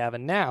disown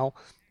Gavin now.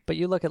 But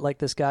you look at like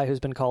this guy who's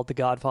been called the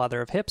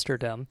godfather of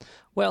hipsterdom.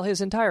 Well, his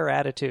entire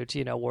attitude,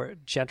 were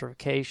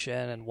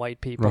gentrification and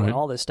white people and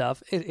all this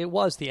stuff. It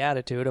was the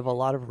attitude of a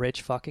lot of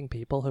rich fucking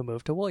people who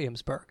moved to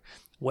Williamsburg,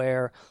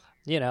 where,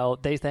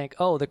 they think,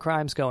 oh, the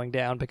crime's going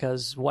down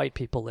because white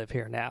people live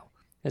here now.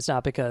 It's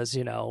not because,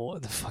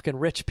 the fucking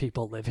rich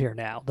people live here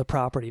now. The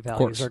property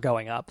values are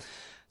going up.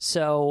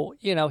 So,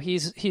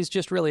 he's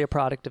just really a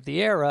product of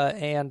the era,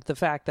 and the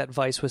fact that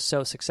Vice was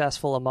so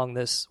successful among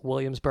this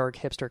Williamsburg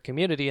hipster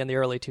community in the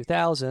early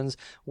 2000s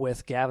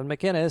with Gavin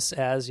McInnes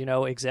as,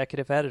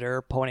 executive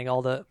editor putting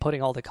all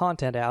the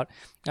content out,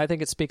 I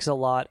think it speaks a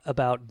lot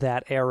about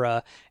that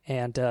era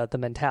and the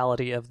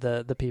mentality of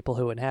the people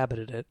who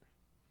inhabited it.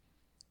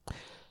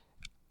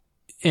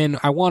 And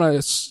I want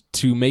us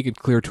to make it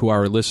clear to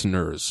our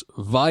listeners,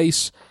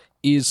 Vice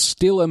is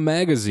still a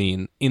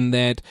magazine in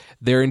that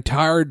their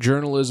entire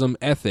journalism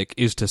ethic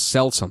is to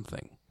sell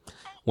something.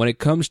 When it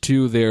comes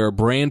to their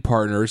brand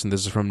partners, and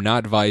this is from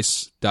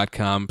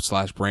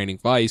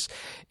notvice.com/brandingvice,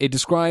 it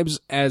describes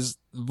as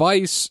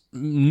Vice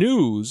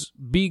news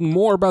being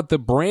more about the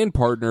brand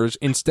partners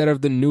instead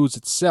of the news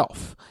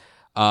itself.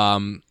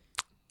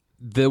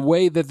 The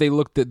way that they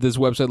looked at this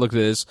website looked at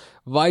this,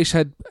 Vice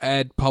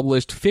had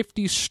published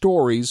 50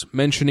 stories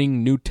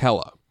mentioning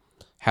Nutella.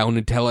 How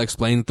Nutella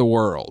explains the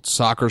world.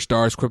 Soccer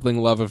stars' crippling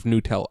love of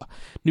Nutella.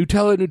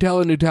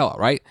 Nutella,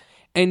 right?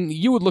 And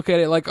you would look at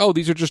it like, oh,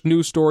 these are just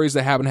news stories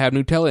that happen to have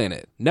Nutella in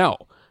it. No.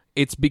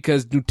 It's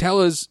because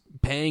Nutella's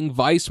paying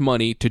Vice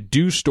money to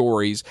do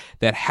stories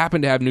that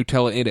happen to have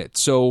Nutella in it.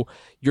 So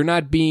you're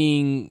not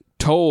being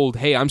told,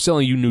 hey, I'm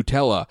selling you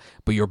Nutella,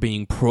 but you're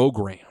being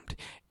programmed.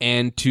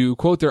 And to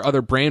quote their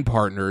other brand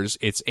partners,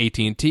 it's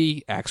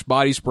AT&T, Axe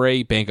Body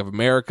Spray, Bank of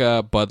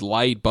America, Bud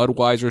Light,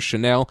 Budweiser,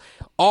 Chanel,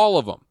 all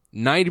of them.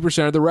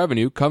 90% of the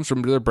revenue comes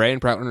from their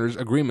brand partners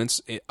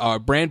agreements,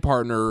 brand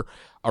partner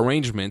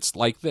arrangements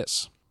like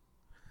this.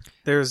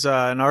 There's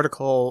an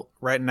article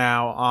right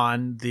now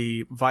on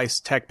the Vice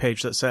tech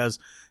page that says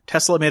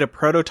Tesla made a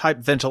prototype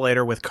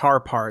ventilator with car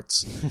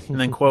parts, and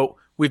then quote,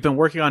 "We've been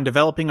working on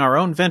developing our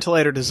own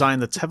ventilator design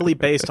that's heavily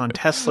based on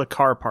Tesla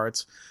car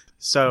parts."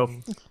 So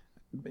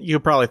you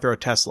could probably throw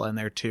Tesla in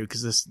there too,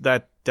 because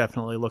that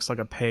definitely looks like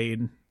a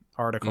paid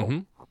article.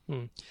 Mm-hmm.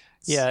 Mm.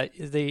 Yeah,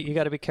 you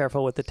got to be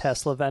careful with the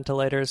Tesla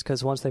ventilators,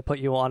 because once they put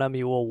you on them,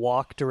 you will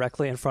walk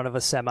directly in front of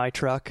a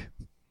semi-truck.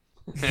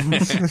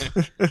 Did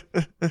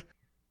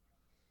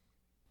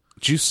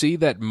you see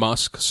that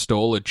Musk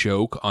stole a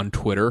joke on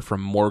Twitter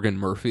from Morgan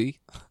Murphy?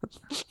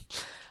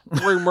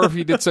 Morgan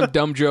Murphy did some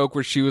dumb joke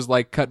where she was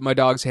like, cut my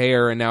dog's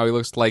hair, and now he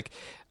looks like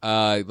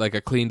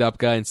a cleaned up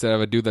guy instead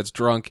of a dude that's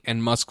drunk,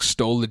 and Musk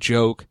stole the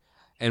joke,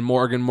 and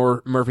Morgan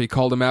Murphy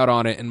called him out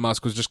on it, and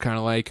Musk was just kind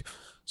of like,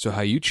 so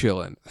how you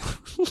chilling?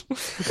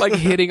 Like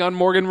hitting on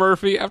Morgan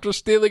Murphy after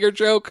stealing her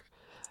joke.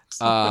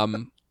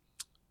 One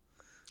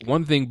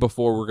thing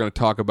before we're going to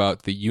talk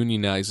about the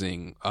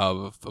unionizing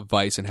of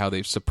Vice and how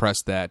they've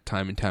suppressed that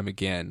time and time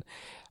again.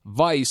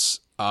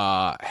 Vice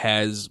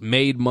has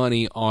made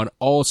money on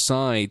all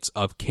sides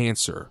of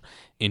cancer.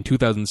 In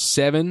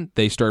 2007,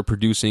 they started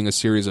producing a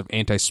series of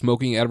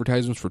anti-smoking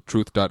advertisements for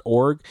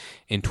Truth.org.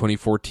 In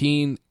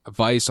 2014,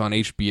 Vice on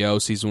HBO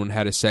Season 1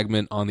 had a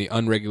segment on the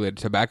unregulated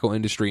tobacco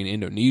industry in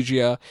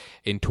Indonesia.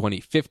 In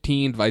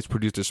 2015, Vice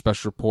produced a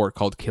special report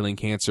called Killing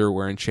Cancer,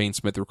 wherein Shane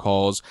Smith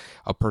recalls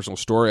a personal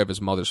story of his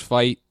mother's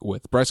fight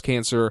with breast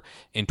cancer.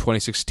 In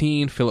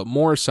 2016, Philip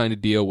Morris signed a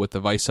deal with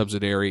the Vice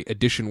subsidiary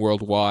Edition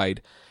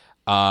Worldwide,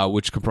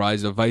 which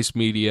comprised of Vice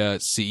Media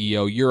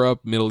CEO Europe,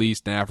 Middle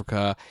East, and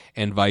Africa,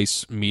 and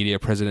Vice Media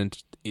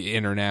President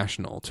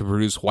International to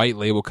produce white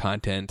label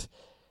content.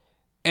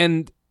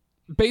 And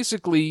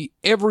basically,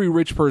 every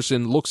rich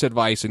person looks at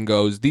Vice and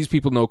goes, these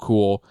people know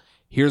cool.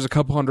 Here's a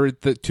couple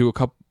hundred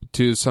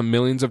to some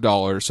millions of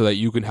dollars so that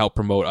you can help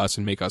promote us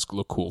and make us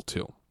look cool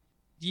too.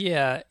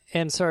 Yeah,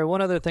 and sorry,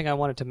 one other thing I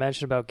wanted to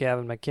mention about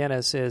Gavin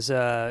McInnes is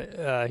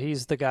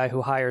he's the guy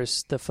who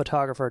hires the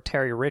photographer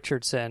Terry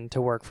Richardson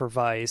to work for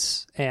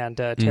Vice, and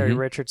Terry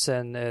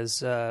Richardson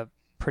is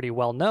pretty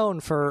well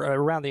known for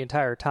around the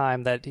entire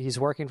time that he's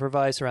working for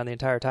Vice, around the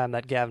entire time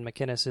that Gavin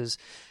McInnes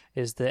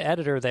is the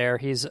editor there.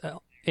 He's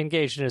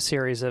engaged in a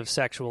series of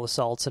sexual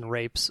assaults and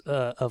rapes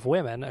of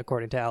women,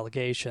 according to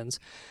allegations.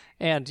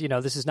 And,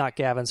 this is not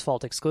Gavin's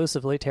fault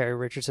exclusively. Terry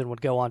Richardson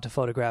would go on to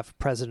photograph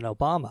President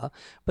Obama.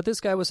 But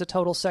this guy was a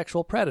total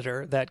sexual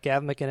predator that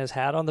Gavin McInnes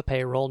had on the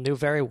payroll, knew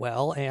very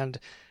well. And,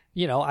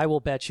 I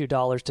will bet you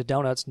dollars to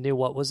donuts knew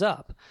what was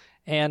up.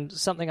 And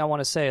something I want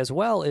to say as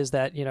well is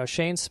that,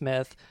 Shane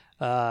Smith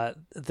and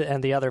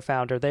the other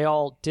founder, they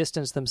all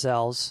distanced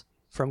themselves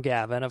from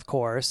Gavin, of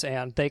course,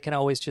 and they can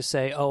always just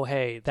say, oh,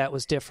 hey, that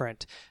was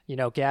different.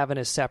 Gavin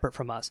is separate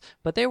from us.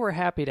 But they were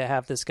happy to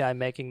have this guy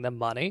making them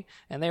money,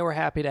 and they were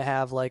happy to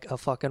have like a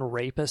fucking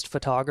rapist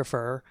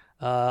photographer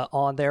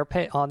on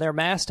their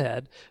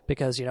masthead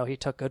because, he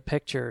took good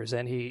pictures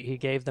and he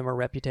gave them a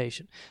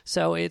reputation.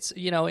 So it's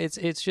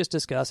just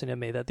disgusting to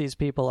me that these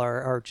people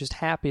are just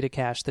happy to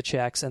cash the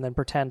checks and then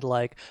pretend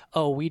like,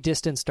 oh, we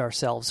distanced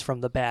ourselves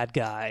from the bad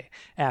guy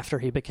after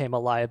he became a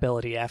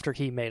liability, after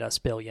he made us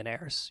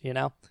billionaires,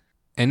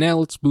 And now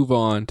let's move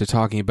on to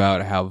talking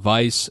about how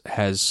Vice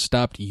has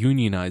stopped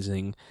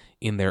unionizing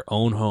in their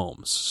own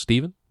homes.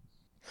 Steven?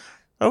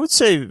 I would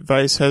say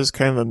Vice has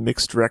kind of a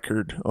mixed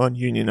record on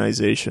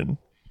unionization.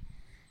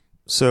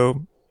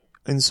 So,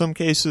 in some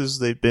cases,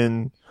 they've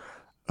been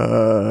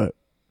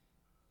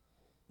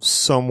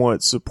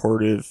somewhat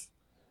supportive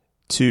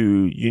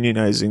to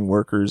unionizing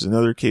workers. In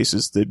other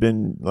cases, they've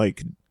been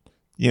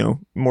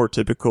more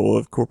typical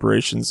of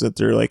corporations that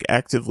they're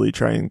actively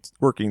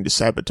working to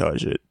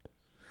sabotage it.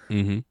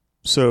 Mm-hmm.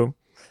 So,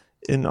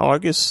 on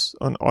August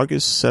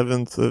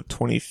 7th of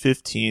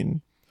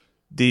 2015,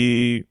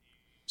 the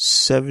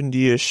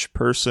 70-ish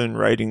person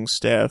writing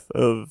staff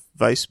of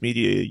Vice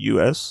Media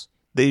US,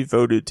 they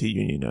voted to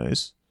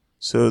unionize.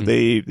 So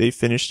they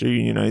finished their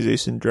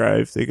unionization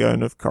drive, they got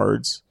enough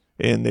cards,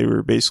 and they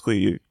were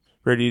basically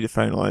ready to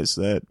finalize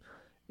that.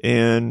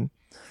 And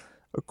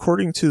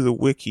according to the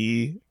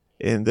wiki,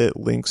 and that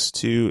links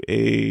to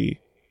a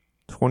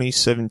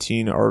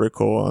 2017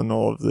 article on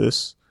all of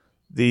this,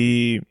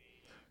 the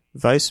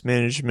Vice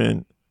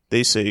management,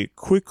 they say,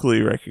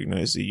 quickly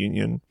recognized the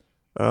union.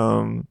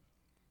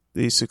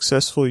 The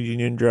successful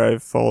union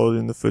drive followed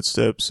in the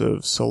footsteps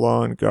of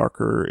Salon,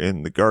 Gawker,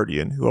 and The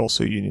Guardian, who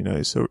also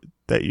unionized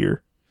that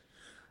year.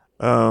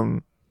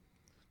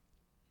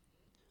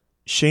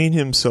 Shane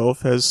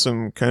himself has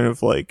some kind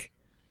of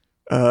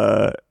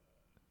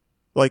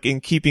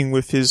in keeping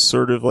with his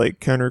sort of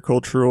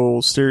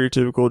countercultural,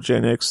 stereotypical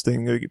Gen X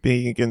thing,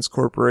 being against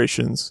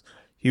corporations.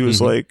 He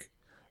was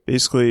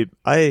basically,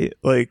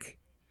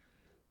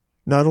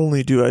 not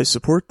only do I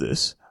support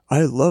this,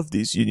 I love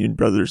these union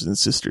brothers and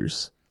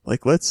sisters.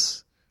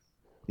 Let's,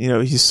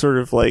 he's sort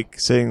of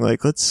saying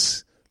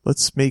let's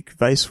make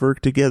Vice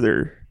work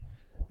together.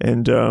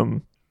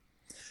 And,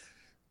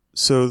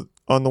 so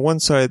on the one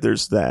side,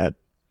 there's that.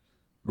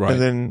 Right.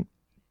 And then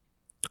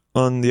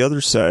on the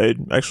other side,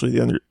 actually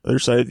the other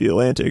side of the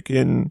Atlantic,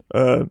 in,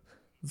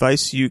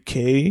 Vice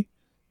UK,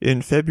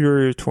 in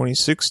February of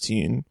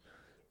 2016,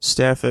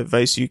 staff at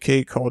Vice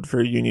UK called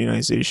for a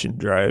unionization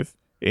drive,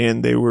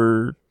 and they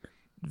were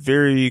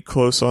very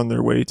close on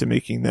their way to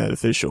making that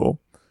official.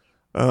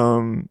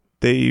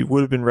 They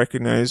would have been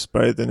recognized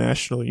by the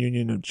National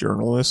Union of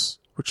Journalists,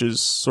 which is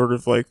sort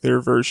of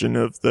their version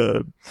of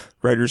the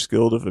Writers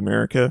Guild of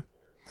America.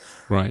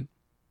 Right.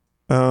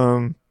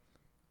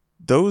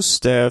 Those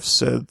staff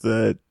said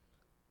that,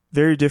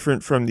 very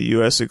different from the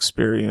U.S.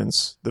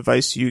 experience, the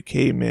Vice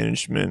UK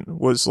management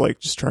was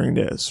just trying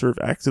to sort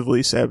of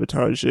actively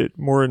sabotage it,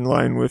 more in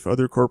line with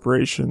other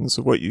corporations,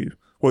 what you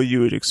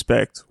would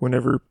expect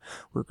whenever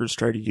workers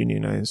try to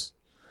unionize.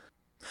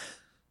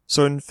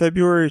 So in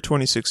February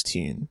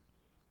 2016,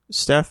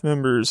 staff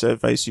members at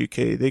Vice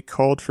UK, they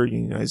called for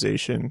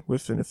unionization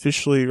with an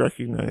officially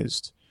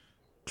recognized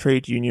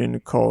trade union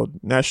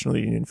called National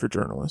Union for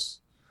Journalists.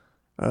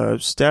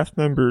 Staff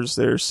members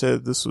there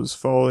said this was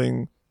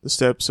following the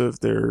steps of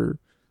their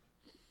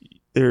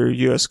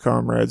U.S.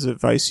 comrades at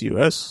Vice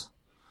US.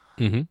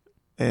 Mm-hmm.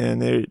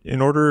 And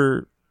in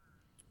order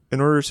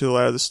to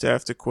allow the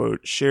staff to,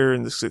 quote, share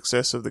in the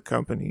success of the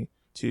company,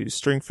 to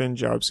strengthen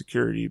job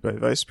security by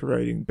Vice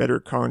providing better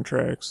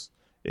contracts,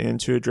 and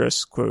to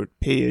address, quote,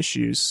 pay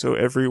issues so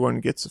everyone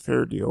gets a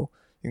fair deal,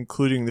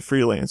 including the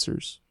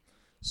freelancers.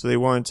 So they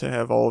wanted to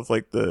have all of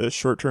the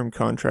short-term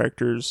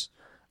contractors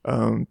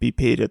be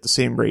paid at the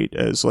same rate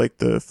as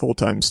the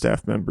full-time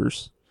staff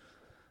members.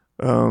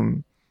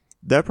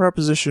 That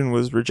proposition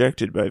was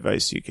rejected by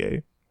Vice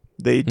UK.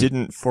 They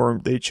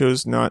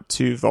chose not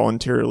to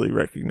voluntarily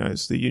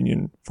recognize the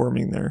union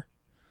forming there.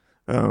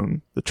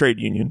 the trade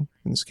union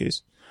in this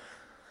case.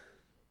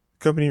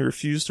 The company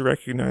refused to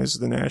recognize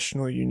the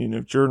National Union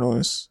of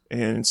Journalists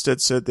and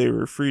instead said they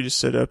were free to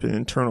set up an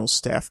internal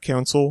staff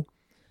council,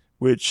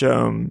 which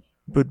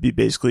would be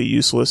basically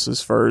useless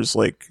as far as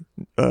like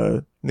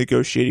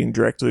negotiating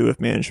directly with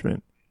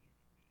management.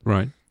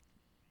 Right.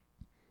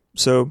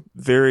 So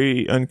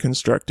very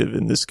unconstructive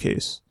in this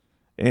case.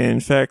 And in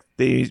fact,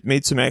 they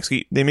made some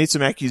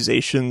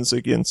accusations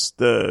against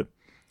the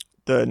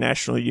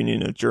National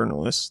Union of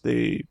Journalists.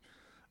 They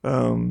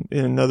in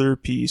another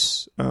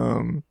piece,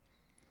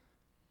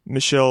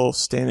 Michelle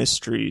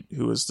Stanistreet,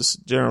 who was the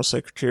general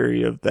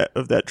secretary of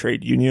that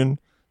trade union,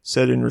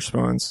 said in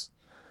response,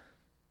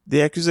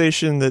 "The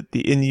accusation that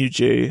the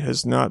NUJ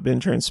has not been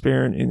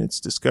transparent in its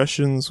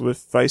discussions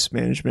with Vice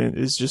management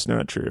is just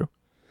not true.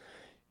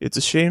 It's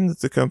a shame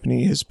that the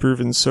company has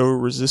proven so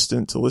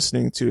resistant to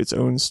listening to its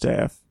own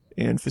staff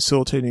and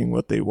facilitating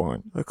what they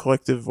want, a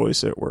collective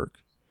voice at work.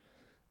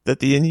 That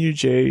the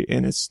NUJ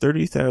and its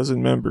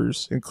 30,000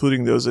 members,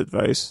 including those at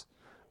Vice,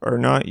 are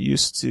not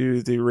used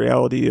to the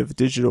reality of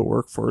digital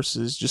workforce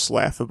is just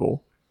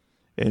laughable,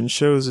 and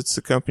shows it's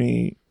the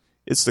company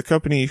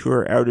who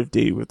are out of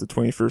date with the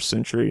 21st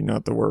century,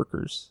 not the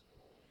workers.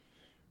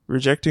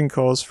 Rejecting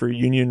calls for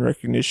union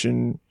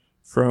recognition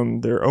from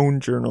their own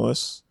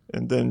journalists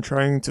and then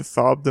trying to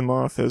fob them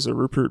off as a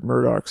Rupert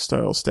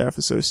Murdoch-style staff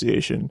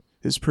association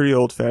is pretty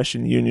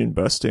old-fashioned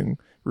union-busting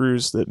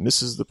ruse that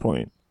misses the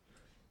point.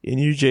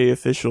 NUJ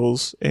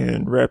officials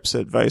and reps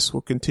at Vice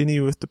will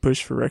continue with the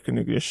push for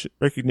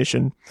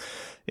recognition,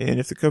 and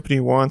if the company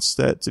wants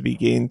that to be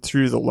gained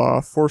through the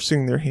law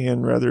forcing their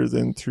hand rather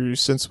than through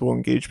sensible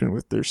engagement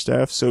with their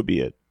staff, so be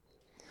it."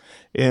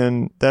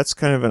 And that's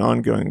kind of an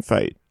ongoing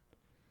fight.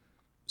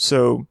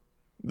 So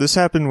this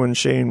happened when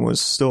Shane was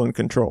still in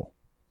control.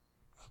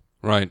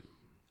 Right.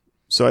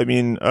 So, I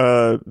mean,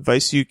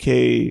 Vice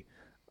UK,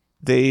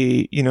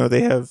 they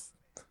have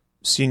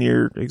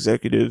senior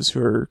executives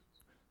who are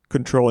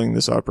controlling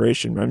this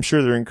operation. I'm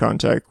sure they're in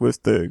contact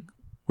with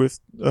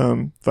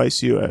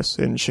Vice US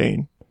and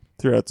Shane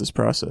throughout this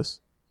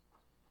process.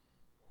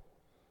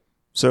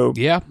 So,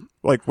 Yeah.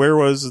 like, where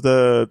was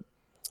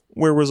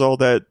all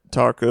that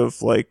talk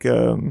of like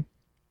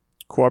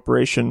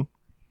cooperation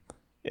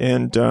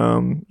and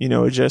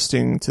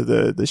adjusting to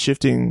the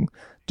shifting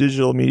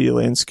digital media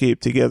landscape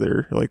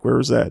together? Like, where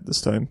was that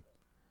this time?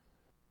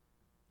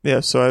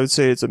 Yeah, so I would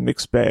say it's a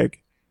mixed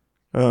bag,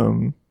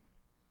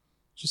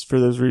 just for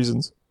those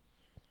reasons.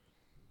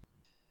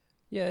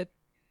 Yeah,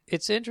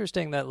 it's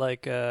interesting that,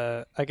 like,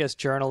 I guess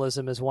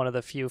journalism is one of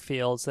the few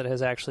fields that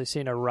has actually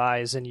seen a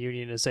rise in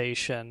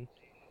unionization.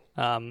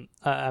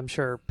 I'm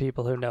sure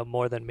people who know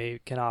more than me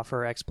can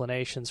offer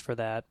explanations for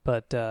that,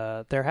 but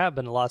there have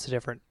been lots of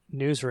different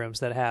newsrooms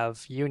that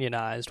have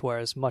unionized,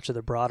 whereas much of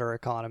the broader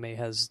economy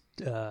has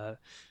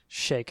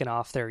shaken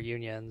off their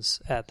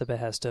unions at the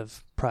behest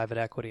of private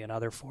equity and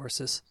other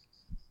forces.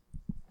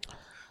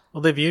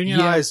 Well, they've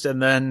unionized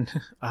and then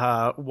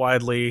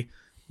widely,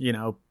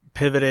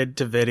 pivoted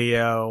to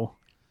video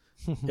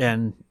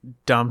and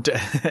dumped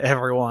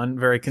everyone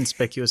very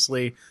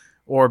conspicuously,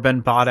 or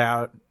been bought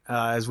out,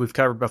 as we've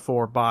covered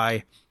before,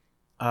 by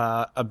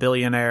a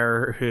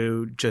billionaire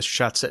who just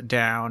shuts it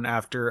down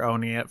after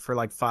owning it for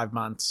like 5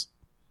 months.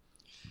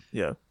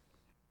 Yeah.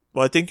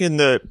 Well, I think in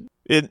the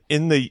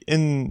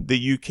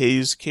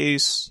UK's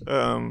case,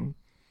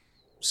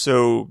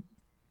 so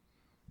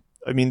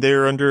I mean,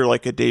 they're under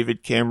like a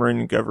David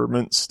Cameron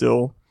government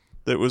still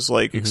that was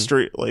like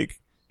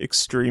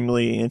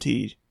extremely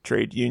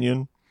anti-trade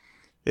union,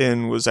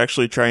 and was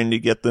actually trying to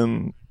get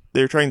them.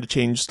 They're trying to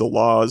change the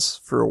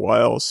laws for a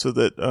while so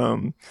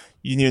that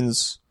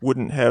unions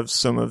wouldn't have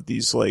some of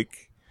these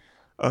like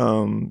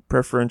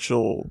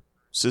preferential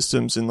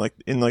systems in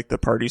the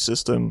party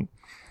system,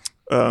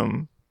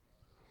 to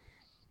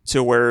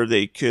where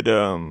they could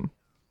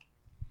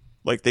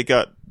they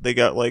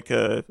got like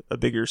a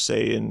bigger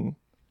say in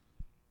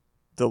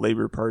the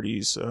Labour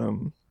Party's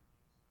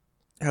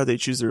how they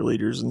choose their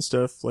leaders and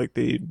stuff. Like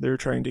they're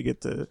trying to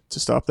get to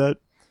stop that.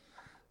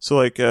 So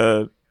like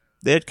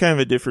they had kind of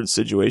a different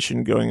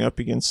situation going up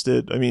against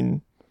it. I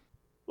mean,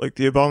 like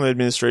the Obama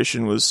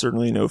administration was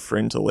certainly no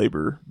friend to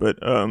Labour, but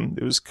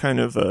it was kind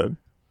of a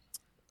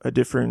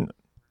different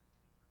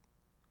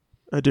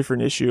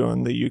issue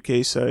on the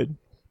UK side,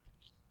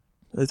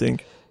 I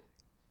think.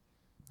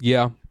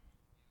 Yeah.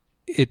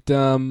 It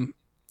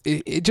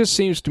just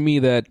seems to me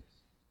that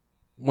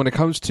when it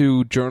comes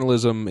to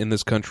journalism in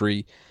this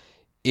country,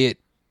 it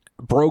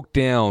broke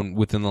down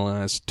within the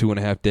last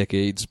 2.5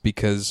 decades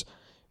because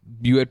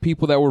you had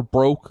people that were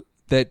broke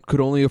that could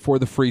only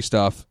afford the free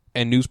stuff,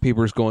 and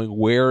newspapers going,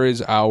 where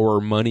is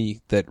our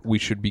money that we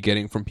should be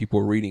getting from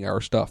people reading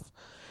our stuff?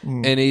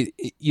 And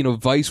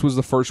Vice was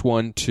the first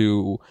one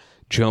to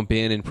jump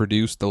in and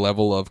produce the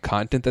level of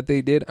content that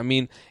they did. I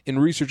mean, in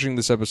researching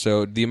this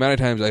episode, the amount of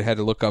times I had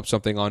to look up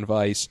something on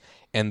Vice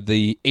and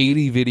the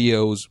 80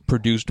 videos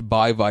produced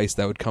by Vice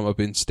that would come up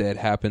instead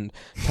happened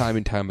time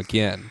and time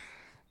again.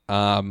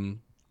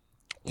 One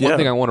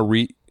thing I want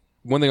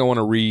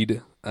to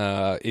read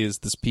is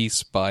this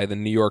piece by the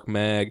New York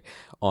Mag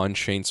on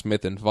Shane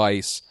Smith and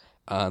Vice.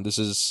 This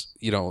is,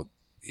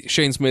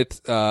 Shane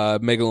Smith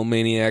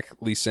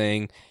megalomaniacally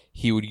saying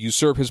he would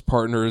usurp his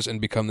partners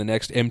and become the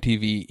next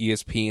MTV,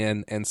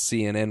 ESPN, and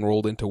CNN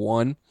rolled into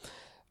one.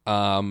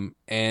 And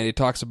it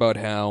talks about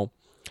how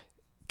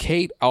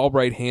Kate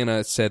Albright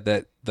Hanna said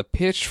that the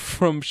pitch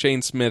from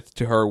Shane Smith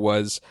to her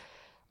was,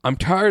 "I'm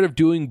tired of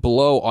doing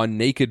blow on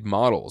naked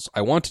models.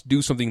 I want to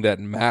do something that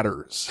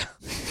matters."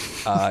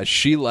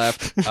 She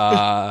left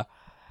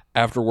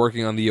after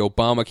working on the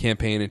Obama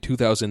campaign in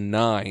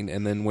 2009,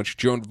 and then when she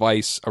joined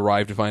Vice,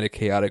 arrived to find a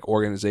chaotic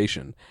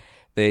organization.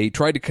 They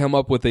tried to come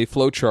up with a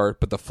flowchart,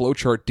 but the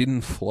flowchart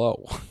didn't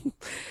flow.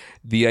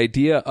 The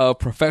idea of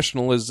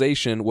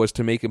professionalization was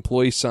to make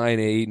employees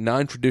sign a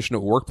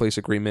non-traditional workplace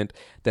agreement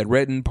that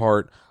read in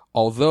part,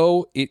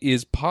 "Although it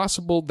is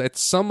possible that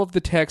some of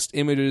the text,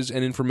 images,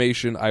 and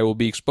information I will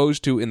be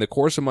exposed to in the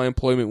course of my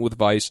employment with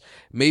Vice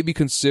may be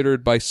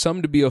considered by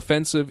some to be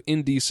offensive,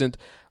 indecent,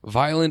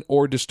 violent,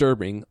 or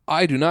disturbing,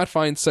 I do not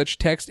find such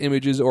text,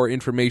 images, or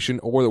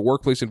information or the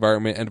workplace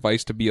environment at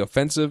Vice to be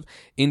offensive,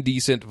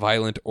 indecent,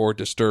 violent, or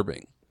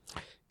disturbing."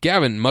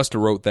 Gavin must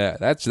have wrote that.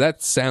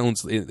 That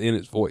sounds in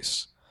his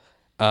voice.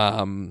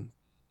 But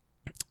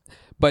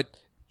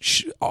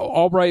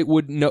Albright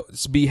would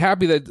be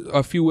happy that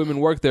a few women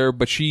worked there,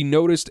 but she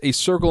noticed a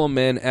circle of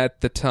men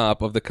at the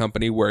top of the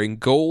company wearing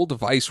gold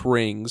Vice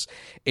rings,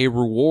 a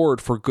reward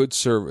for good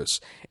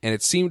service, and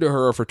it seemed to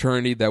her a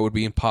fraternity that would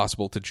be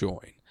impossible to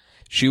join.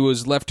 She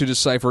was left to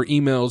decipher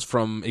emails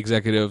from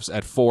executives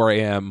at 4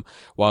 a.m.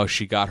 while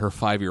she got her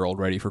 5-year-old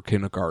ready for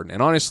kindergarten.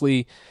 And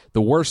honestly,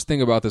 the worst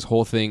thing about this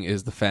whole thing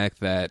is the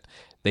fact that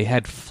they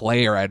had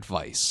Flair at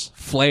Vice.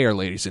 Flair,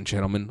 ladies and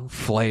gentlemen,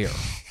 Flair.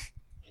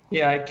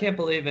 Yeah, I can't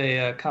believe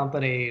a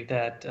company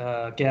that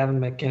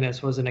Gavin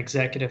McInnes was an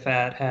executive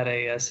at had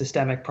a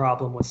systemic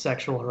problem with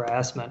sexual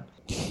harassment.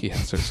 Yeah,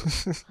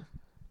 seriously.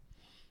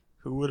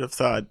 Who would have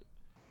thought?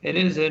 It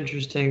is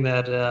interesting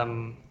that,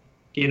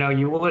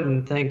 you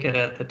wouldn't think it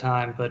at the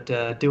time, but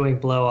doing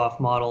blow-off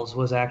models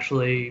was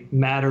actually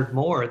mattered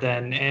more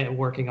than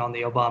working on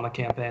the Obama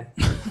campaign.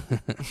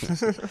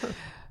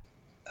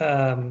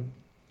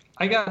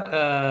 I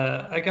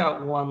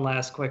got one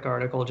last quick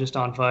article just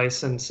on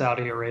Vice and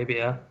Saudi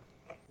Arabia.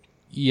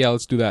 Yeah,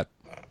 let's do that.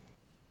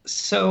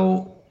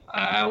 So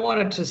I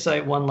wanted to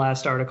cite one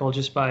last article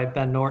just by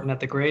Ben Norton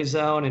at the Gray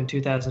Zone in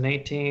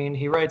 2018.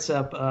 He writes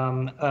up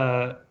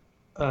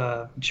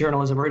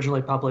journalism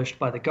originally published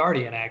by The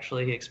Guardian,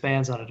 actually. He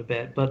expands on it a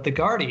bit. But The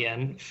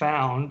Guardian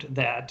found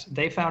that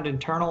they found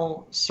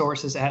internal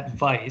sources at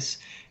Vice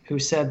who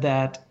said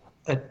that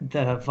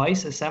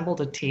Vice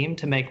assembled a team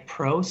to make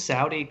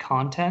pro-Saudi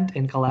content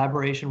in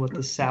collaboration with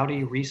the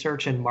Saudi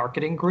Research and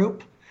Marketing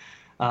Group,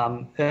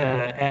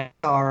 SRMG,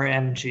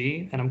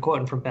 and I'm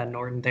quoting from Ben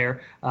Norton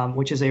there,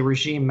 which is a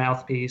regime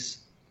mouthpiece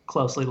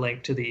closely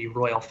linked to the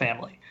royal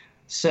family.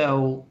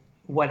 So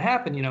what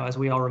happened, as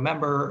we all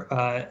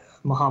remember,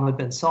 Mohammed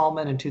bin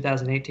Salman in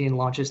 2018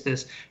 launches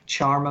this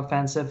charm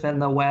offensive in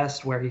the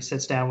West where he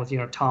sits down with,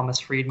 Thomas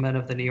Friedman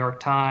of the New York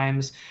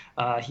Times.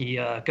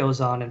 He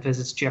goes on and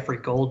visits Jeffrey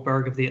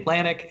Goldberg of The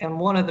Atlantic. And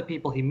one of the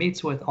people he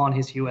meets with on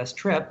his U.S.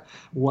 trip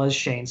was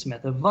Shane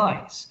Smith of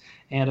Vice.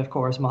 And, of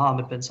course,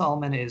 Mohammed bin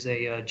Salman is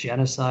a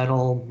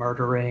genocidal,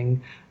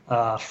 murdering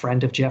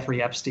friend of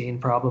Jeffrey Epstein,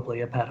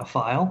 probably a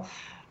pedophile.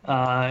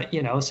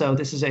 So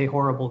this is a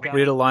horrible guy.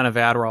 Read a line of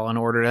Adderall and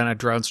ordered in a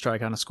drone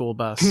strike on a school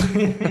bus.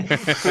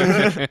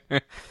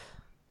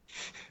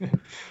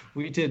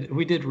 We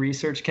did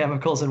research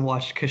chemicals and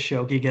watched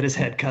Khashoggi get his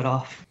head cut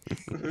off.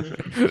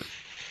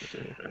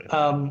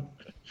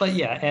 But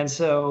yeah, and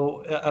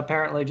so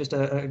apparently, just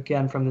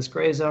again from this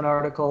Gray Zone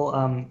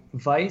article,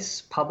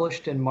 Vice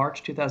published in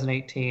March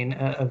 2018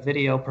 a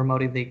video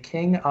promoting the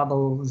King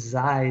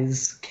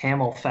Abdulaziz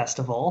Camel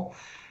Festival.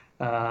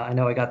 I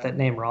know I got that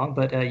name wrong,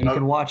 but you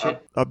can watch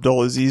it.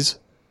 Abdulaziz.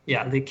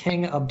 Yeah, the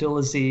King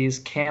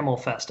Abdulaziz Camel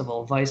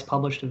Festival. Vice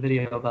published a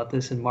video about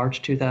this in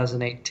March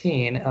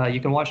 2018. You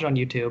can watch it on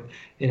YouTube.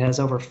 It has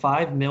over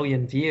 5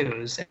 million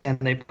views, and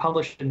they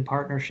published in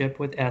partnership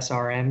with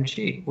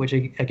SRMG, which,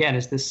 again,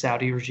 is this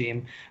Saudi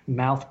regime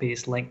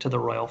mouthpiece linked to the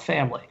royal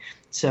family.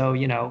 So,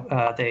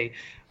 they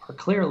are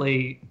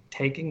clearly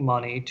taking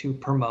money to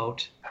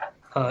promote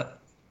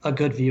a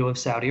good view of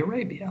Saudi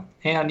Arabia.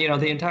 And,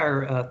 the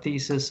entire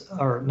thesis,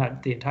 or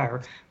not the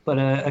entire, but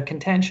a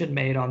contention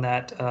made on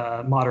that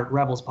Moderate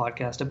Rebels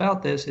podcast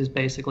about this is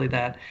basically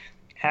that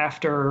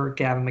after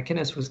Gavin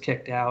McInnes was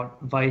kicked out,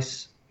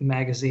 Vice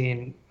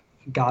magazine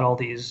got all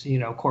these,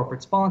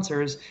 corporate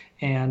sponsors,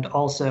 and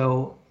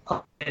also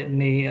a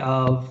litany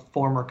of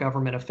former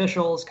government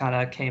officials kind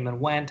of came and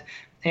went.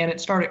 And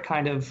it started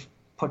kind of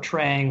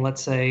portraying,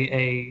 let's say,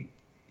 a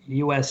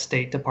U.S.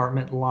 State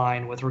Department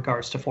line with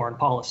regards to foreign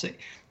policy.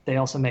 They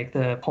also make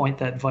the point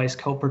that Vice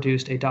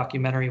co-produced a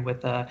documentary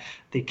with the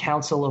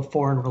Council of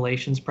Foreign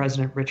Relations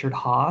President Richard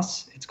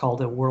Haass. It's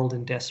called A World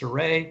in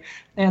Disarray,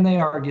 and they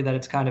argue that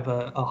it's kind of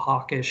a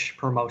hawkish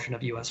promotion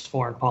of U.S.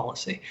 foreign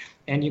policy.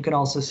 And you can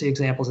also see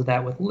examples of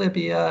that with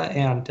Libya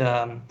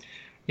and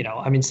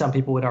I mean, some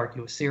people would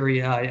argue with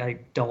Syria. I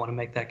don't want to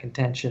make that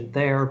contention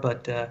there,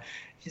 but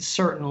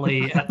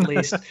certainly at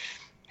least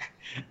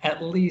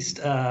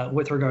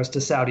with regards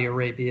to Saudi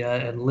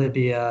Arabia and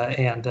Libya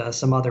and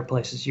some other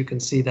places, you can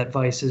see that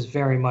Vice is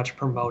very much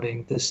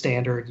promoting the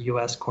standard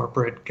U.S.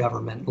 corporate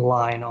government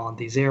line on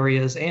these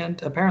areas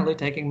and apparently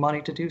taking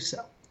money to do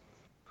so.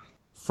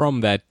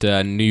 From that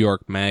New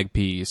York Mag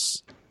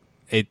piece,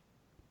 it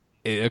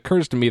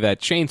occurs to me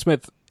that Shane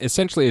Smith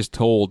essentially has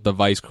told the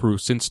Vice crew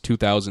since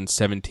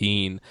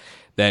 2017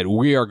 that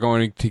we are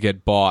going to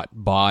get bought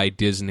by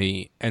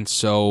Disney, and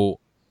so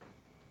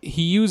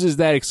he uses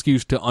that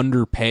excuse to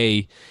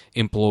underpay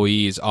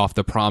employees off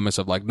the promise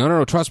of like,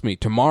 no, trust me,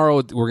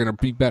 tomorrow we're gonna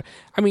be better.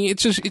 I mean,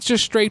 it's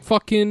just straight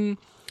fucking,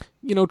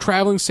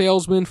 traveling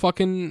salesman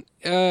fucking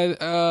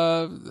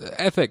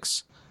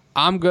ethics.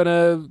 I'm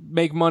gonna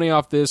make money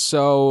off this,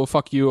 so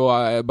fuck you.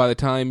 By the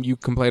time you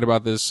complain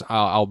about this,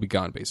 I'll be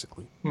gone,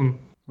 basically.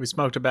 We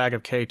smoked a bag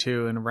of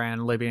K2 and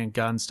ran Libyan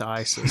guns to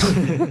ISIS.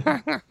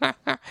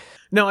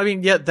 No, I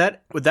mean, yeah,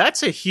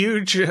 that's a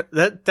huge,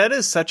 that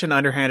is such an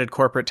underhanded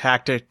corporate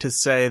tactic to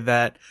say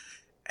that,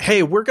 hey,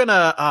 you're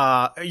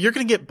gonna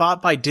get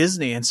bought by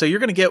Disney, and so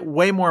you're gonna get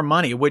way more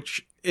money,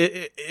 which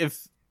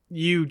if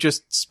you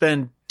just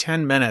spend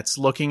 10 minutes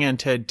looking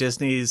into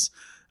Disney's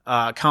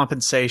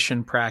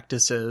compensation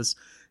practices,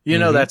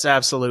 that's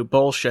absolute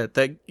bullshit.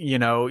 That,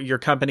 your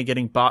company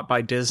getting bought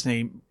by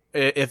Disney,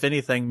 if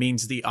anything,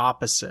 means the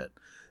opposite.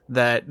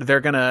 That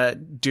they're going to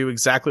do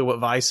exactly what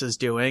Vice is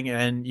doing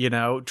and,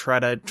 try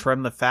to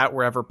trim the fat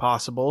wherever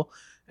possible,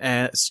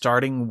 and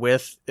starting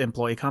with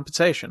employee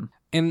compensation.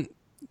 And,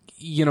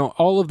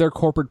 all of their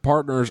corporate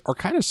partners are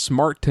kind of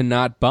smart to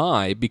not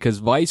buy because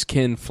Vice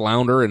can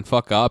flounder and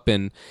fuck up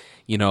and,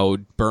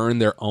 burn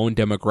their own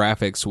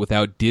demographics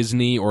without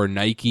Disney or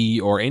Nike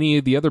or any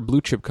of the other blue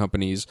chip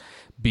companies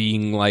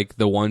being like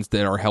the ones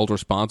that are held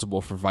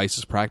responsible for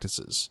Vice's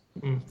practices.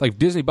 Like if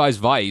Disney buys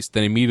Vice,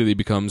 then immediately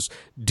becomes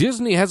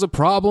Disney has a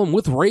problem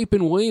with rape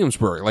in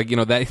Williamsburg.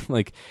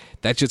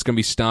 That shit's gonna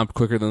be stomped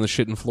quicker than the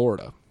shit in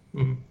Florida.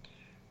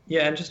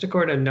 Yeah, and just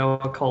according to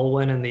Noah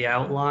Colwyn in the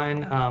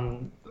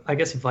outline, I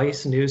guess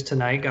Vice News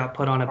Tonight got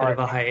put on a bit of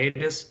a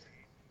hiatus.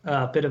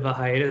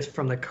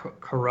 From the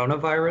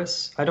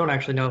coronavirus. I don't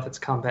actually know if it's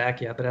come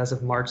back yet, but as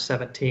of March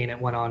 17, it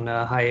went on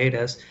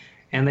hiatus.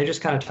 And they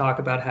just kind of talk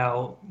about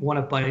how one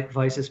of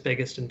Vice's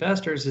biggest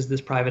investors is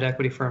this private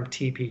equity firm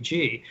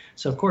TPG.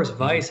 So, of course,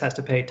 Vice has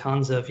to pay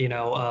tons of,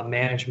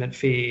 management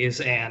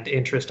fees and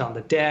interest on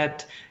the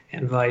debt.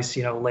 And Vice,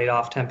 laid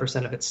off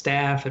 10% of its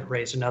staff. It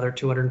raised another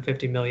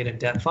 $250 million in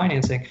debt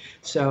financing.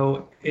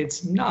 So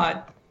it's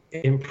not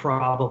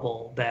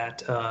improbable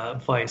that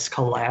Vice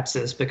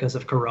collapses because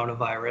of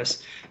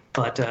coronavirus.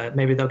 But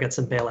maybe they'll get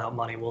some bailout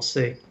money. We'll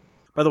see.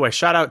 By the way,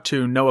 shout out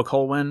to Noah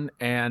Colwyn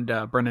and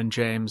Brendan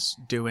James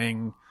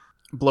doing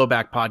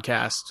Blowback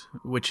Podcast,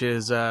 which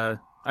is,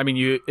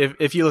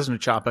 if you listen to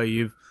Chapo,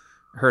 you've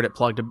heard it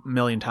plugged a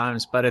million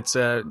times, but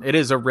it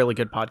is a really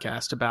good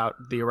podcast about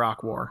the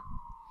Iraq War,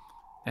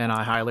 and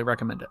I highly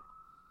recommend it.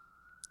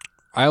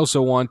 I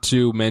also want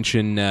to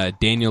mention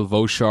Daniel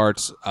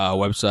Vauchart's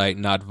website,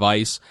 Not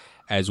Vice,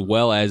 as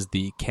well as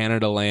the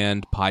Canada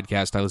Land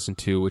podcast I listened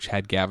to, which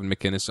had Gavin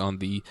McInnes on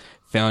the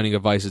founding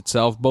of Vice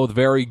itself. Both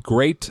very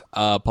great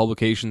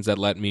publications that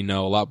let me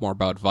know a lot more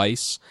about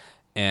Vice.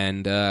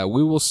 And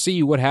we will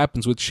see what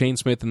happens with Shane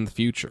Smith in the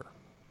future.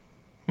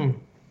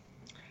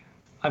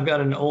 I've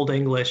got an Old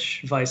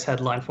English Vice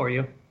headline for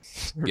you.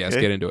 Yeah, let's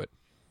get into it.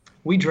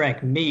 We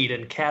drank mead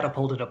and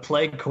catapulted a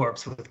plague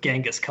corpse with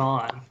Genghis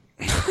Khan.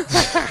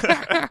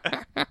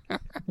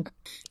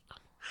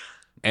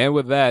 And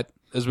with that,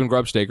 this has been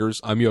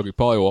Grubstakers. I'm Yogi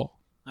Pollywall.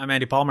 I'm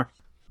Andy Palmer.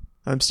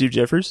 I'm Steve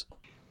Jeffers.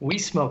 We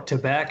smoked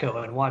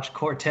tobacco and watched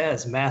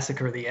Cortez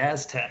massacre the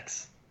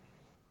Aztecs.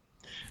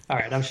 All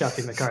right, I'm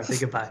Shafi McCarthy.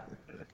 Goodbye.